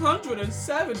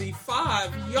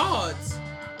 375 yards.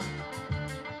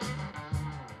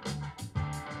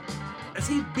 As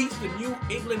he beats the New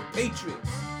England Patriots.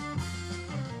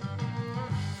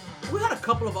 We had a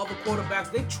couple of other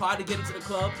quarterbacks. They tried to get into the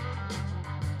club.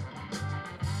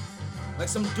 Like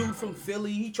some dude from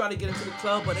Philly, he tried to get into the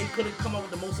club, but they couldn't come up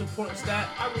with the most important stat.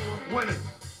 I will win it.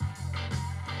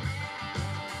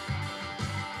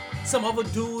 Some other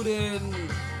dude in,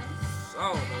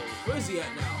 I don't know, where is he at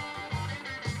now?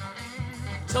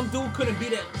 Some dude couldn't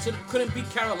beat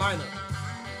Carolina.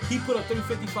 He put up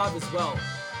 355 as well.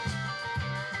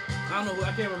 I don't know who,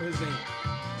 I can't remember his name.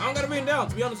 I don't got it written down,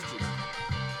 to be honest with you.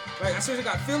 Right, I seriously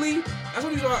got Philly. That's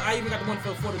what I even got the one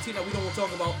for the team that we don't want to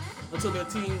talk about until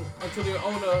their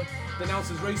owner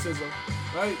denounces racism,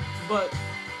 right? But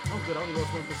I'm good. I only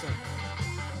lost 1%.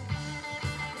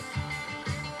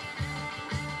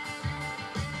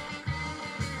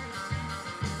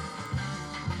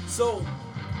 So,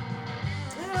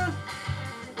 yeah,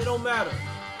 it don't matter.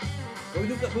 But we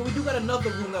do got another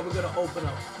room that we're gonna open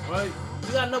up, right?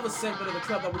 We got another segment of the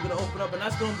club that we're gonna open up, and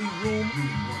that's gonna be room.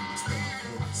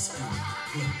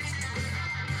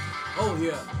 Oh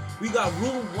yeah, we got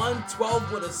room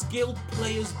 112 where the skilled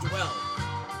players dwell.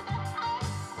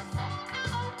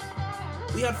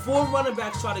 We had 4 running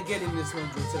backs try to get in this one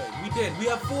today. We did. We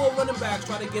have 4 running backs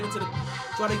try to get into the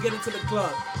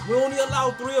club. We only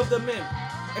allowed 3 of them in.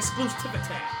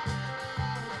 Exclusivity.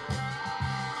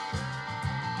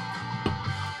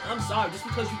 I'm sorry, just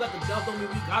because you got the dub don't mean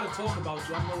we gotta talk about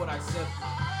you. I know what I said.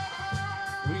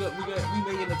 We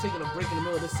may end up taking a break in the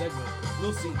middle of this segment.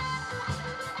 We'll see.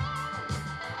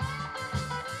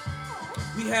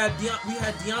 We had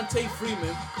Deontay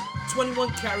Freeman,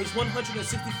 21 carries,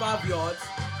 165 yards,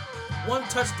 1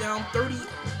 touchdown,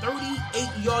 38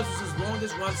 yards was his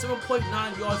longest run,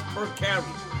 7.9 yards per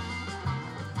carry.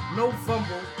 No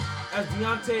fumble, as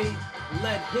Deontay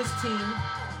led his team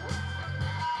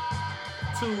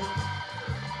to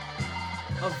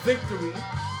a victory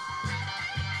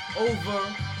over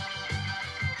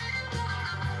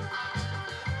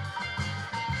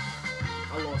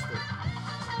I lost it.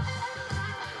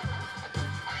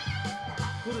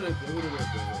 Who did it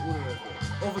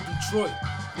go? Over Detroit.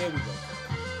 There we go.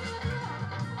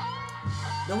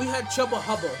 Then we had Chuba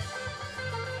Hubbard.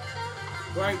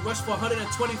 Right, rushed for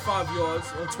 125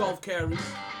 yards on 12 carries.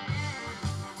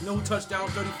 No touchdown,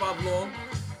 35 long.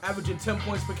 Averaging 10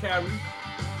 points per carry.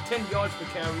 10 yards per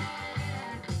carry.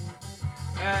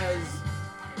 As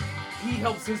he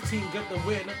helps his team get the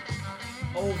win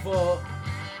over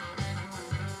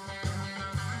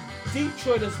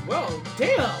Detroit as well.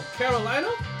 Damn,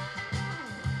 Carolina.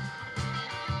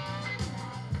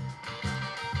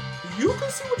 You can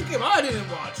see what the game. I didn't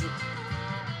watch it.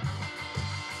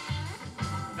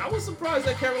 I was surprised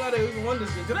that Carolina even won this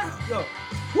game.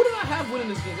 Who did I have winning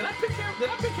this game? Did I pick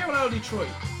Carolina or Detroit?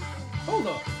 Hold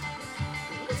up.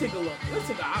 Let me take a look.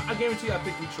 I guarantee you I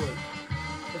picked Detroit.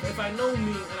 If I know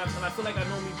me, and I feel like I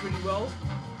know me pretty well,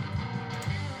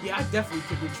 yeah, I definitely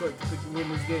picked Detroit to win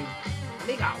this game. And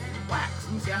they got waxed.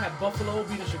 Let me see, I had Buffalo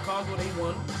beating Chicago, they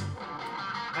won.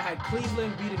 I had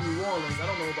Cleveland beating New Orleans. I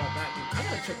don't know about that game. I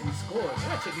gotta check these scores.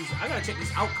 I gotta check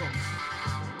these outcomes.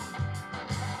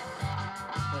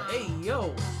 But hey,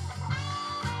 yo,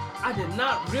 I did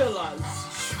not realize.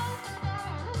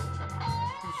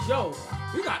 Yo,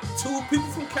 we got 2 people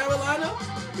from Carolina.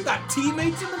 We got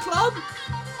teammates in the club.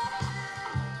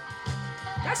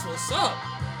 That's what's up.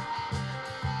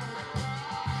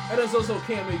 And there's also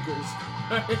Cam Akers.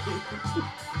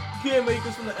 Cam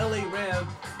Akers from the LA Rams.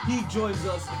 He joins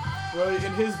us right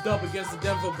in his dub against the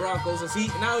Denver Broncos. As he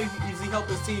helped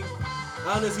his team.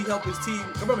 Not only does he help his team.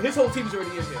 Remember, his whole team is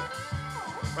already in here.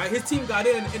 Right, his team got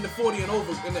in the 40 and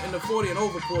over in the 40 and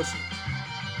over portion.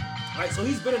 Right, so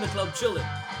he's been in the club chilling.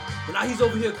 But now he's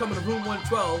over here coming to room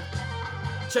 112,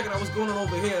 checking out what's going on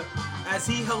over here. As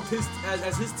he helped his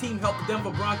team helped the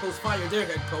Denver Broncos fire their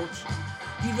head coach.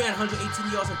 He ran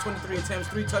 118 yards on 23 attempts,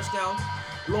 3 touchdowns.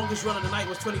 Longest run of the night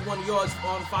was 21 yards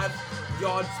on 5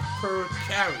 yards per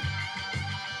carry.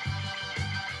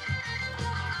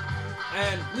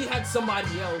 And we had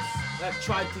somebody else that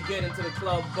tried to get into the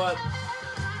club, but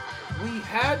we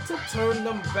had to turn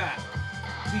them back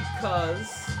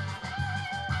because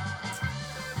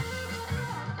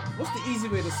what's the easy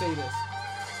way to say this?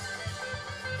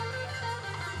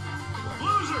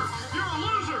 Loser! You're a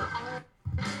loser!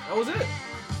 That was it.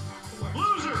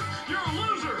 Loser! You're a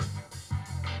loser!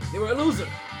 They were a loser.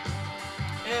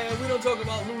 And we don't talk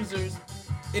about losers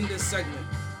in this segment.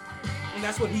 And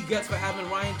that's what he gets for having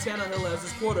Ryan Tannehill as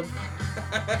his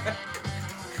quarterback.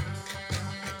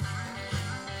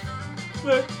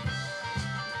 But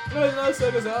let's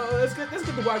get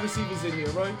the wide receivers in here,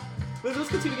 right? Let's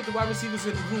continue to get the wide receivers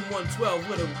in room 112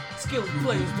 where the skilled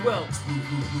players dwell.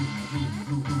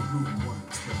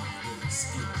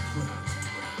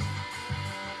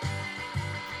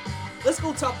 Let's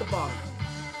go top to bottom,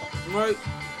 right?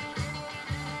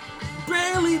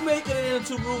 Barely making it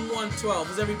into room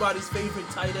 112 is everybody's favorite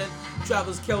tight end,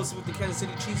 Travis Kelce with the Kansas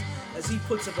City Chiefs, as he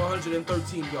puts up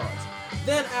 113 yards.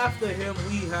 Then after him,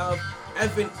 we have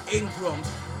Evan Ingram,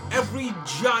 every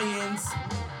Giant's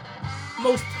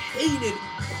most hated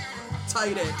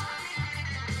tight end,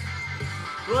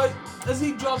 right? As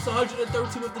he drops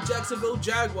 113 with the Jacksonville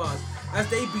Jaguars as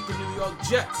they beat the New York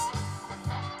Jets.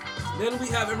 Then we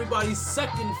have everybody's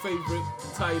second favorite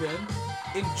tight end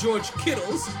in George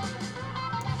Kittles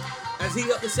as he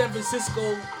helped the San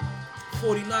Francisco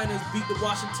 49ers beat the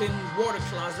Washington Water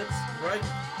Closets, right?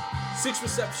 Six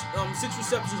receptions,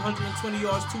 120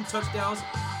 yards, 2 touchdowns,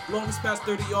 longest pass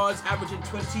 30 yards, averaging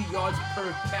 20 yards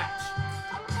per catch.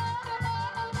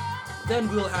 Then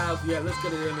we'll have, let's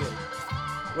get it in here.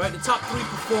 Right, the top 3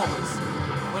 performers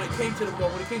when it came to the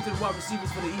wide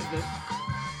receivers for the evening.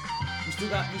 We still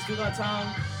got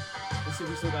time. Let's see if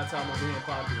we still got time over here in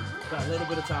Podbean. Got a little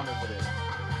bit of time over there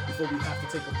before we have to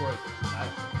take a break.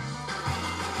 Right?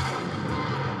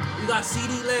 We got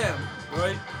CeeDee Lamb,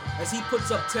 right? As he puts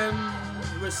up 10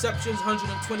 receptions,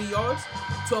 120 yards,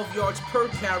 12 yards per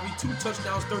carry, 2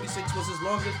 touchdowns, 36 was his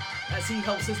longest as he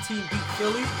helps his team beat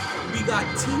Philly. We got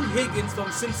T. Higgins from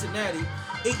Cincinnati,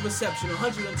 8 reception,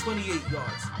 128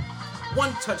 yards.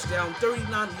 1 touchdown,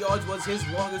 39 yards was his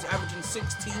longest, averaging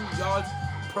 16 yards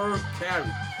per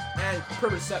carry and per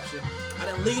reception. And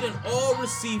then leading all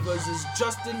receivers is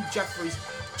Justin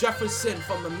Jefferson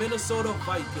from the Minnesota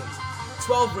Vikings.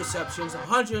 12 receptions,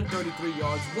 133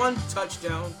 yards, 1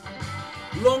 touchdown.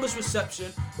 Longest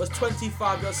reception was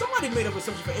 25 yards. Somebody made a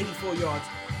reception for 84 yards.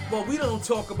 Well, we don't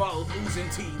talk about losing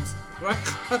teams, right?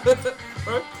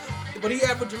 Right? But he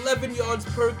averaged 11 yards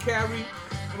per carry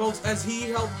as he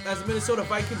helped as the Minnesota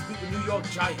Vikings beat the New York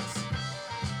Giants.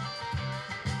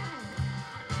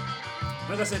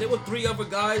 Like I said, there were 3 other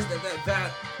guys that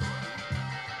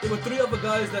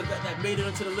made it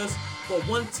into the list. But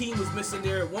one team was missing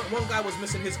there. One guy was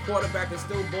missing his quarterback and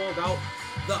still balled out.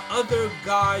 The other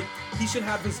guy, he should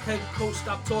have his head coach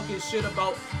stop talking shit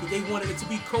about they wanted it to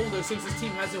be colder since his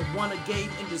team hasn't won a game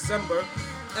in December.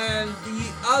 And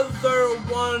the other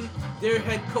one, their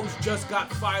head coach just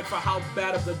got fired for how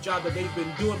bad of the job that they've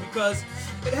been doing, because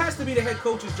it has to be the head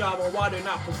coach's job on why they're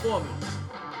not performing.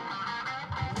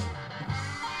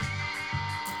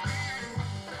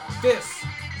 This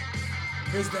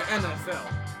is the NFL.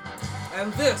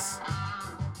 And this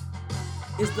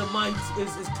is the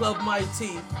is Club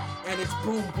MyT, and it's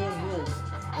boom, boom, boom.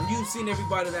 And you've seen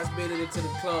everybody that's made it into the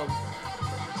club.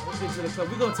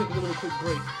 We're gonna take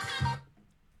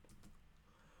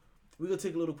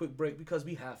a little quick break. Because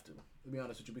we have to be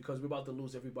honest with you, because we're about to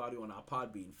lose everybody on our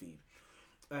Podbean feed.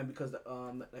 And because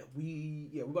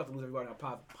we're about to lose everybody on our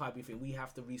Podbean feed. We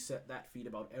have to reset that feed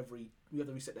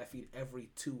every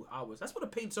 2 hours. That's what a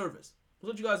paid service.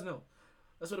 That's what you guys know.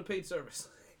 That's what a paid service.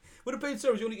 With a paid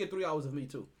service, you only get 3 hours of me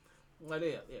too. Like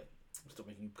yeah. I'm still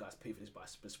making you guys pay for this by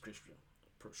prescription.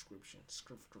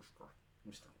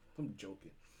 I'm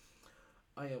joking.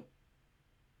 I am.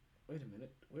 Wait a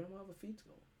minute. Where are my other feeds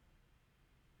going?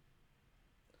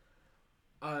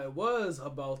 I was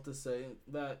about to say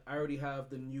that I already have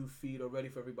the new feed already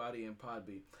for everybody in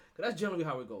Podbean. Cause that's generally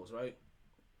how it goes, right?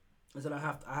 Is that I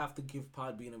have to give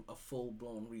Podbean a full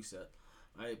blown reset.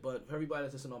 Right, but for everybody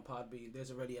that's listening on Podbean,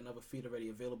 there's already another feed already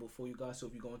available for you guys. So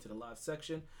if you go into the live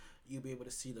section, you'll be able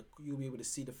to see the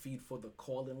feed for the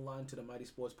call-in line to the Mighty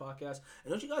Sports Podcast.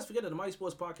 And don't you guys forget that the Mighty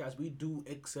Sports Podcast, we do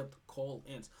accept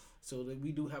call-ins. So that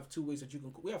we do have 2 ways that you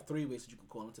can. We have 3 ways that you can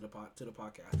call into the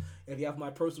podcast. If you have my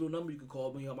personal number, you can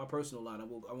call me on my personal line. I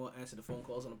will answer the phone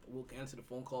calls, and we'll answer the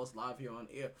phone calls live here on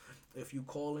air. If you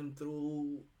call in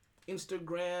through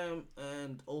Instagram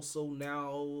and also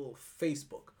now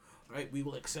Facebook. Right, we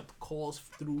will accept calls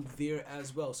through there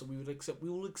as well. So we will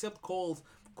accept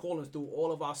call-ins through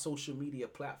all of our social media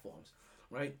platforms.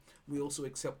 Right, we also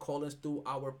accept call-ins through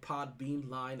our Podbean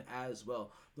line as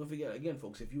well. Don't forget, again,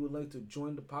 folks, if you would like to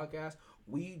join the podcast,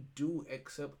 we do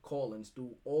accept call-ins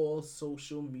through all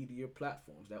social media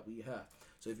platforms that we have.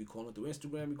 So if you call in through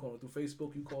Instagram, you call in through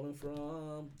Facebook, you call in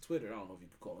from Twitter. I don't know if you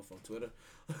can call in from Twitter.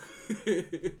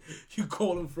 You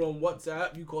call in from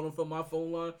WhatsApp. You call in from my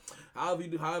phone line. However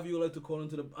you like to call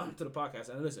into the podcast.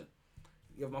 And listen,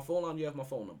 you have my phone line, you have my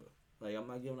phone number. Like, I'm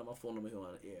not giving up my phone number here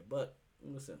on the air. But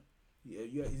listen,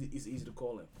 it's easy to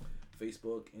call in.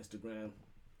 Facebook, Instagram,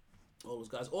 all those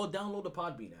guys. Or download the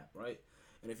Podbean app, right?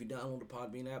 And if you download the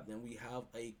Podbean app, then we have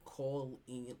a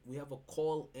call-in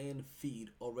feed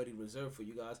already reserved for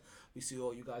you guys. We see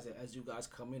all you guys as you guys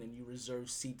come in and you reserve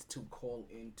seats to call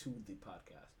into the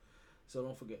podcast. So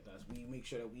don't forget, guys, we make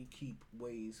sure that we keep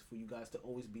ways for you guys to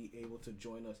always be able to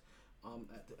join us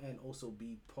and also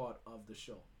be part of the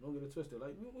show. Don't get it twisted.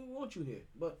 Like, we want you here,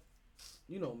 but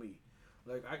you know me.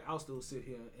 Like, I'll still sit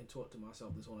here and talk to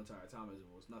myself this whole entire time as if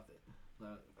it was nothing.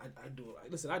 I do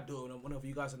it. Listen, I do it whenever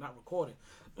you guys are not recording.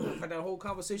 Like that whole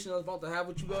conversation I was about to have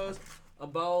with you guys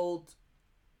about,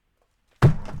 I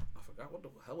forgot what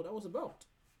the hell that was about.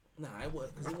 Nah, it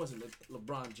wasn't the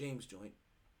LeBron James joint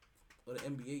or the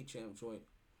NBA champ joint.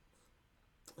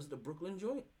 Was it the Brooklyn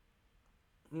joint?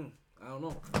 I don't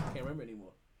know. I can't remember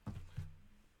anymore.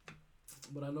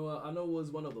 But I know it was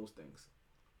one of those things.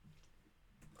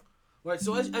 Right,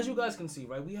 so as you guys can see,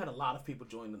 right, we had a lot of people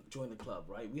join the club,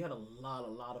 right? We had a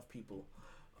lot of people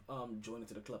join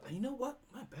into the club. And you know what?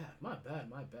 My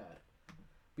bad.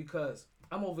 Because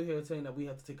I'm over here saying that we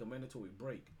have to take a mandatory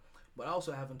break. But I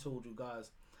also haven't told you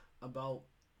guys about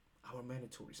our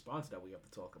mandatory sponsor that we have to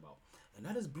talk about. And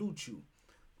that is Blue Chew.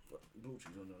 Blue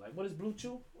Chew, don't know. Like, what is Blue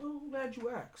Chew? Well, I'm glad you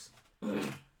asked.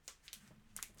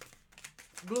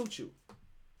 Blue Chew.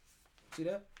 See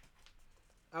that?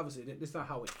 Obviously, that's not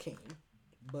how it came.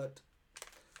 But,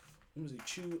 let me see.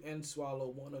 Chew and swallow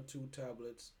 1 or 2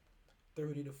 tablets.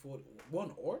 30 to 40.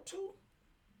 1 or 2?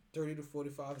 30 to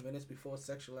 45 minutes before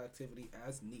sexual activity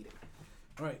as needed.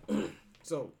 Alright.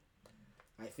 So,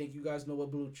 I think you guys know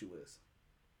what Blue Chew is.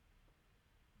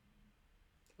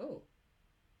 Oh.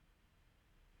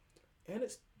 And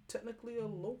it's technically a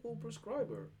local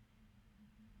prescriber.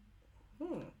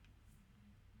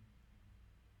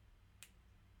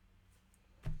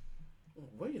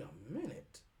 Wait a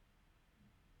minute.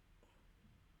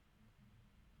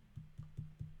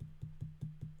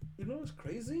 You know what's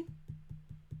crazy?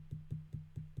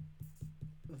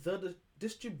 The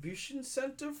distribution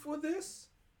center for this?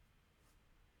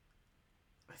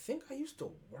 I think I used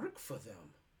to work for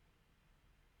them.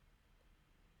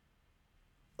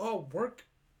 Or work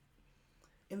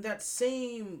in that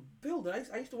same building.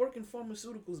 I used to work in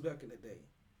pharmaceuticals back in the day.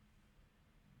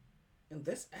 And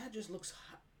this ad just looks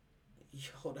hot.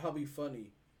 Yo, that'll be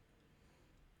funny.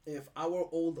 If our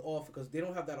old office, because they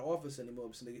don't have that office anymore,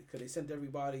 because they sent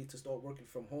everybody to start working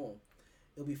from home.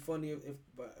 It'll be funny if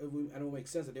I don't make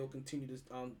sense that they'll continue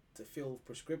to fill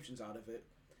prescriptions out of it,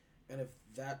 and if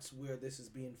that's where this is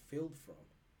being filled from.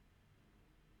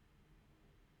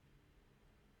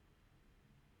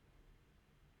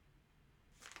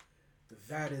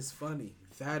 That is funny.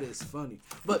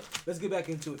 But let's get back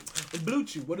into it. Blue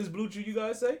Chew. What does Blue Chew, you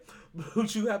guys say? Blue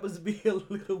Chew happens to be a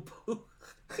little blue.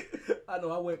 I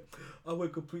know I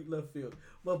went complete left field.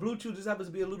 But Blue Chew just happens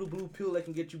to be a little blue pill that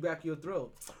can get you back your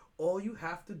throat. All you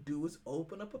have to do is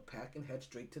open up a pack and head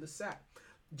straight to the sack.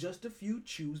 Just a few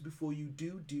chews before you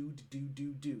do.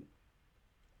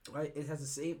 Right? This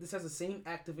has the same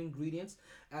active ingredients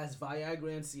as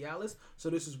Viagra and Cialis,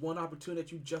 so this is one opportunity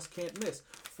that you just can't miss.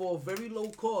 For a very low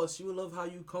cost, she will love how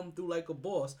you come through like a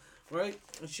boss, right?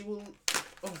 And she will,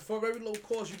 for a very low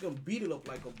cost, you can beat it up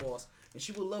like a boss, and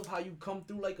she will love how you come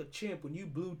through like a champ when you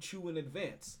Blue Chew in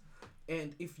advance.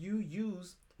 And if you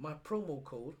use my promo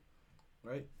code,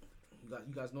 right?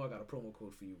 You guys know I got a promo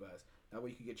code for you guys. That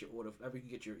way you can get your order. That way you can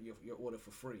get your order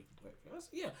for free.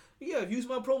 Yeah. If you use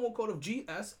my promo code of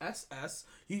GSSS,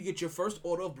 you can get your first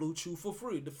order of Blue Chew for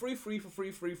free. The free.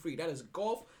 That is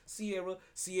Golf Sierra,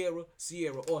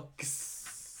 or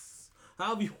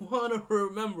however you want to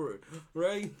remember it,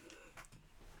 right?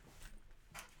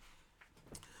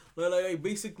 Like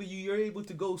basically, you're able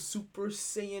to go Super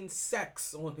Saiyan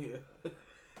sex on here.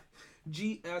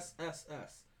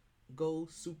 GSSS. Go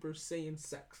Super Saiyan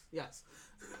sex. Yes.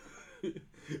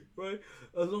 Right?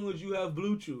 As long as you have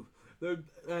Blue Chew.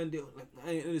 And it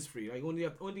is free. Like, only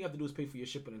thing you have to do is pay for your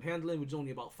shipping and handling, which is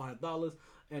only about $5,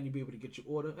 and you'll be able to get your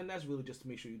order. And that's really just to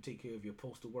make sure you take care of your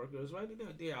postal workers, right?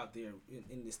 They're out there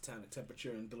in this kind of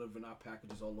temperature and delivering our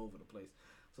packages all over the place.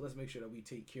 So let's make sure that we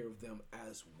take care of them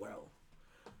as well.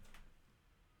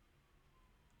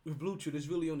 With Blue Chew, there's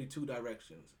really only 2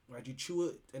 directions, right? You chew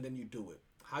it and then you do it.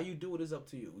 How you do it is up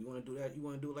to you. You want to do that? You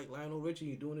want to do it like Lionel Richie?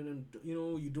 You're doing it,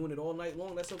 you're doing it all night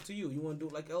long. That's up to you. You want to do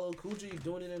it like LL Cool J? You're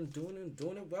doing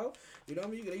it well. You know what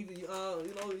I mean?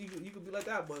 You could be like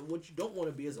that. But what you don't want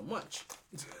to be is a munch.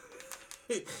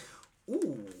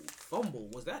 Ooh, fumble.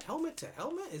 Was that helmet to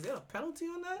helmet? Is there a penalty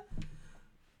on that?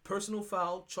 Personal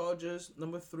foul. Chargers.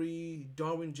 Number 3,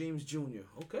 Darwin James Jr.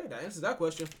 Okay, that answers that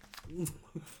question.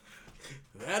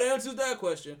 That answers that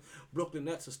question. Brooklyn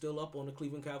Nets are still up on the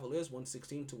Cleveland Cavaliers,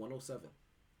 116-107.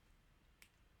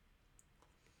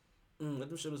 Let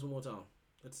them show this one more time.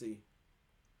 Let's see.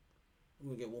 We're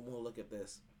going to get one more look at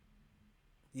this.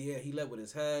 Yeah, he led with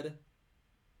his head.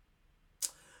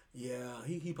 Yeah,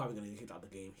 he probably going to get kicked out of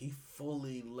the game. He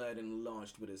fully led and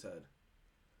launched with his head.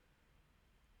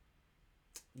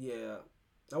 Yeah,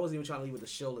 I wasn't even trying to leave with the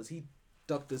shoulders. He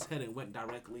ducked his head and went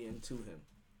directly into him.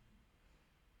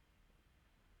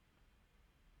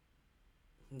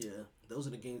 Yeah, those are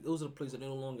the games. Those are the plays that they're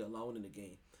no longer allowing in the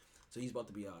game. So he's about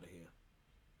to be out of here.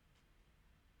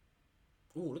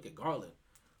 Ooh, look at Garland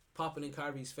popping in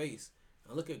Kyrie's face.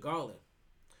 And look at Garland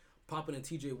popping in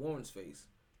TJ Warren's face.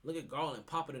 Look at Garland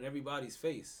popping in everybody's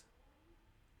face.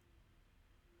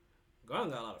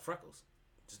 Garland got a lot of freckles.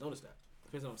 Just notice that.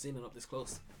 Depends on I'm seeing him up this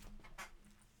close.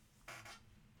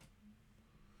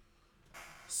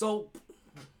 So,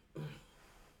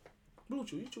 Blue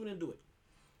Chew, you tune in, do it.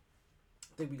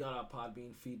 I think we got our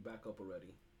Podbean feedback up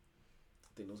already.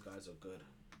 I think those guys are good.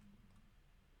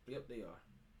 Yep, they are.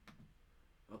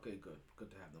 Okay, good.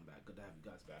 Good to have them back. Good to have you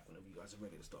guys back whenever you guys are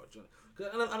ready to start joining.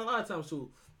 And a lot of times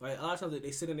too, right? A lot of times they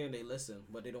sit in there and they listen,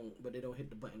 but they don't hit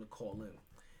the button to call in,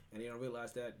 and they don't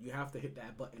realize that you have to hit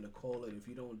that button to call in. If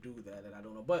you don't do that, then I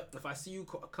don't know. But if I see you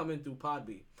coming through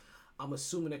Podbean, I'm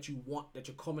assuming that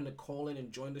you're coming to call in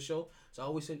and join the show.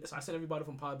 So I send everybody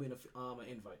from Podbean an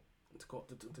invite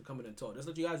to come in and talk. Just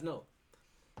let you guys know.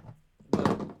 But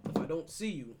if I don't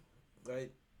see you,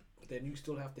 right, then you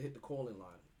still have to hit the call-in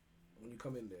line when you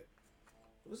come in there.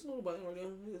 There's a little button right there.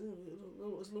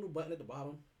 There's a little button at the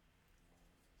bottom.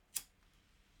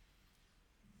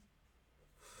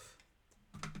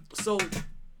 So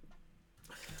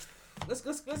let's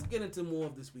get into more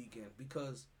of this weekend,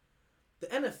 because the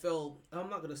NFL,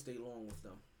 I'm not gonna stay long with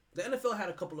them. The NFL had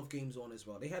a couple of games on as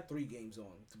well. They had 3 games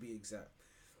on, to be exact.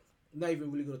 Not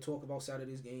even really gonna talk about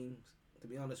Saturday's games, to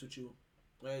be honest with you.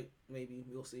 Right? Maybe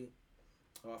we'll see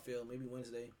how I feel. Maybe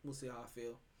Wednesday, we'll see how I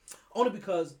feel. Only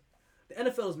because the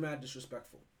NFL is mad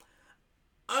disrespectful.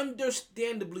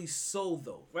 Understandably so,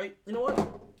 though. Right? You know what?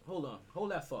 Hold on. Hold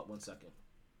that thought 1 second.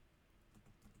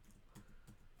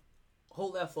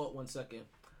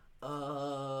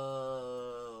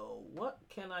 What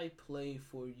can I play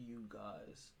for you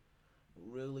guys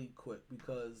really quick?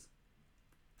 Because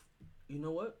you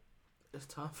know what? It's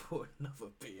time for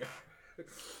another beer.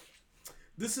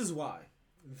 This is why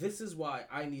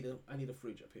I need a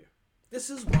fridge up here. This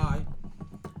is why.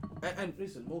 And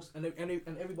listen,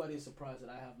 and everybody is surprised that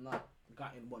I have not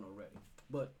gotten one already.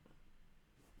 But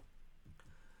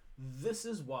this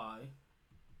is why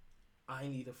I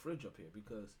need a fridge up here,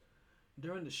 because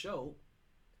during the show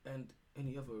and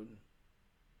any other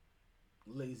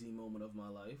lazy moment of my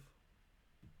life,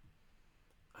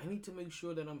 I need to make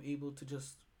sure that I'm able to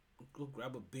just go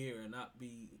grab a beer and not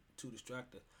be too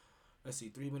distracted. Let's see,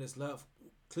 3 minutes left.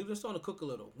 Cleveland's starting to cook a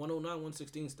little. 109,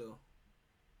 116 still.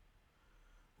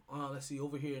 Let's see,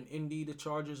 over here in Indy, the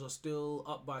Chargers are still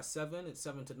up by 7. It's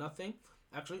 7-0.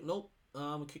 Actually, nope.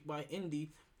 Kicked by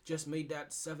Indy. Just made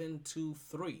that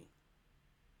 7-3.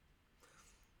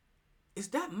 Is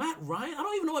that Matt Ryan? I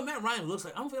don't even know what Matt Ryan looks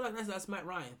like. I don't feel like that's Matt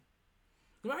Ryan.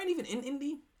 Is Matt Ryan even in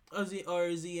Indy? Or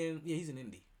is he in... Yeah, he's in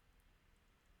Indy.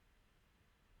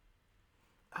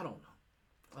 I don't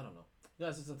know. You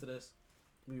guys listen to this.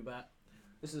 We'll be back.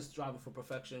 This is Striving for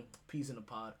Perfection. Peas in the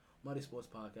Pod. MyT Sports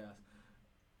Podcast.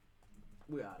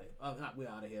 We're out of here. Not we're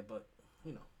out of here, but,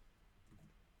 you know.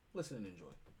 Listen and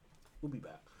enjoy. We'll be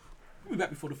back. We'll be back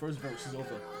before the first verse is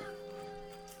over.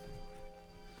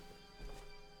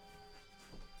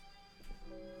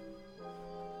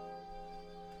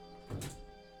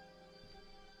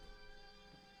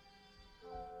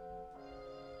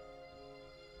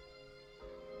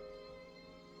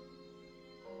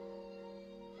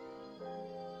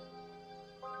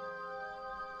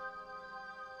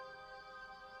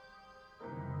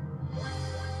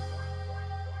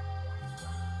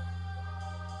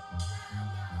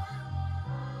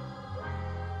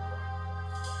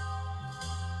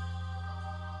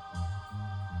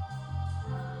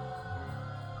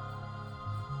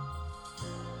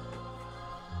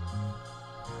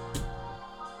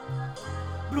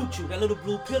 Blue Chew, that little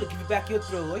blue pill to give you back your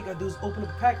throw. All you gotta do is open up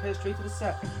the pack, head straight to the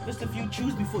side. Just a few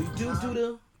chews before you do.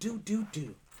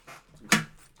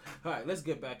 All right, let's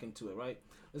get back into it, right?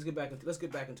 Let's get back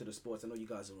into the sports. I know you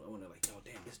guys are wondering, like, oh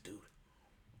damn, this dude.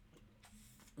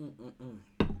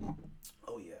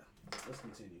 Oh yeah. Let's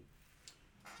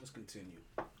continue.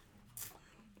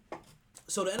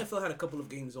 So the NFL had a couple of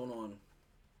games on.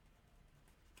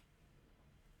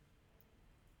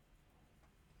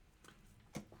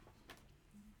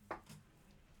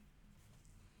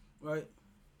 Right?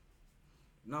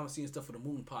 Now I'm seeing stuff for the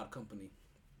Moon Pod Company.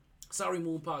 Sorry,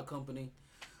 Moon Pod Company.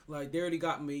 Like, they already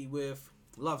got me with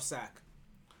Love Sack.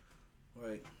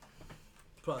 Right?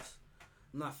 Plus,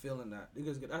 I'm not feeling that.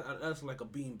 That's like a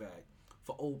beanbag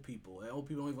for old people. And old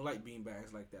people don't even like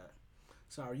beanbags like that.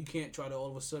 Sorry, you can't try to all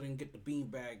of a sudden get the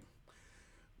beanbag.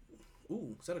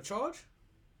 Ooh, is that a charge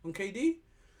on KD?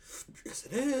 Yes,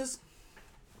 it is.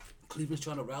 Cleveland's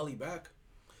trying to rally back.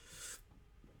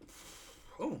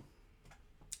 Oh.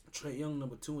 Trae Young,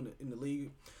 number 2 in the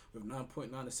league, with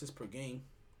 9.9 assists per game.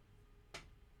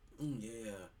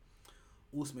 Yeah.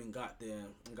 Usman got there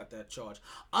and got that charge.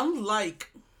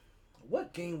 Unlike,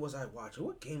 what game was I watching?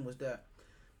 What game was that?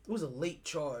 It was a late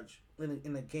charge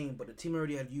in the game, but the team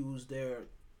already had used their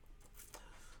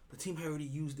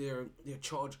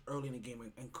charge early in the game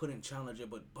and couldn't challenge it,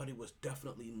 but Buddy was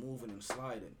definitely moving and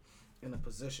sliding. in a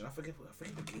position. I forget what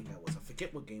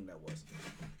game that was.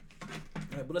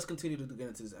 All right, but let's continue to get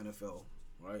into this NFL,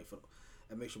 right?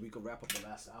 And make sure we can wrap up the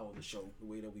last hour of the show the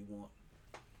way that we want.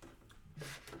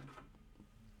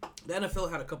 The NFL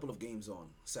had a couple of games on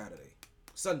Sunday,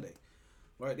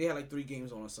 right? They had like 3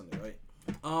 games on Sunday, right?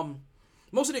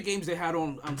 Most of the games they had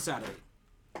on Saturday.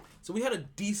 So we had a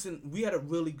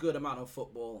really good amount of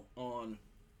football on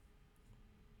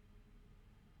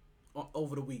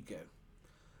over the weekend.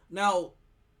 Now,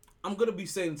 I'm gonna be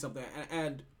saying something,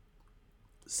 and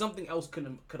something else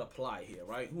could apply here,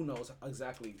 right? Who knows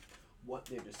exactly what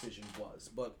their decision was,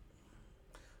 but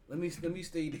let me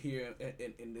stay here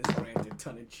in this rant and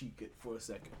tongue in cheek it for a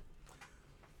second.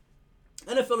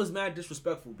 NFL is mad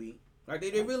disrespectful, B. Right?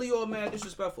 They really are mad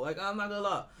disrespectful. Like, I'm not gonna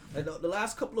lie. Like, the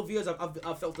last couple of years,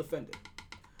 I've felt offended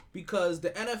because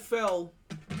the NFL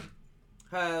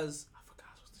has. I forgot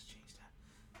I was supposed to change that.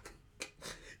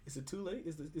 Is it too late?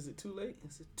 Is it too late?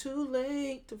 Is it too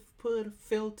late to put a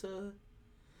filter?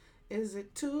 Is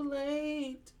it too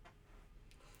late?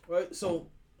 Right.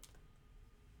 So.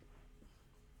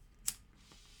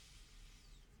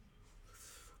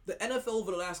 The NFL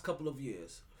over the last couple of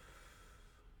years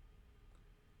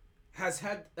has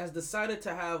decided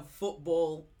to have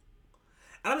football.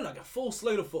 I mean, like a full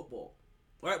slate of football,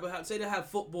 right? But say they have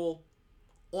football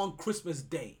on Christmas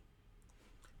Day,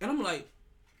 and I'm like,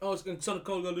 oh, it's gonna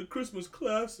call it the Christmas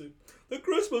Classic. The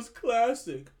Christmas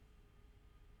Classic.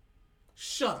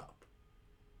 Shut up!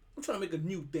 I'm trying to make a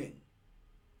new thing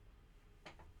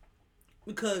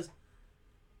because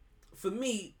for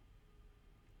me,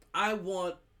 I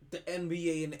want the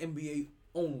NBA and the NBA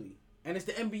only, and it's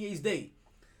the NBA's day.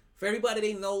 For everybody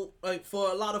they know, like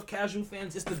for a lot of casual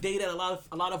fans, it's the day that a lot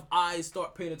of eyes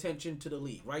start paying attention to the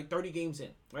league, right? 30 games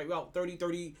in, right? About 30,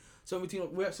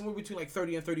 somewhere between like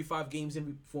 30 and 35 games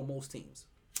in for most teams.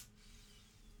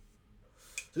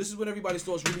 So this is when everybody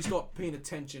really start paying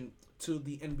attention to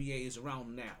the NBA is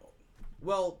around now.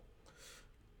 Well,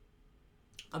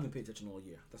 I've been paying attention all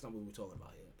year. That's not what we're talking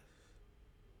about yet.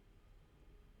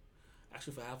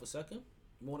 Actually, for half a second,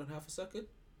 more than half a second,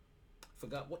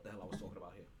 forgot what the hell I was talking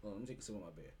about here. Hold on, let me take a sip of my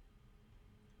beer.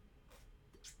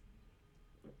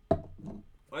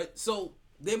 Right, so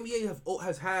the NBA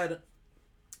has had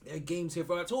their games here.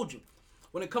 For I told you,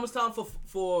 when it comes time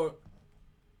for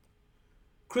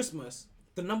Christmas,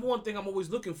 the number one thing I'm always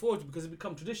looking forward to, because it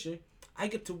become tradition, I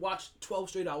get to watch 12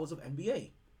 straight hours of NBA.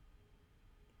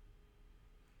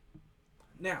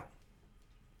 Now,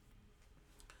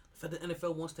 if the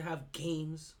NFL wants to have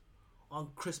games on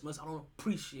Christmas, I don't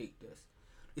appreciate this.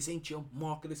 This ain't your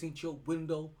market. This ain't your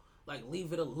window. Like,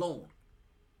 leave it alone.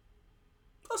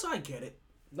 Plus, I get it.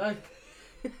 Like,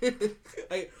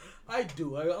 I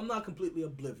do. I'm not completely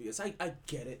oblivious. I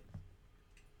get it.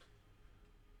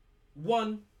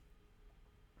 One,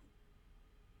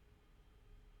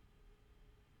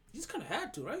 you just kind of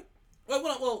had to, right?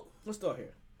 Well, let's start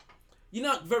here. You're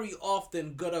not very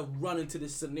often gonna run into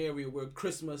this scenario where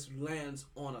Christmas lands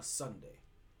on a Sunday.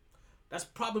 That's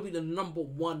probably the number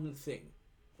one thing,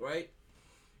 right?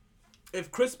 If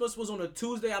Christmas was on a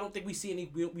Tuesday, I don't think we see any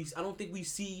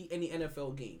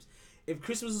NFL games. If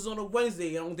Christmas is on a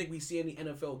Wednesday, I don't think we see any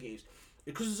NFL games.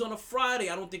 If Christmas is on a Friday,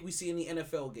 I don't think we see any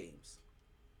NFL games.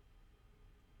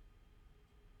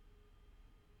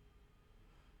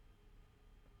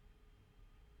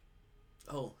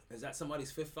 Oh, is that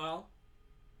somebody's fifth foul?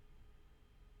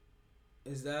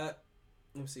 Is that?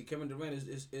 Let me see. Kevin Durant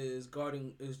is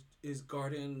guarding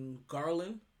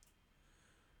Garland.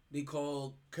 They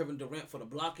call Kevin Durant for the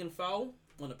blocking foul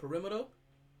on the perimeter.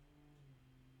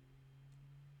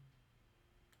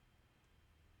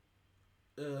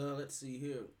 Let's see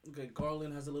here. Okay,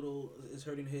 Garland is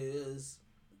hurting his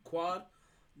quad,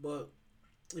 but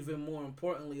even more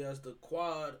importantly, as the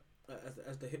quad,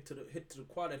 as the hit to the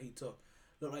quad that he took,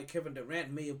 looked like Kevin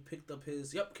Durant may have picked up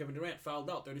his. Yep, Kevin Durant fouled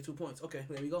out, 32 points. Okay,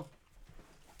 there we go.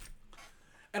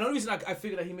 And the only reason I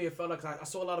figured that he may have fouled out, because I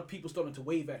saw a lot of people starting to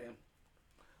wave at him.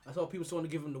 I saw people starting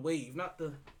to give him the wave, but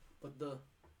the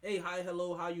hey, hi,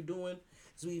 hello, how you doing?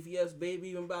 Sweet, yes,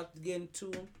 baby, I'm about to get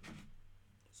into him.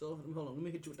 So hold on, let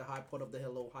me hit you with the high part of the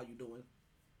hello, how you doing?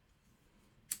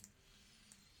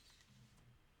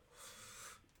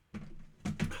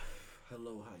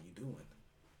 Hello, how you doing?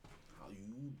 How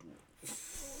you doing?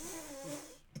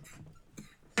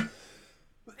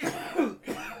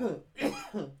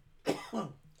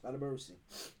 Out of mercy.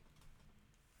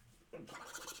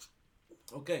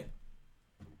 Okay.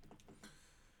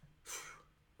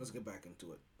 Let's get back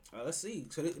into it. Let's see.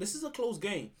 So this is a close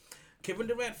game. Kevin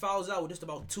Durant fouls out with just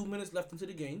about 2 minutes left into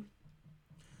the game.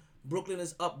 Brooklyn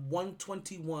is up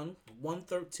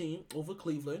 121-113 over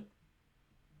Cleveland.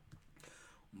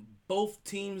 Both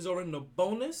teams are in the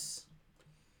bonus,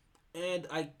 and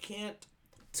I can't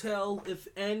tell if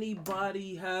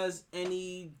anybody has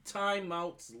any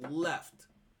timeouts left.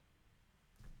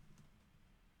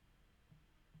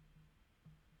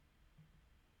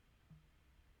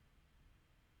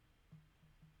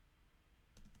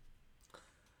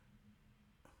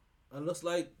 It looks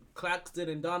like Claxton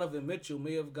and Donovan Mitchell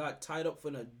may have got tied up for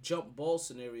a jump ball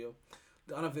scenario.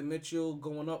 Donovan Mitchell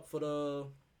going up for the...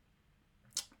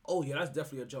 Oh yeah, that's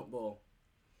definitely a jump ball.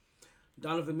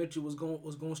 Donovan Mitchell was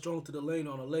going strong to the lane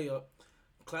on a layup.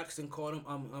 Claxton caught him.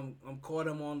 Caught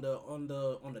him on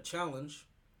the challenge.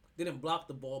 Didn't block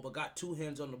the ball, but got two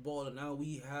hands on the ball, and now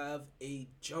we have a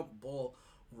jump ball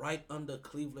right under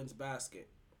Cleveland's basket.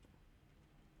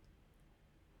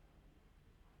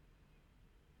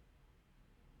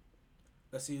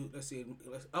 Let's see.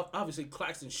 Obviously,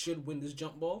 Claxton should win this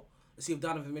jump ball. Let's see if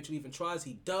Donovan Mitchell even tries.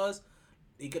 He does.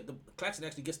 Claxton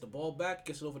actually gets the ball back,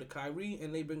 gets it over to Kyrie,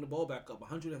 and they bring the ball back up.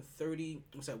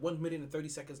 1 minute and 30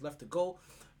 seconds left to go.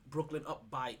 Brooklyn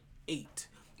up by 8.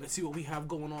 Let's see what we have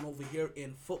going on over here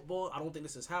in football. I don't think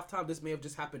this is halftime. This may have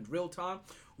just happened real time,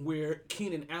 where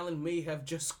Keenan Allen may have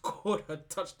just scored a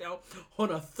touchdown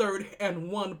on a 3rd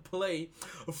and 1 play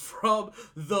from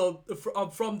the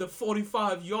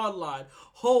 45-yard line.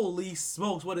 Holy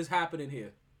smokes, what is happening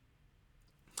here?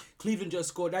 Cleveland just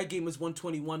scored. That game was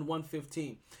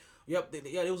 121-115. Yep,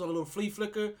 it was on a little flea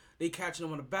flicker. They catching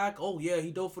him on the back. Oh yeah,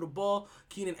 he dove for the ball.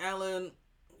 Keenan Allen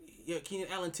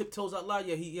tiptoes out loud.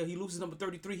 He loses number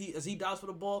 33. He dives for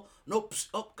the ball. Nope.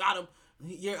 Oh, got him.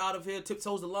 You're out of here.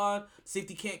 Tiptoes the line.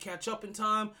 Safety can't catch up in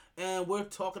time. And we're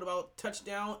talking about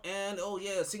touchdown. And oh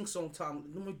yeah, sing song time.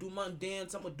 I'm gonna do my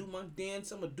dance. I'm gonna do my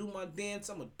dance. I'm gonna do my dance.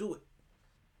 I'm gonna do it.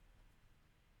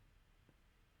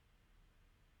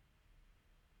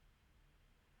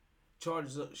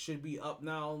 Charges should be up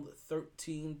now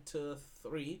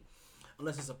 13-3.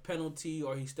 Unless it's a penalty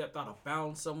or he stepped out of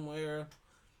bounds somewhere.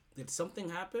 Did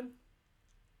something happen?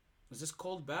 Was this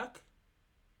called back?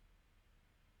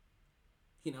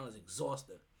 He now is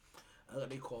exhausted.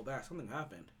 They call back. Something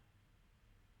happened.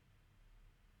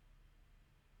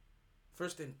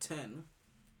 1st and 10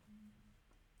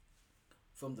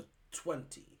 from the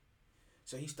 20.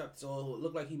 So it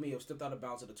looked like he may have stepped out of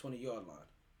bounds at the 20-yard line.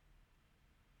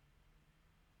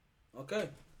 Okay.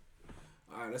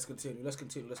 All right, let's continue. Let's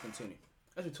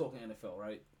As we're talking NFL,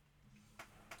 right?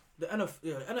 The NFL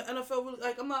really,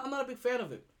 like I'm not a big fan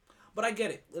of it, but I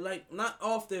get it. Like not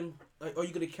often are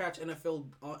you gonna catch NFL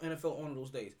on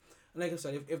those days. And like I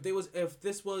said, if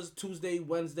this was Tuesday,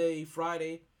 Wednesday,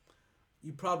 Friday,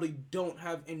 you probably don't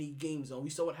have any games on. We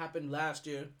saw what happened last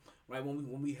year, right?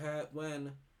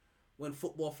 When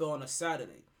football fell on a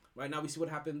Saturday. Right now we see what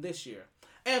happened this year.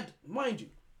 And mind you,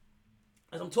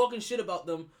 as I'm talking shit about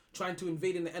them trying to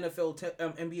invade in the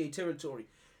NBA territory,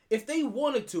 if they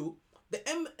wanted to, the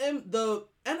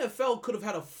NFL could have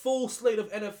had a full slate of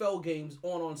NFL games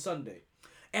on Sunday,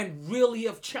 and really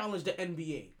have challenged the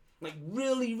NBA, like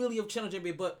really have challenged the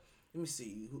NBA. But let me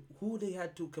see who they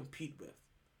had to compete with.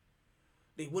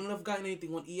 They wouldn't have gotten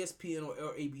anything on ESPN or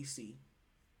ABC.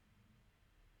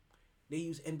 They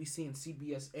use NBC and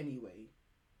CBS anyway.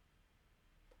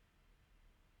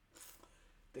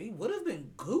 They would have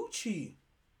been Gucci.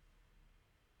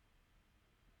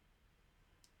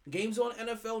 Games on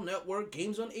NFL Network,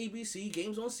 games on ABC,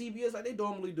 games on CBS like they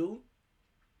normally do.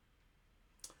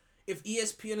 If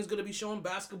ESPN is going to be showing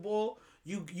basketball,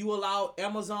 you allow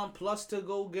Amazon Plus to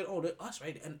go get on it. That's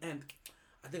right. And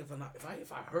I think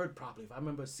if I heard properly, if I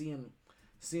remember seeing,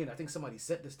 I think somebody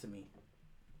said this to me.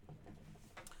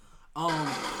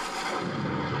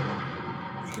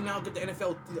 You can now get the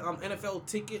NFL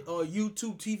ticket, or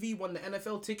YouTube TV won the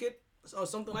NFL ticket or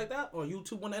something like that, or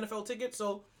YouTube won the NFL ticket.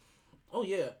 So, oh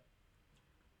yeah.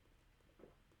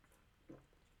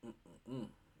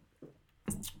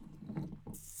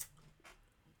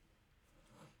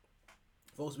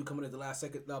 Folks, we coming at the last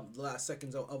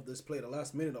seconds of this play, the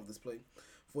last minute of this play.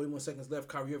 41 seconds left.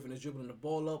 Kyrie Irving is dribbling the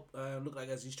ball up. Look like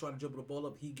as he's trying to dribble the ball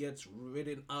up, he gets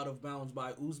ridden out of bounds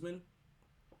by Usman.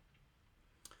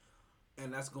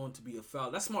 And that's going to be a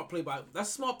foul. That's smart play by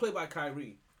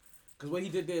Kyrie. Because what he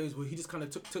did there is he just kind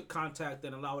of took contact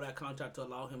and allowed that contact to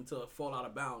allow him to fall out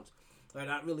of bounds. Like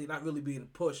not really being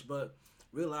pushed, but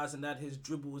realizing that his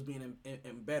dribble was being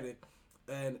embedded.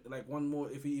 And like one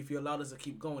more, if he allowed us to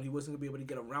keep going, he wasn't gonna be able to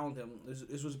get around him.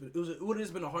 It would have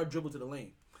just been a hard dribble to the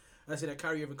lane. I said that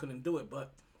Kyrie Irving couldn't do it,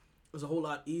 but it was a whole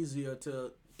lot easier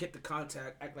to get the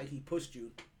contact, act like he pushed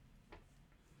you,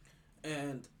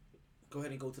 and go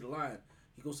ahead and go to the line.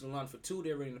 He goes to the line for 2.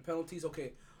 They're running the penalties.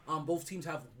 Okay, both teams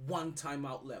have 1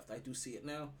 timeout left. I do see it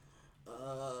now.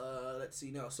 Let's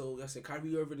see now. So I said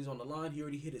Kyrie Irving is on the line. He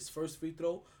already hit his first free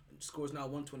throw. Scores now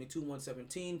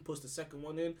 122-117. Puts the second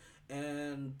one in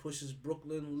and pushes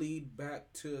Brooklyn lead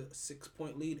back to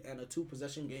 6-point lead and a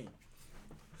 2-possession game.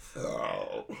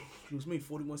 Excuse me.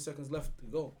 41 seconds left to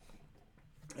go,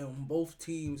 and both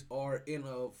teams are in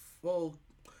a full.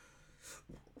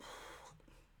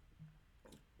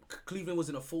 Cleveland was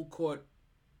in a full court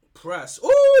press.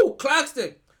 Ooh,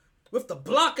 Claxton with the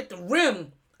block at the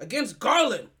rim against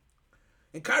Garland.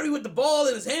 And Kyrie with the ball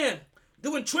in his hand,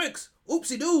 doing tricks.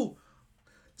 Oopsie doo.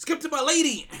 Skip to my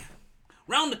lady.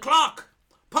 Round the clock.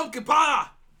 Pumpkin pie.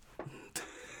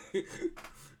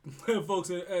 Folks,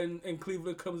 and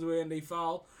Cleveland comes away and they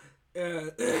foul.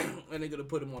 And they're going to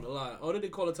put him on the line. Oh, did they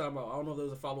call a timeout? I don't know if there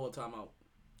was a follow-up timeout.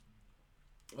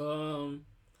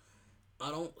 I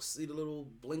don't see the little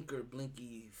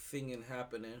blinky thinging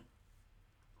happening.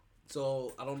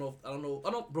 So I don't know.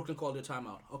 Brooklyn called their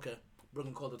timeout. Okay,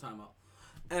 Brooklyn called the timeout,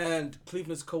 and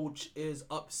Cleveland's coach is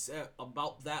upset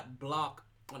about that block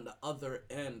on the other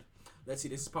end. Let's see.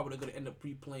 This is probably going to end up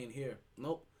replaying here.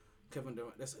 Nope. Kevin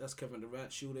Durant. That's Kevin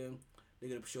Durant shooting. They're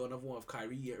going to show another one of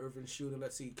Kyrie Irving shooting.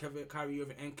 Let's see. Kyrie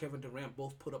Irving and Kevin Durant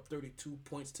both put up 32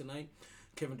 points tonight.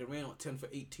 Kevin Durant on 10 for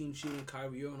 18 shooting.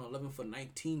 Kyrie Irving on 11 for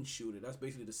 19 shooting. That's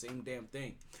basically the same damn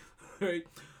thing. Right?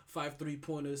 5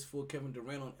 3-pointers for Kevin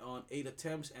Durant on 8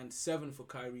 attempts and 7 for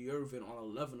Kyrie Irving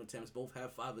on 11 attempts. Both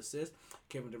have 5 assists.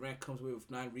 Kevin Durant comes away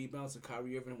with 9 rebounds and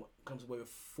Kyrie Irving comes away with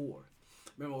 4.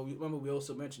 Remember we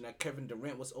also mentioned that Kevin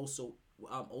Durant was also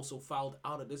fouled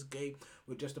out of this game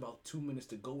with just about 2 minutes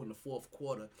to go in the fourth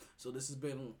quarter. So this has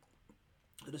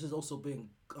also been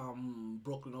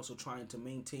Brooklyn also trying to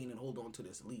maintain and hold on to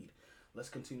this lead. Let's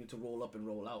continue to roll up and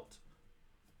roll out.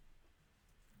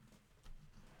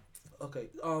 Okay.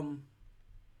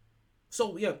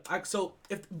 So yeah. So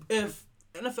if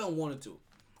NFL wanted to,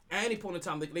 at any point in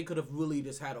time, they could have really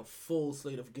just had a full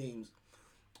slate of games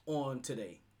on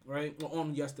today, right? Or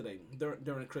on yesterday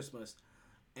during Christmas,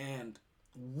 and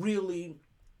really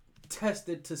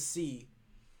tested to see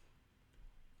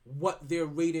what their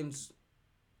ratings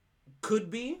could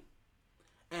be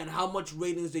and how much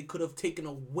ratings they could have taken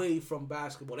away from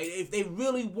basketball if they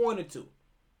really wanted to.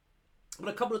 But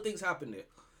a couple of things happened there.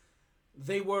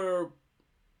 They were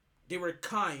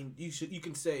kind, you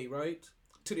can say, right,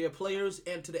 to their players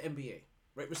and to the NBA,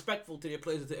 right? Respectful to their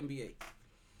players and to the NBA.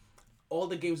 All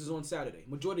the games is on Saturday.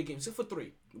 Majority of games, except for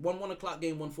 3. 1 o'clock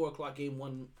game, 1 4 o'clock game,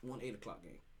 1 8 o'clock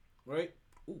game, right?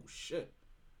 Ooh, shit.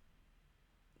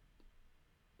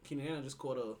 Keenan Allen just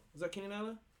caught a... Was that Keenan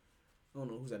Allen? I don't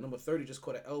know who's that. Number 30 just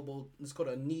caught an elbow. Just caught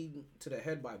a knee to the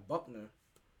head by Buckner.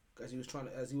 As he was trying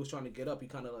to get up, he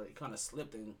kind of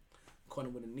slipped and caught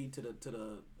him with a knee to the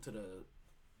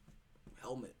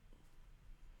helmet.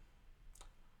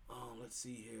 Let's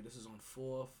see here. This is on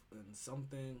 4th and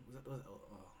something.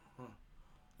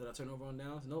 Did I turn over on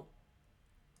downs? Nope.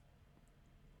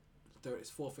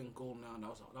 It's 4th and goal now.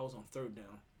 That was on 3rd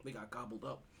down. They got gobbled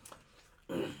up.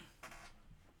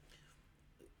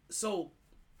 So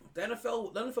the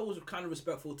NFL was kind of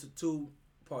respectful to 2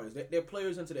 parties. Their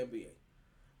players into the NBA.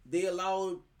 They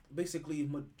allowed basically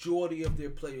majority of their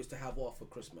players to have off for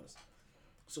Christmas.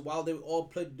 So while they all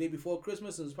played the day before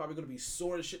Christmas and it's probably going to be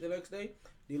sore as shit the next day,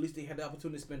 at least they had the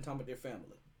opportunity to spend time with their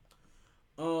family.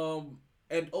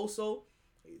 And also,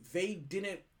 they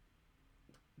didn't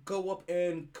go up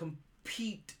and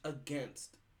compete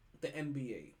against the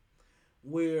NBA.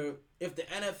 Where if the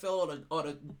NFL are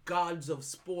the gods of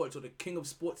sports or the king of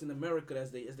sports in America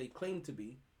as they claim to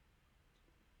be,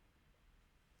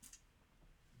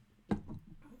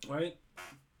 right?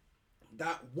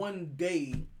 That one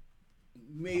day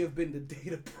may have been the day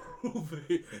to prove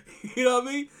it. You know what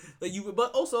I mean?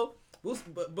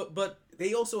 But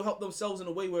they also helped themselves in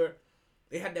a way where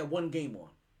they had that one game on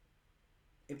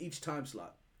in each time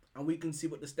slot, and we can see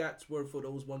what the stats were for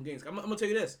those one games. I'm gonna tell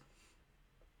you this.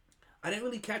 I didn't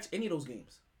really catch any of those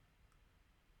games.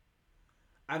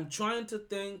 I'm trying to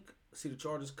think. See, the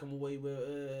Chargers come away with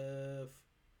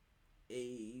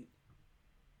a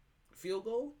field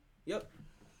goal. Yep.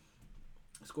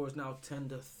 The score is now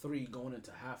 10-3 going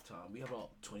into halftime. We have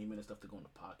about 20 minutes left to go on the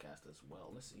podcast as well.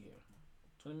 Let's see here.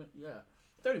 20 minutes? Yeah.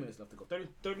 30 minutes left to go. 30,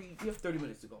 we have 30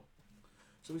 minutes to go.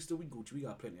 So we Gucci. We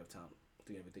got plenty of time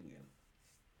to get everything in.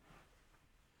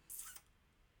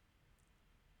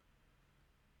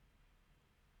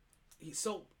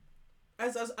 So,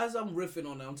 as I'm riffing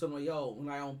on that, I'm telling you, yo,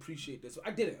 I don't appreciate this.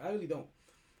 I didn't. I really don't.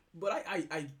 But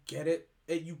I get it.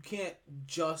 And you can't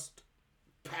just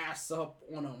pass up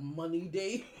on a money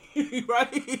day,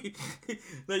 right?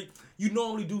 Like, you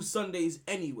normally do Sundays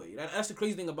anyway. That's the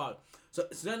crazy thing about it. So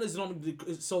Sundays normally...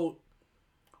 So,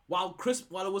 while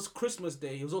it was Christmas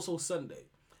Day, it was also Sunday,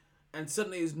 and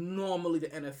Sunday is normally the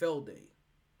NFL day.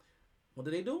 What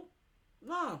did they do?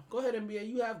 Nah, go ahead NBA,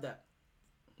 you have that.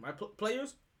 My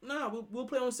players, nah, we'll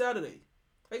play on Saturday.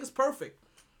 Like, it's perfect.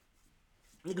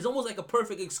 It's almost like a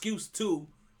perfect excuse to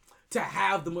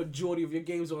have the majority of your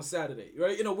games on Saturday,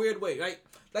 right? In a weird way, right?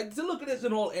 Like, to look at this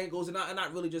in all angles and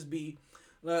not really just be,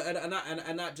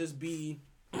 and not just be,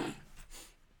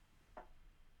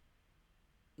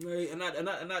 right? And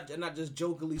not just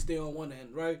jokingly stay on one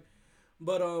end, right?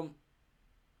 But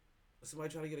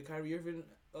somebody trying to get a Kyrie Irving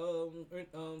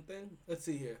thing. Let's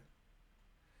see here.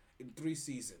 In 3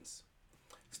 seasons,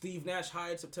 Steve Nash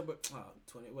hired September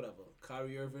 20 whatever.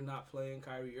 Kyrie Irving not playing.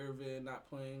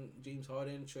 James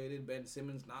Harden traded. Ben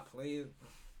Simmons not playing.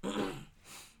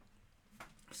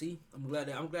 See, I'm glad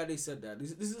they said that.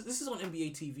 This is on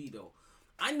NBA TV though.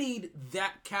 I need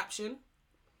that caption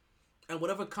and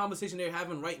whatever conversation they're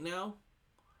having right now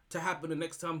to happen the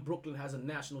next time Brooklyn has a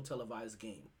national televised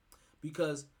game,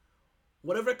 because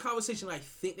whatever conversation I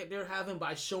think that they're having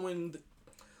by showing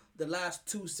the last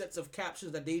 2 sets of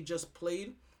captions that they just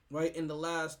played, right, in the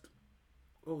last,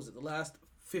 what was it, the last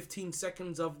 15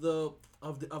 seconds of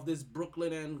this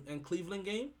Brooklyn and Cleveland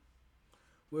game,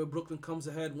 where Brooklyn comes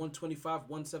ahead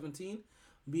 125-117,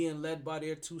 being led by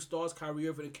their 2 stars, Kyrie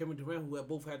Irving and Kevin Durant, who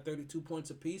both had 32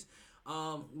 points apiece.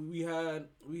 We had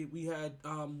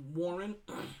Warren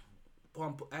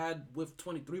had with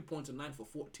 23 points and 9 for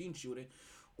 14 shooting.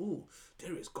 Ooh,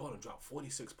 Darius Garland dropped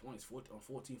 46 points,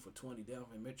 14 for 20.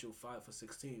 Donovan Mitchell 5 for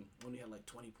 16. Only had like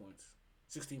 20 points.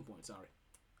 16 points, sorry.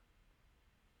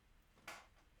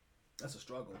 That's a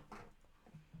struggle.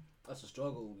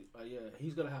 Yeah,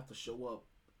 he's gonna have to show up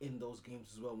in those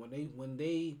games as well. When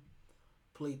they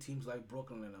play teams like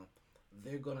Brooklyn and them,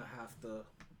 they're gonna have to,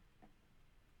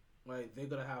 right? They're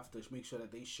gonna have to make sure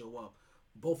that they show up.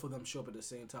 Both of them show up at the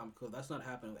same time, because that's not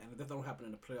happening, and that don't happen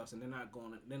in the playoffs, and they're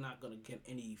not gonna get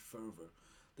any further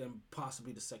than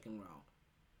possibly the second round.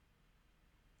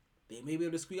 They may be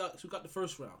able to squeak out the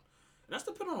first round, and that's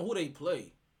depending on who they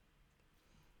play.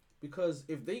 Because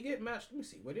if they get matched, let me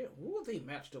see, who are they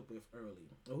matched up with early,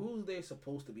 or who are they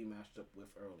supposed to be matched up with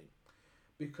early?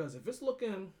 Because if it's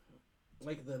looking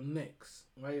like the Knicks,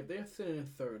 right? If they're sitting in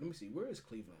third, let me see, where is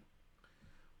Cleveland?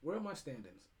 Where are my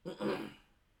standings?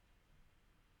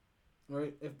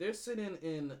 Right, if they're sitting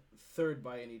in third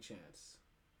by any chance,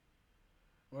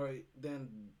 right, then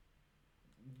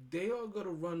they are going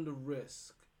to run the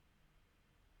risk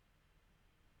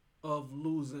of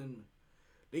losing.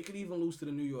 They could even lose to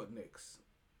the New York Knicks.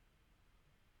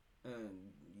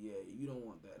 And, yeah, you don't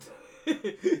want that.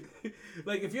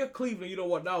 Like, if you're Cleveland, you don't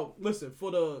want. Now, listen,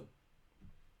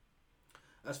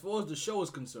 as far as the show is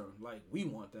concerned, like, we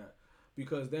want that.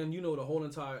 Because then, you know, the whole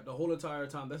entire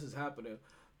time this is happening,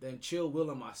 then Chill,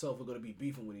 Will, and myself are gonna be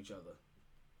beefing with each other,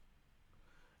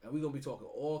 and we're gonna be talking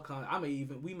all kinds. I may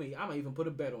even put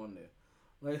a bet on there.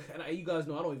 Like, and you guys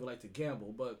know I don't even like to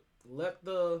gamble, but let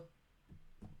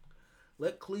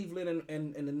Cleveland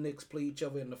and the Knicks play each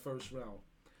other in the first round,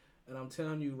 and I'm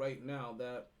telling you right now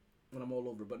that when I'm all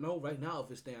over. But no, right now if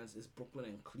it stands, it's Brooklyn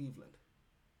and Cleveland.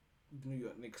 New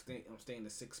York Knicks I'm staying in the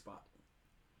 6th spot.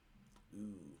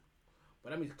 Ooh. But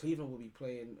that means Cleveland will be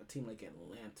playing a team like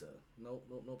Atlanta. Nope,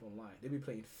 I'm lying. They'll be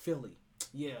playing Philly.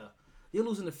 Yeah. You're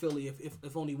losing to Philly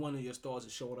if only one of your stars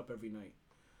is showing up every night.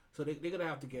 So they're going to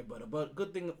have to get better. But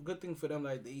good thing for them,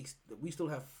 like we still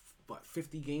have,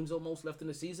 50 games almost left in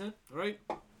the season, right?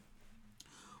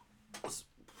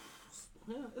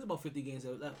 Yeah, it's about 50 games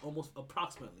left, almost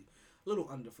approximately. A little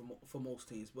under for most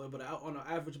teams. But on an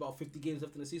average, about 50 games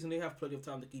left in the season, they have plenty of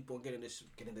time to keep on getting this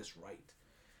right.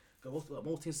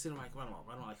 Most teams sitting like, I don't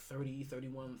know, like 30,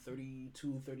 31,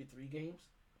 32, 33 games.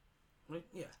 Right?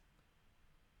 Yeah.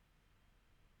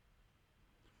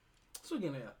 So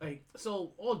again,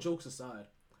 so all jokes aside,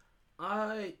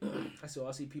 I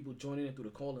see people joining in through the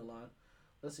calling line.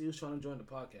 Let's see who's trying to join the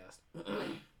podcast.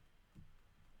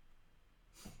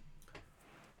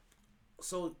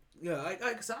 So yeah,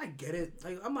 I get it.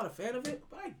 I'm not a fan of it,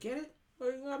 but I get it.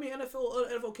 Like, I mean,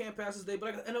 NFL can't pass this day,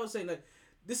 but I was saying like,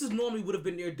 this is normally would have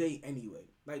been their day anyway.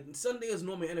 Like, Sunday is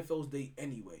normally NFL's day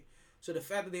anyway. So the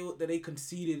fact that they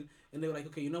conceded and they were like,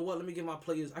 okay, you know what? I can give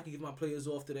my players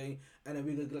off today, and then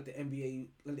we're gonna let the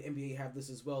NBA have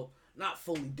this as well. Not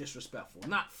fully disrespectful.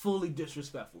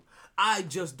 I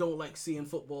just don't like seeing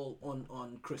football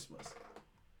on Christmas.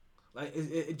 Like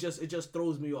it just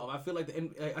throws me off. I feel like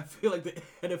the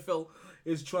NFL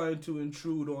is trying to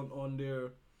intrude on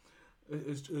their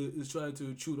is trying to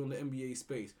intrude on the NBA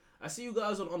space. I see you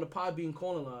guys on the Podbean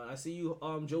calling line. I see you,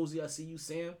 Josie. I see you,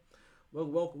 Sam.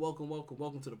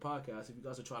 Welcome to the podcast. If you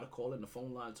guys are trying to call in, the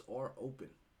phone lines are open.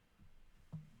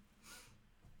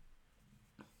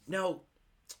 Now,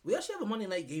 we actually have a Monday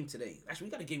night game today. Actually,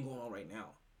 we got a game going on right now.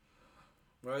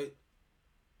 Right?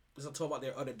 Let's talk about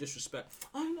their utter disrespect.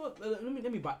 I know.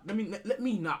 Let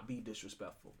me not be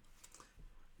disrespectful.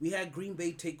 We had Green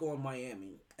Bay take on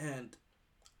Miami, and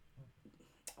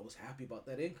I was happy about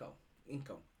that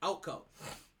outcome.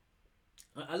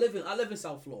 I live in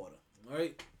South Florida, all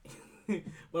right?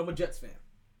 But I'm a Jets fan,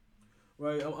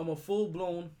 right? I'm a full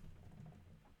blown.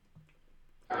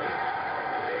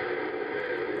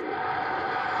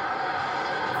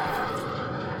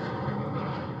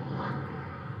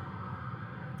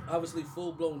 Obviously,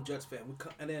 full blown Jets fan.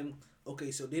 And then,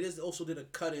 okay, so they also did a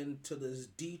cut into this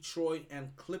Detroit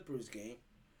and Clippers game.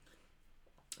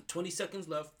 20 seconds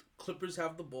left. Clippers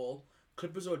have the ball.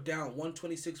 Clippers are down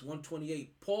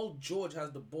 126-128. Paul George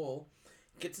has the ball,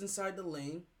 gets inside the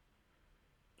lane,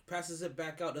 passes it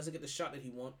back out, doesn't get the shot that he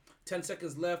wants. 10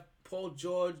 seconds left. Paul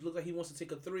George looks like he wants to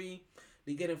take a three.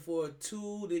 They get him for a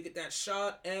 2. They get that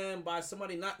shot, and by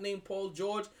somebody not named Paul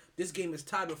George, this game is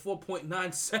tied with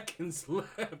 4.9 seconds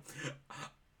left.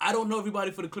 I don't know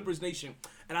everybody for the Clippers Nation,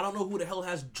 and I don't know who the hell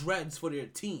has dreads for their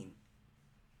team.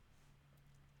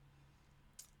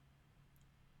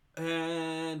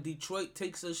 And Detroit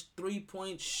takes a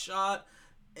 3-point shot,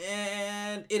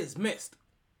 and it is missed.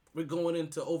 We're going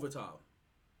into overtime.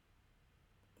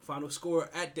 Final score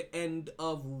at the end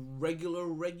of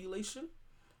regulation,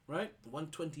 right?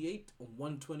 128.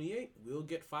 We'll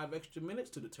get 5 extra minutes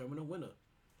to determine a winner.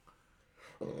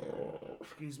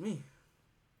 Excuse me.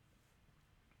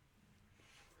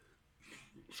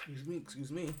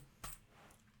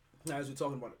 Now, as we're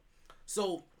talking about it.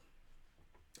 So,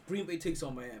 Green Bay takes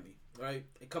on Miami, right?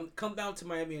 It come down to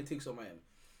Miami and takes on Miami.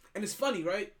 And it's funny,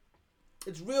 right?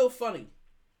 It's real funny.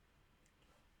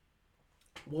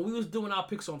 When we was doing our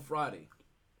picks on Friday,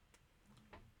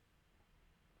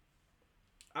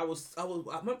 I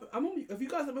remember, if you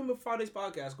guys remember Friday's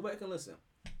podcast, go back and listen.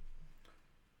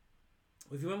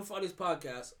 If you remember Friday's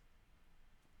podcast,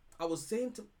 I was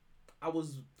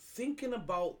thinking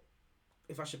about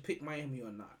if I should pick Miami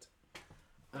or not.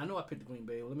 And I know I picked Green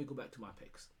Bay. Well, let me go back to my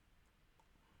picks.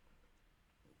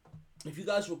 If you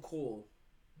guys recall,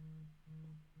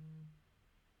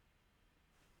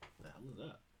 the hell is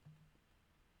that?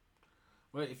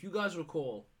 Right, if you guys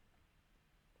recall,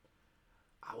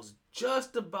 I was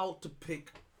just about to pick.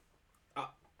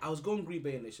 I was going Green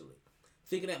Bay initially,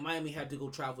 thinking that Miami had to go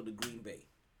travel to Green Bay.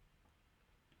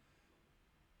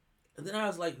 And then I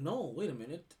was like, no, wait a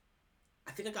minute.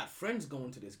 I think I got friends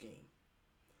going to this game.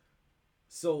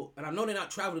 So, and I know they're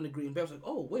not traveling to Green Bay. I was like,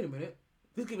 oh, wait a minute.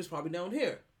 This game is probably down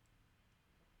here.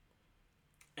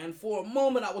 And for a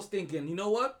moment, I was thinking, you know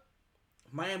what?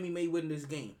 Miami may win this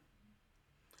game.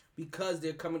 Because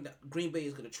they're coming down. Green Bay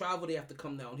is going to travel. They have to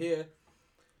come down here.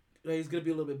 It's going to be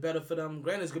a little bit better for them.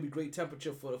 Granted, it's going to be great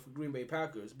temperature for Green Bay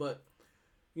Packers. But,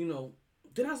 you know,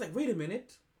 then I was like, wait a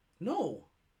minute. No.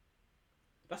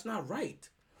 That's not right.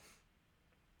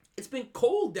 It's been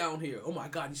cold down here. Oh, my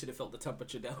God. You should have felt the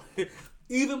temperature down here.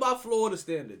 Even by Florida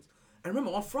standards. And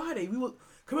remember, on Friday,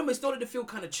 it started to feel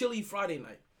kind of chilly Friday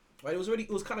night. Right? It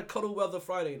was kind of cuddle weather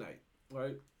Friday night.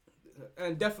 Right?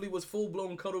 And definitely was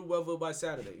full-blown cuddle weather by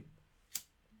Saturday.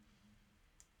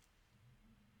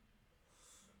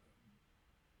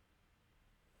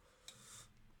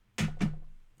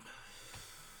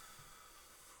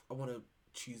 I want a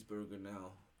cheeseburger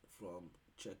now from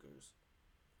Checkers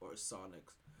or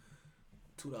Sonic's.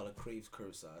 $2 Craves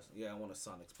curve size. Yeah, I want a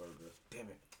Sonic's burger. Damn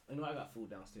it. I know I got food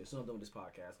downstairs. So I'm done with this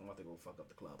podcast. I'm about to go fuck up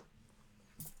the club.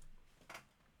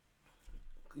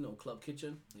 You know, Club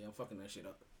Kitchen? Yeah, I'm fucking that shit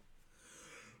up.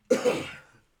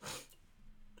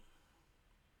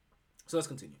 So let's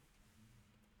continue.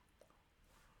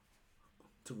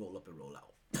 To roll up and roll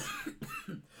out.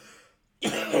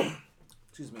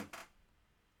 Excuse me.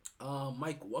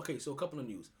 Mike. Okay, so a couple of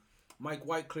news. Mike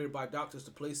White cleared by doctors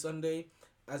to play Sunday.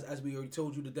 As we already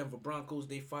told you, the Denver Broncos,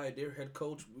 they fired their head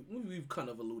coach. We've kind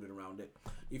of alluded around it.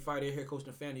 They fired their head coach,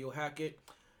 Nathaniel Hackett.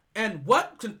 And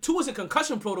what? Tua is in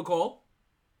concussion protocol.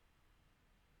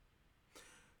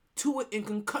 Tua in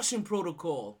concussion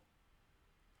protocol.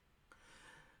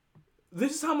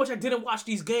 This is how much I didn't watch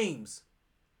these games.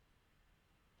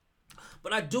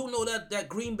 But I do know that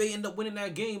Green Bay ended up winning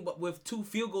that game, but with 2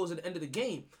 field goals at the end of the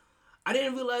game. I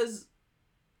didn't realize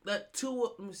that Tua,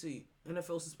 let me see,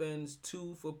 NFL suspends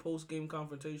 2 for post-game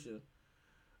confrontation.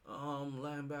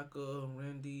 Linebacker,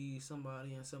 Randy,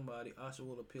 somebody. Usher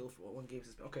will appeal for 1 game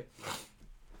suspension. Okay.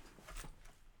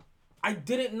 I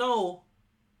didn't know.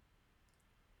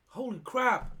 Holy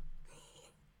crap.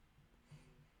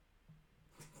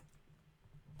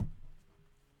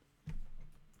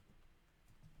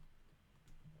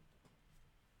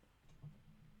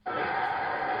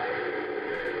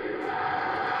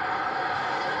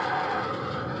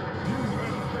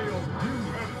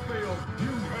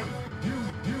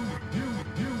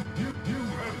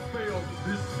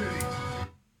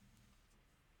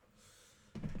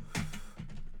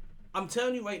 I'm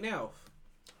telling you right now.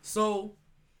 So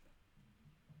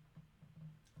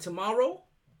tomorrow,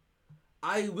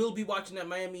 I will be watching that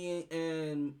Miami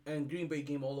and Green Bay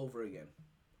game all over again.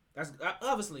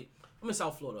 Obviously I'm in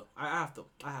South Florida. I have to.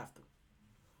 All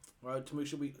right, to make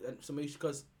sure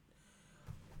because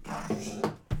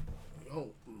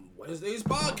Wednesday's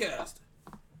podcast.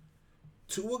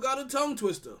 Tua got a tongue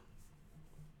twister.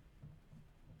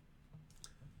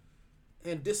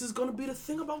 And this is gonna be the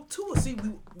thing about Tua. See,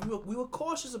 we were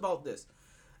cautious about this,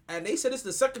 and they said this is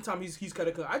the second time he's got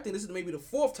a concussion. I think this is maybe the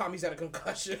fourth time he's had a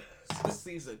concussion this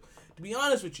season. To be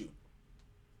honest with you,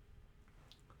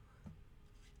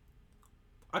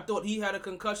 I thought he had a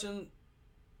concussion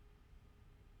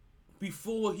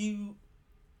before he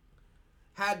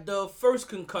had the first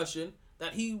concussion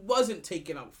that he wasn't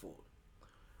taken out for.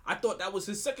 I thought that was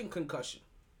his second concussion.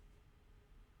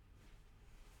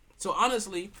 So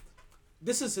honestly,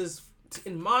 this is his,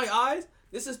 in my eyes,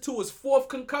 this is Tua's fourth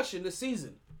concussion this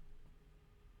season.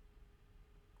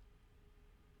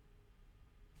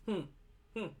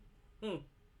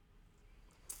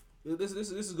 This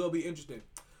is gonna be interesting.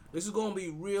 This is gonna be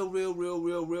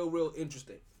real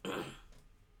interesting.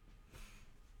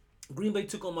 Green Bay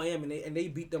took on Miami and they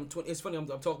beat them 20. It's funny, I'm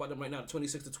talking about them right now,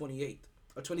 26-28.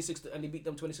 Or 26 and they beat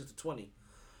them 26-20.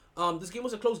 This game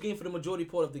was a close game for the majority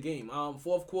part of the game.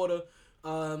 Fourth quarter,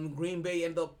 Green Bay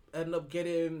end up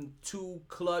getting two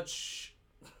clutch.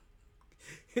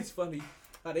 It's funny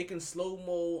how they can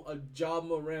slow-mo a Ja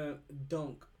Morant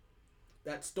dunk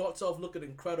that starts off looking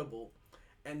incredible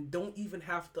and don't even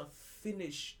have to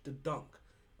finish the dunk.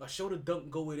 Or show the dunk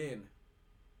going in.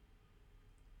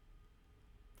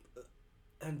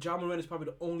 And Ja Morant is probably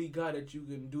the only guy that you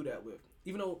can do that with.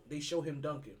 Even though they show him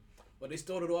dunking. But they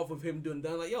started off with him doing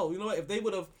that. Like, yo, you know what? If they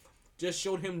would have just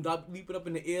showed him leaping up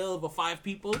in the air over 5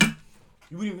 people,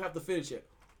 you wouldn't even have to finish it.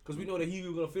 Because we know that he's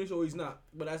going to finish or he's not.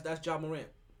 But that's Ja Morant.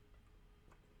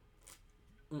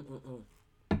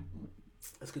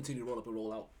 Let's continue to roll up and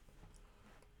roll out.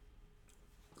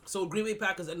 So Green Bay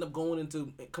Packers end up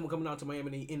coming out to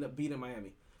Miami and they end up beating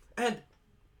Miami. And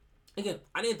again,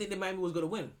 I didn't think that Miami was going to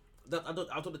win. I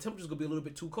thought the temperature was going to be a little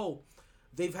bit too cold.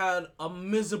 They've had a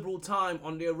miserable time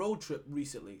on their road trip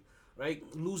recently, right?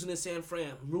 Losing in San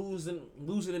Fran,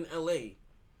 losing in LA.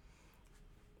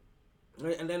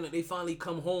 Right? And then they finally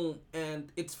come home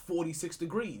and it's 46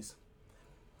 degrees.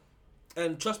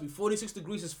 And trust me, 46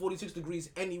 degrees is 46 degrees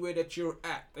anywhere that you're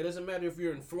at. It doesn't matter if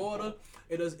you're in Florida.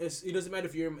 It doesn't matter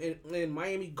if you're in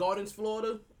Miami Gardens,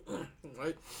 Florida,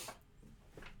 right?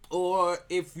 Or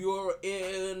if you're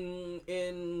in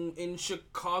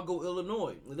Chicago,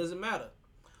 Illinois. It doesn't matter.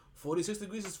 46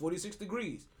 degrees is 46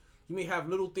 degrees. You may have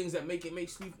little things that make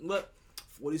sleep, but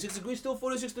 46 degrees, still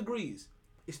 46 degrees.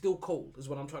 It's still cold, is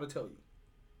what I'm trying to tell you.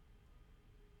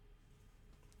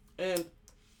 And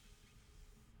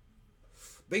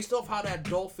based off how that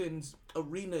Dolphins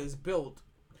arena is built,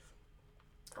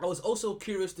 I was also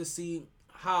curious to see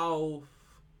how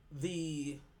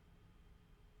the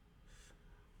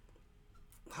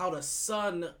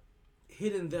sun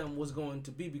hitting them was going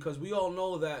to be, because we all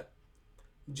know that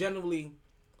generally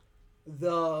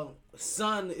the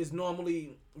sun is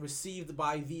normally received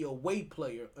by the away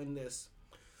player in this,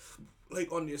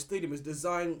 like on their stadium. It's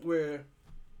designed where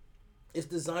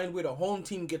the home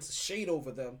team gets shade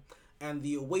over them and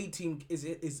the away team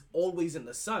is always in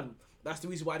the sun. That's the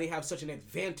reason why they have such an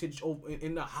advantage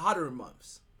in the hotter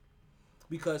months,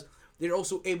 because they're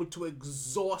also able to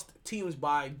exhaust teams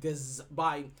by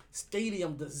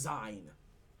stadium design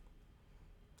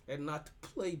and not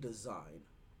play design.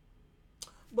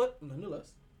 But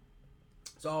nonetheless,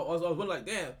 so I was wondering, like,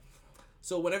 damn.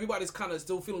 So when everybody's kind of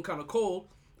still feeling kind of cold,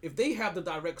 if they have the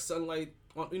direct sunlight,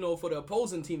 for the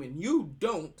opposing team and you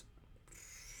don't,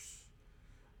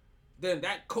 then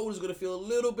that cold is gonna feel a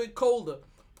little bit colder,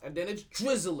 and then it's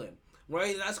drizzling,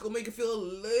 right? That's gonna make it feel a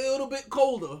little bit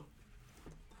colder.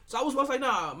 So I was like,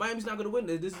 nah, Miami's not gonna win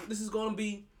this. This is gonna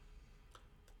be.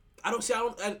 This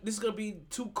is gonna be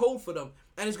too cold for them,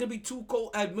 and it's gonna be too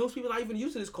cold. And most people are not even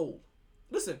used to this cold.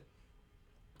 Listen,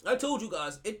 I told you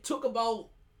guys, it took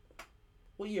about,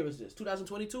 what year is this?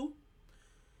 2022.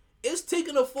 It's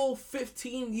taken a full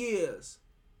 15 years.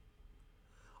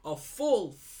 A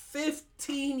full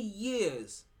 15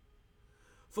 years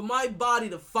for my body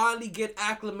to finally get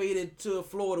acclimated to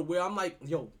Florida, where I'm like,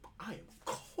 yo, I am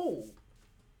cold.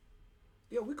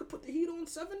 Yo, we could put the heat on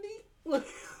 70? Like,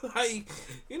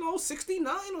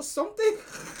 69 or something?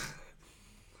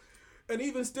 And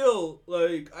even still,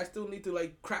 like, I still need to,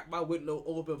 like, crack my window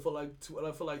open for,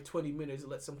 like, 20 minutes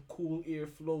and let some cool air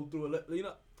flow through it.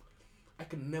 I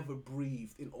can never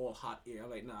breathe in all hot air. I'm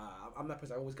like, nah, I'm that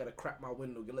person. I always gotta crack my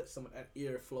window, let some of that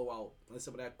air flow out, let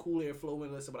some of that cool air flow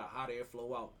in, let some of that hot air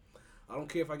flow out. I don't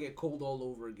care if I get cold all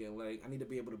over again. Like, I need to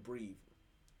be able to breathe.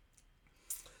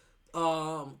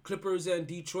 Clippers and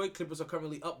Detroit. Clippers are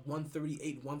currently up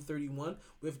 138-131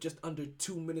 with just under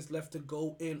 2 minutes left to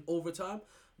go in overtime.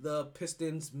 The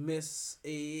Pistons miss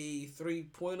a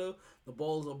 3-pointer. The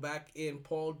balls are back in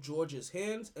Paul George's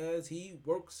hands as he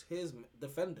works his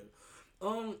defender.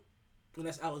 And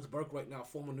that's Alex Burke right now,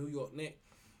 former New York Knick.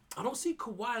 I don't see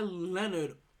Kawhi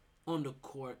Leonard on the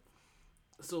court.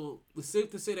 So it's safe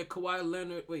to say that Kawhi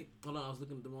Leonard... Wait, hold on, I was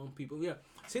looking at the wrong people. Yeah,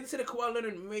 safe to say that Kawhi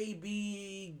Leonard may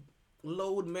be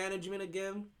load management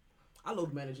again. I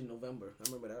load managed in November. I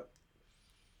remember that.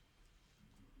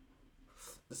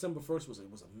 December 1st was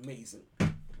amazing.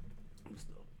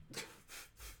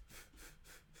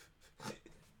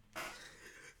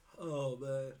 Oh,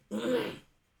 man.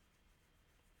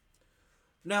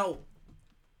 Now,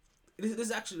 this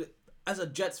is actually, as a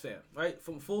Jets fan, right?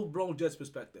 From a full-blown Jets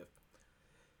perspective,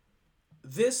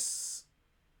 this,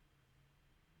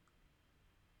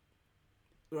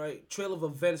 right, trail of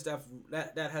events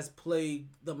that has played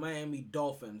the Miami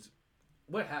Dolphins,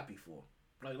 we're happy for.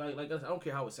 Like I don't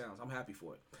care how it sounds. I'm happy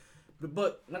for it.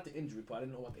 But not the injury part. I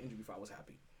didn't know about the injury part. I was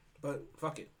happy. But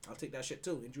fuck it. I'll take that shit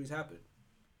too. Injuries happen.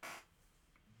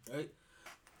 Right?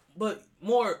 But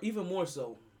even more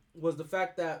so, was the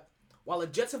fact that while the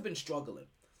Jets have been struggling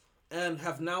and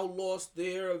have now lost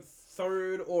their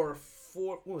third or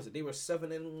fourth, what was it? They were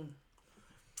 7-3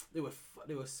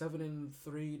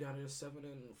 down here, 7-4.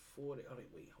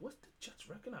 Wait, what's the Jets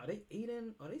record now? Are they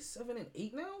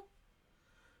 7-8 now?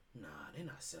 Nah, they're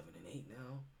not 7-8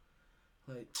 now.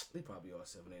 Like, they probably are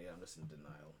 7-8. I'm just in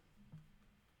denial.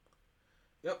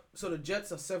 Yep. So the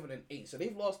Jets are 7-8. So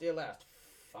they've lost their last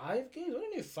 5 games. What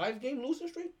are they? 5-game losing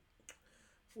streak?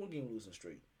 4-game losing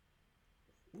streak.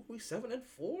 Were we 7-4?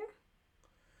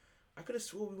 I could have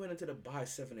swore we went into the bye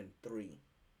 7-3.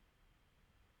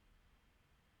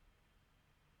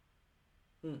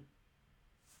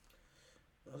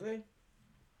 Okay.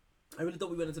 I really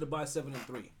thought we went into the bye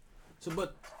 7-3. So,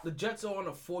 but the Jets are on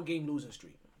a 4-game losing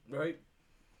streak, right?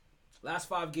 Last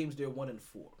 5 games, they're 1-4.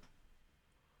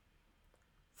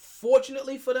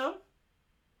 Fortunately for them,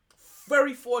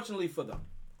 very fortunately for them,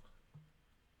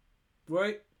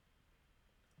 right?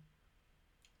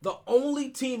 The only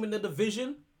team in the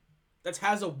division that's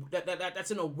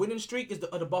in a winning streak is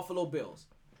the Buffalo Bills.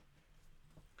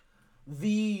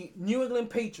 The New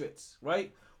England Patriots,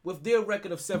 right, with their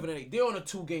record of 7-8, they're on a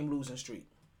 2-game losing streak.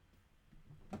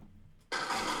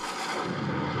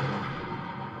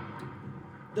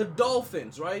 The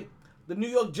Dolphins, right? The New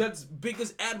York Jets'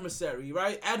 biggest adversary,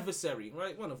 right?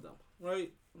 One of them,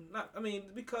 right?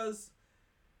 Because,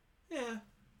 yeah,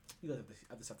 you guys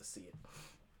just have to see it.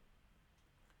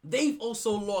 They've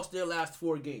also lost their last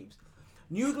 4 games.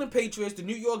 New England Patriots, the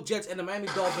New York Jets, and the Miami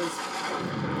Dolphins,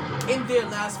 in their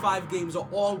last 5 games, are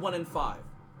all 1-5.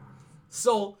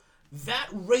 So that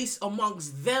race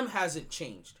amongst them hasn't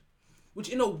changed, which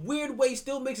in a weird way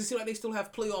still makes it seem like they still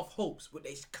have playoff hopes, but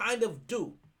they kind of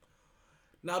do.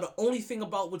 Now, the only thing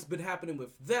about what's been happening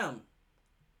with them,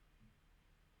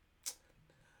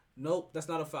 nope, that's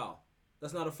not a foul.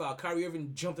 That's not a foul. Kyrie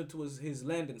Irving jumped into his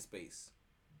landing space.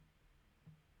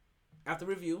 After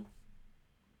review.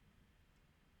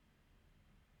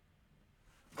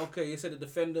 Okay, you said the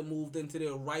defender moved into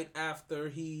there right after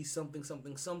he something.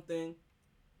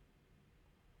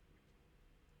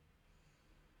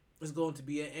 It's going to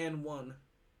be an and 1.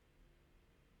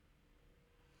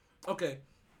 Okay.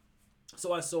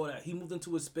 So I saw that. He moved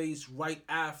into his space right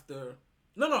after.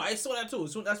 No, I saw that too.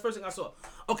 So that's the first thing I saw.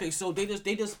 Okay, so they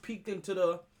just peeked into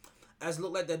the, as it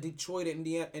looked like that Detroit and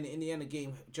Indiana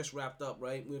game just wrapped up,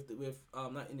 right? With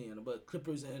not Indiana, but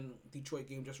Clippers and Detroit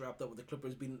game just wrapped up with the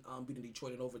Clippers beating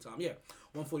Detroit in overtime. Yeah,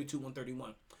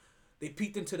 142-131. They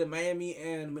peeked into the Miami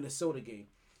and Minnesota game.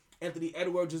 Anthony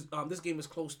Edwards is, this game is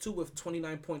close too with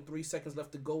 29.3 seconds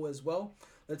left to go as well.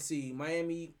 Let's see,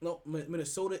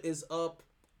 Minnesota is up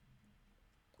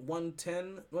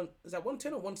 110. Is that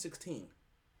 110 or 116?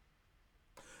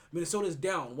 Minnesota is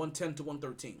down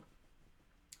 110-113.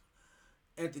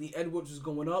 Anthony Edwards is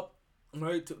going up,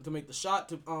 right, to make the shot,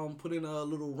 to put in a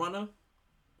little runner.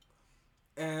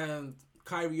 And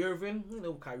Kyrie Irving, you know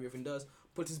what Kyrie Irving does,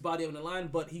 puts his body on the line,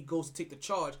 but he goes to take the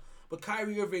charge. But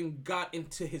Kyrie Irving got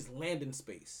into his landing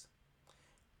space.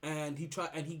 And he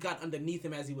got underneath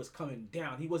him as he was coming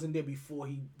down. He wasn't there before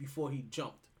he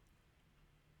jumped.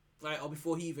 Right, or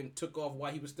before he even took off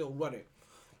while he was still running.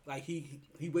 Like he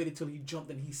waited till he jumped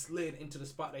and he slid into the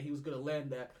spot that he was gonna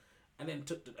land at. and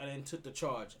then took the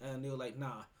charge, and they were like,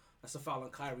 nah, that's a foul on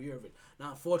Kyrie Irving.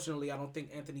 Now, unfortunately, I don't think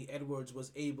Anthony Edwards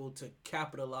was able to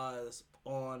capitalize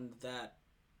on that.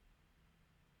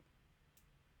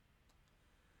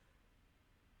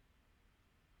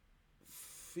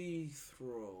 Free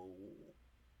throw.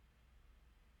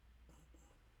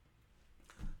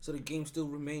 So the game still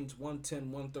remains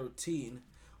 110-113.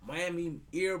 Miami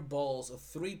airballs a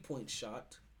 3-point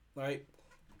shot, right?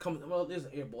 There's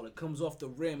an airball. It comes off the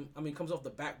rim. Comes off the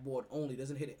backboard only.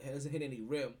 Doesn't hit any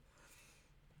rim.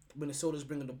 Minnesota's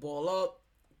bringing the ball up.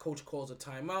 Coach calls a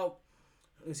timeout.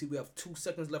 Let's see. We have 2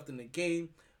 seconds left in the game.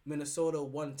 Minnesota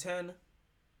 110.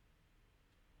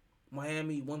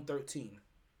 Miami 113.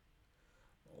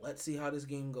 Let's see how this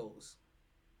game goes.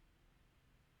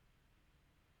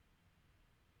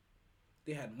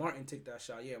 They had Martin take that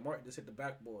shot. Yeah, Martin just hit the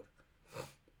backboard.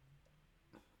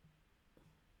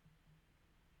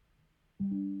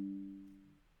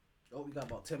 Oh, we got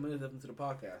about 10 minutes left into the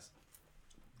podcast.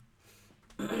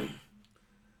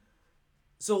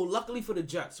 So, luckily for the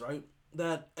Jets, right,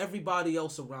 that everybody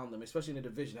else around them, especially in the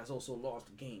division, has also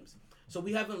lost games. So,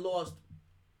 we haven't lost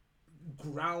a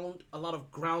lot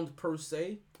of ground per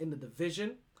se in the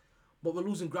division, but we're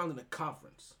losing ground in the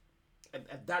conference. And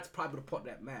that's probably the part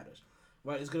that matters.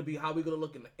 Right, it's gonna be how we're gonna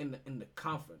look in the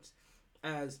conference,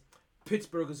 as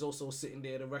Pittsburgh is also sitting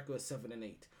there at a record of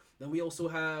 7-8. Then we also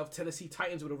have Tennessee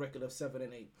Titans with a record of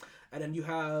 7-8, and then you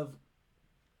have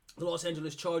the Los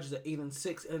Angeles Chargers at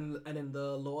 8-6, and then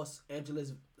the Las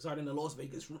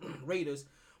Vegas Raiders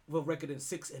with a record of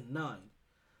 6-9.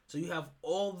 So you have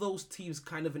all those teams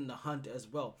kind of in the hunt as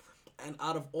well. And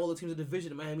out of all the teams in the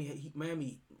division,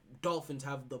 Miami Dolphins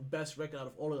have the best record out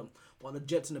of all of them. While the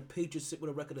Jets and the Patriots sit with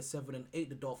a record of 7-8,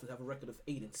 the Dolphins have a record of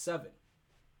 8-7.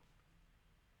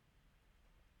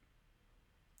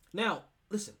 Now,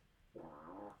 listen.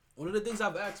 One of the things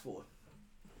I've asked for.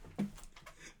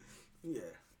 Yeah,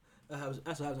 that's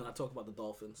what happens when I talk about the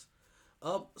Dolphins.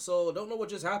 So don't know what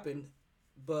just happened,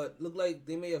 but look like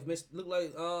they may have missed. Look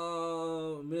like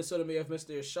Minnesota may have missed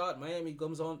their shot. Miami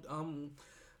moves on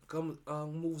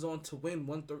to win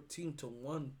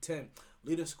 113-110.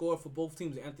 Leading scorer for both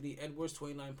teams, Anthony Edwards,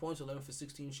 29 points, 11 for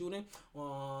 16 shooting,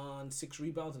 on 6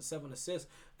 rebounds and 7 assists.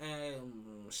 And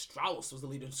Strauss was the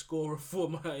leading scorer for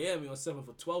Miami on 7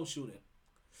 for 12 shooting.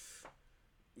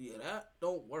 Yeah, that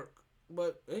don't work.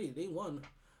 But hey, they won.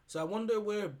 So I wonder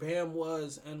where Bam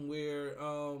was and where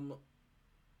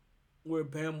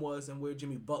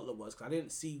Jimmy Butler was, because I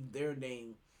didn't see their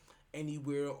name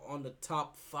anywhere on the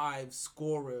top 5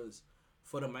 scorers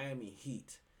for the Miami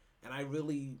Heat. And I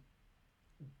really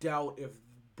doubt, if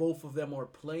both of them are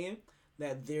playing,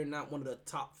 that they're not one of the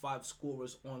top 5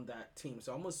 scorers on that team.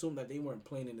 So I'm going to assume that they weren't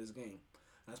playing in this game.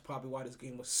 That's probably why this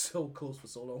game was so close for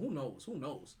so long. Who knows? I'm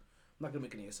not going to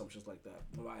make any assumptions like that.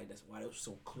 That's why it was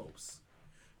so close.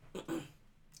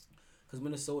 Because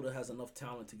Minnesota has enough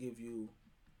talent to give you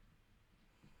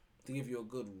a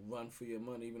good run for your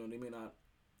money, even though they may not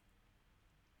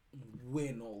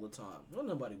win all the time. Well,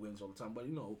 nobody wins all the time, but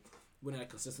when at a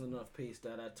consistent enough pace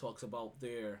that talks about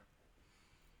that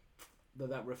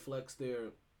reflects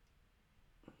their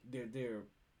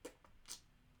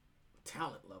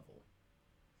talent level.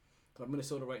 But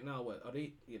Minnesota right now, what are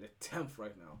they? Yeah, they're 10th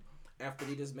right now. After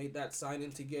they just made that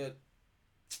signing to get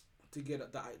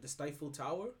the Stifle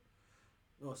Tower.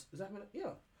 No, is that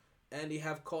yeah? And you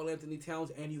have Karl Anthony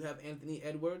Towns, and you have Anthony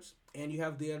Edwards, and you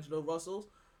have D'Angelo Russell.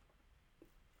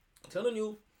 I'm telling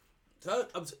you,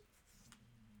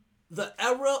 the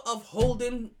era of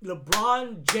holding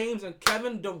LeBron James and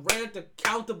Kevin Durant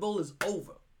accountable is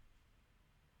over.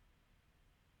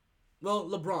 Well,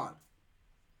 LeBron.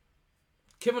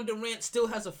 Kevin Durant still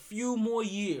has a few more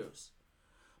years,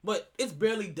 but it's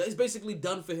basically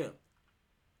done for him.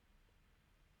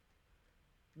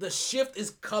 The shift is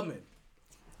coming.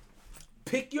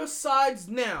 Pick your sides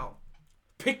now.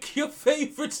 Pick your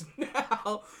favorites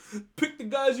now. Pick the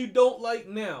guys you don't like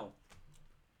now.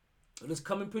 And it's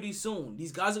coming pretty soon.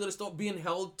 These guys are going to start being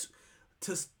held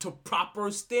to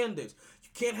proper standards. You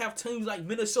can't have teams like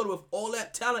Minnesota with all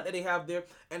that talent that they have there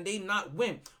and they not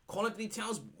win. Karl Anthony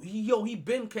Towns, he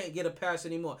can't get a pass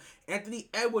anymore. Anthony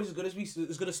Edwards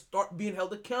is gonna start being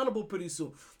held accountable pretty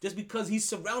soon, just because he's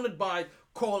surrounded by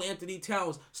Karl Anthony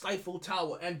Towns, Stifle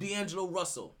Tower, and D'Angelo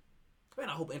Russell. Man,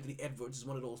 I hope Anthony Edwards is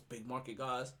one of those big market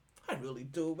guys. I really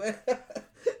do, man.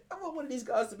 I want one of these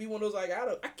guys to be one of those, like,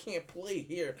 I can't play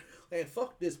here. Man,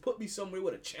 fuck this. Put me somewhere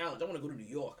with a challenge. I want to go to New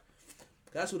York.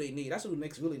 That's what they need. That's what the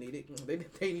Knicks really need.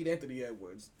 They need Anthony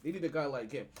Edwards. They need a guy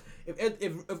like him.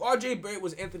 If R.J. Barrett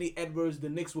was Anthony Edwards, the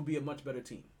Knicks would be a much better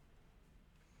team.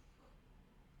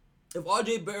 If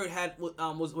R.J. Barrett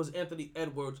was Anthony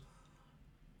Edwards,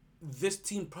 this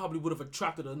team probably would have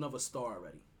attracted another star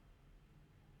already.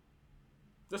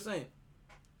 Just saying.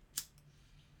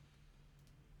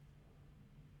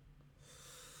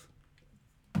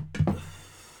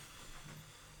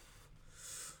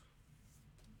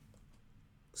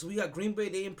 So we got Green Bay.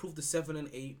 They improved to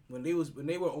 7-8 when they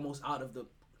were almost out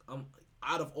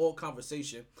of all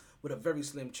conversation with a very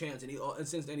slim chance. And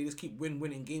since then they just keep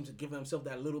winning games and giving themselves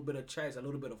that little bit of chance, a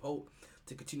little bit of hope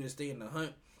to continue to stay in the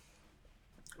hunt.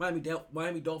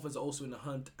 Miami Dolphins are also in the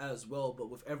hunt as well,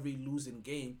 but with every losing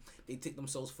game, they take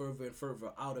themselves further and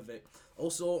further out of it.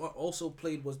 Also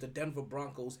played was the Denver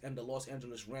Broncos and the Los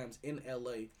Angeles Rams in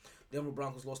LA. Denver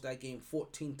Broncos lost that game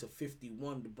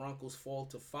 14-51. The Broncos fall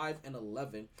to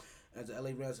 5-11, as the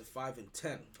LA Rams are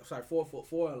 5-10. Sorry,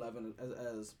 4-11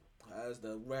 as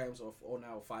the Rams are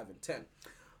now 5-10.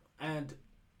 And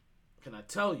can I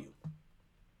tell you,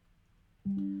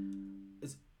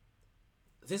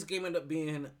 this game ended up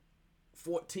being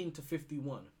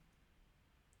 14-51.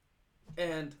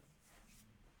 And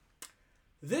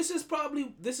this is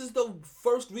the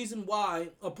first reason why,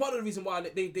 or part of the reason why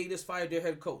they just fired their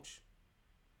head coach.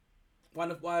 Why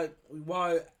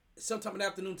sometime in the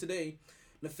afternoon today,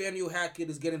 Nathaniel Hackett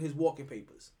is getting his walking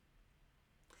papers.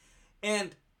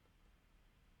 And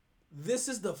this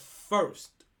is the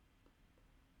first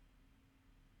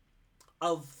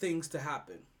of things to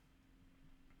happen.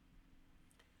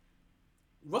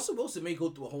 Russell Wilson may go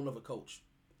through a whole nother coach.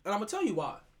 And I'm going to tell you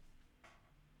why.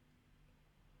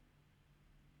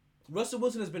 Russell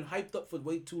Wilson has been hyped up for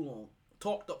way too long.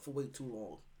 Talked up for way too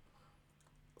long.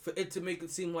 For it to make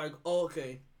it seem like, oh,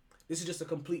 okay, this is just a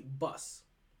complete bust.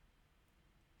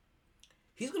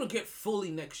 He's going to get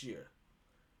fully next year.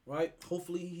 Right?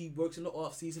 Hopefully he works in the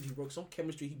offseason. He works on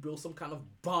chemistry. He builds some kind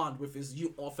of bond with his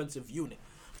offensive unit.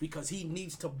 Because he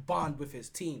needs to bond with his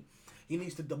team. He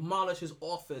needs to demolish his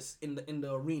office in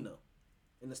the arena,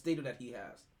 in the stadium that he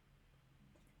has.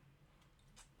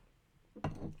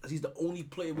 He's the only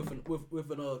player with an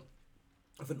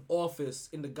office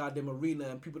in the goddamn arena,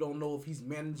 and people don't know if he's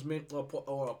management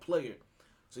or a player.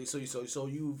 So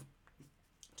you've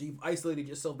isolated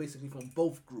yourself basically from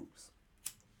both groups.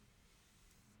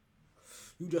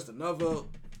 You just another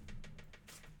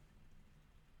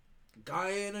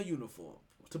guy in a uniform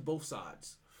to both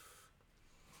sides.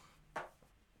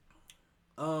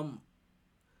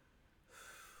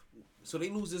 So they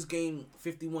lose this game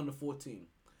 51-14.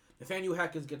 Nathaniel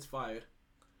Hackett gets fired.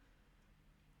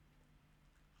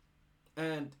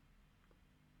 And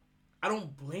I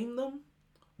don't blame them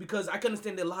because I can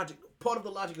understand their logic. Part of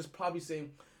the logic is probably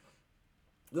saying,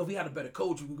 well, if we had a better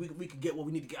coach, we could get what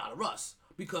we need to get out of Russ.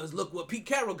 Because look what Pete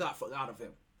Carroll got out of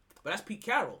him. But that's Pete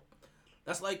Carroll.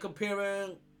 That's like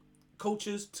comparing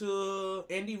coaches to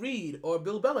Andy Reid or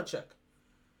Bill Belichick.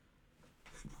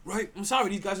 Right? I'm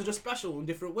sorry, these guys are just special in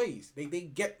different ways. They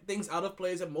get things out of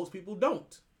players that most people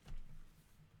don't.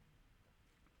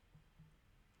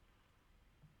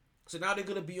 So now they're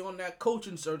going to be on that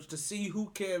coaching search to see who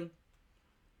can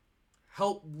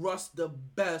help Russ the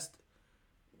best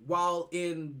while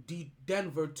in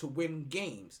Denver to win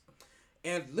games.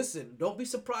 And listen, don't be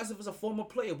surprised if it's a former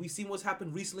player. We've seen what's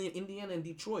happened recently in Indiana and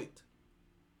Detroit.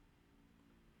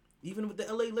 Even with the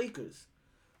LA Lakers.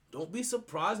 Don't be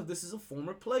surprised if this is a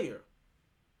former player.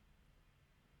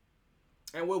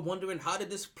 And we're wondering, how did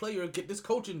this player get this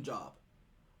coaching job?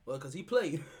 Well, because he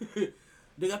played.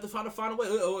 They got to find a way.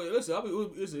 Listen,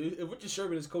 if Richard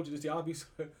Sherman is coaching this team, I'll be...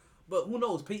 But who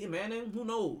knows? Peyton Manning? Who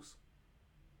knows?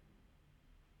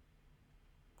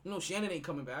 You know, Shannon ain't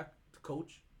coming back to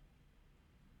coach.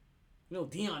 You know,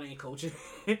 Dion ain't coaching.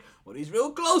 But he's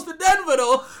real close to Denver,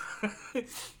 though.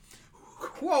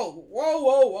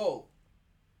 Whoa.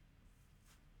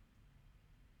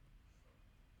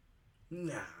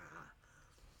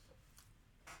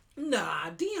 Nah,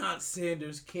 Deion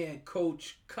Sanders can't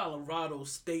coach Colorado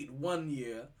State 1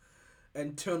 year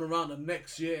and turn around the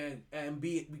next year and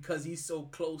be, because he's so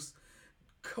close,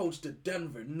 coach the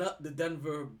Denver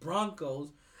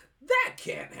Broncos. That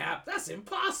can't happen. That's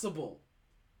impossible.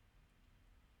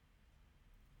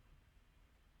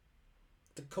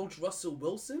 To coach Russell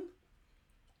Wilson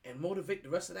and motivate the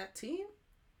rest of that team?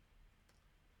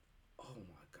 Oh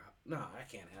my God. Nah, that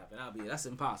can't happen. That's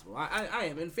impossible. I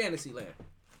am in fantasy land.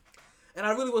 And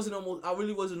I really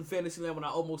wasn't in fantasy land when I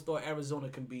almost thought Arizona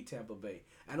can beat Tampa Bay.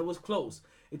 And it was close.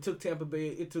 It took Tampa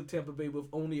Bay with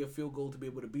only a field goal to be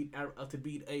able to beat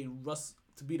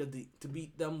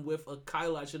them with a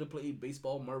Kyle I should have played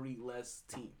baseball Murray-less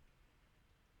team.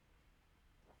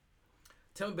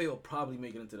 Tampa Bay will probably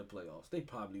make it into the playoffs. They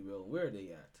probably will. Where are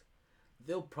they at?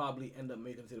 they'll probably end up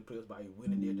making it to the playoffs by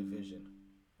winning their division.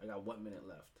 I got 1 minute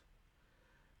left.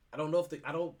 I don't know if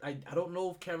I don't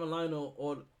know if Carolina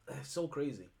or it's so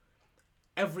crazy.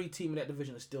 Every team in that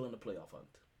division is still in the playoff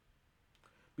hunt.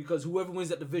 Because whoever wins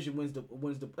that division wins the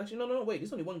actually no wait,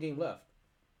 there's only 1 game left.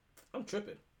 I'm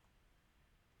tripping.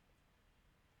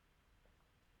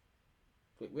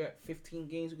 Wait, we're at 15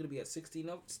 games. We're gonna be at 16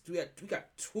 now. We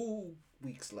got 2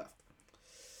 weeks left.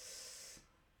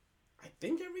 I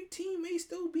think every team may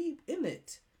still be in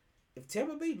it. If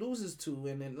Tampa Bay loses 2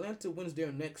 and Atlanta wins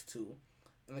their next 2,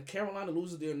 and then Carolina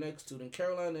loses their next 2, then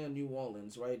Carolina and New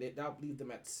Orleans, right? That'll leave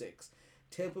them at 6.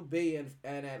 Tampa Bay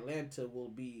and Atlanta will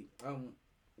be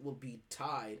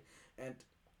tied, and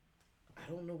I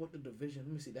don't know what the division.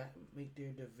 Let me see that make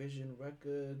their division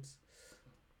records.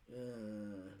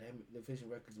 That division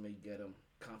records may get them.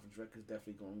 Conference records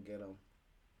definitely gonna get them.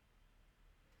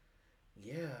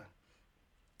 Yeah,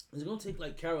 it's gonna take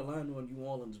like Carolina or New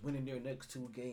Orleans winning their next 2 games.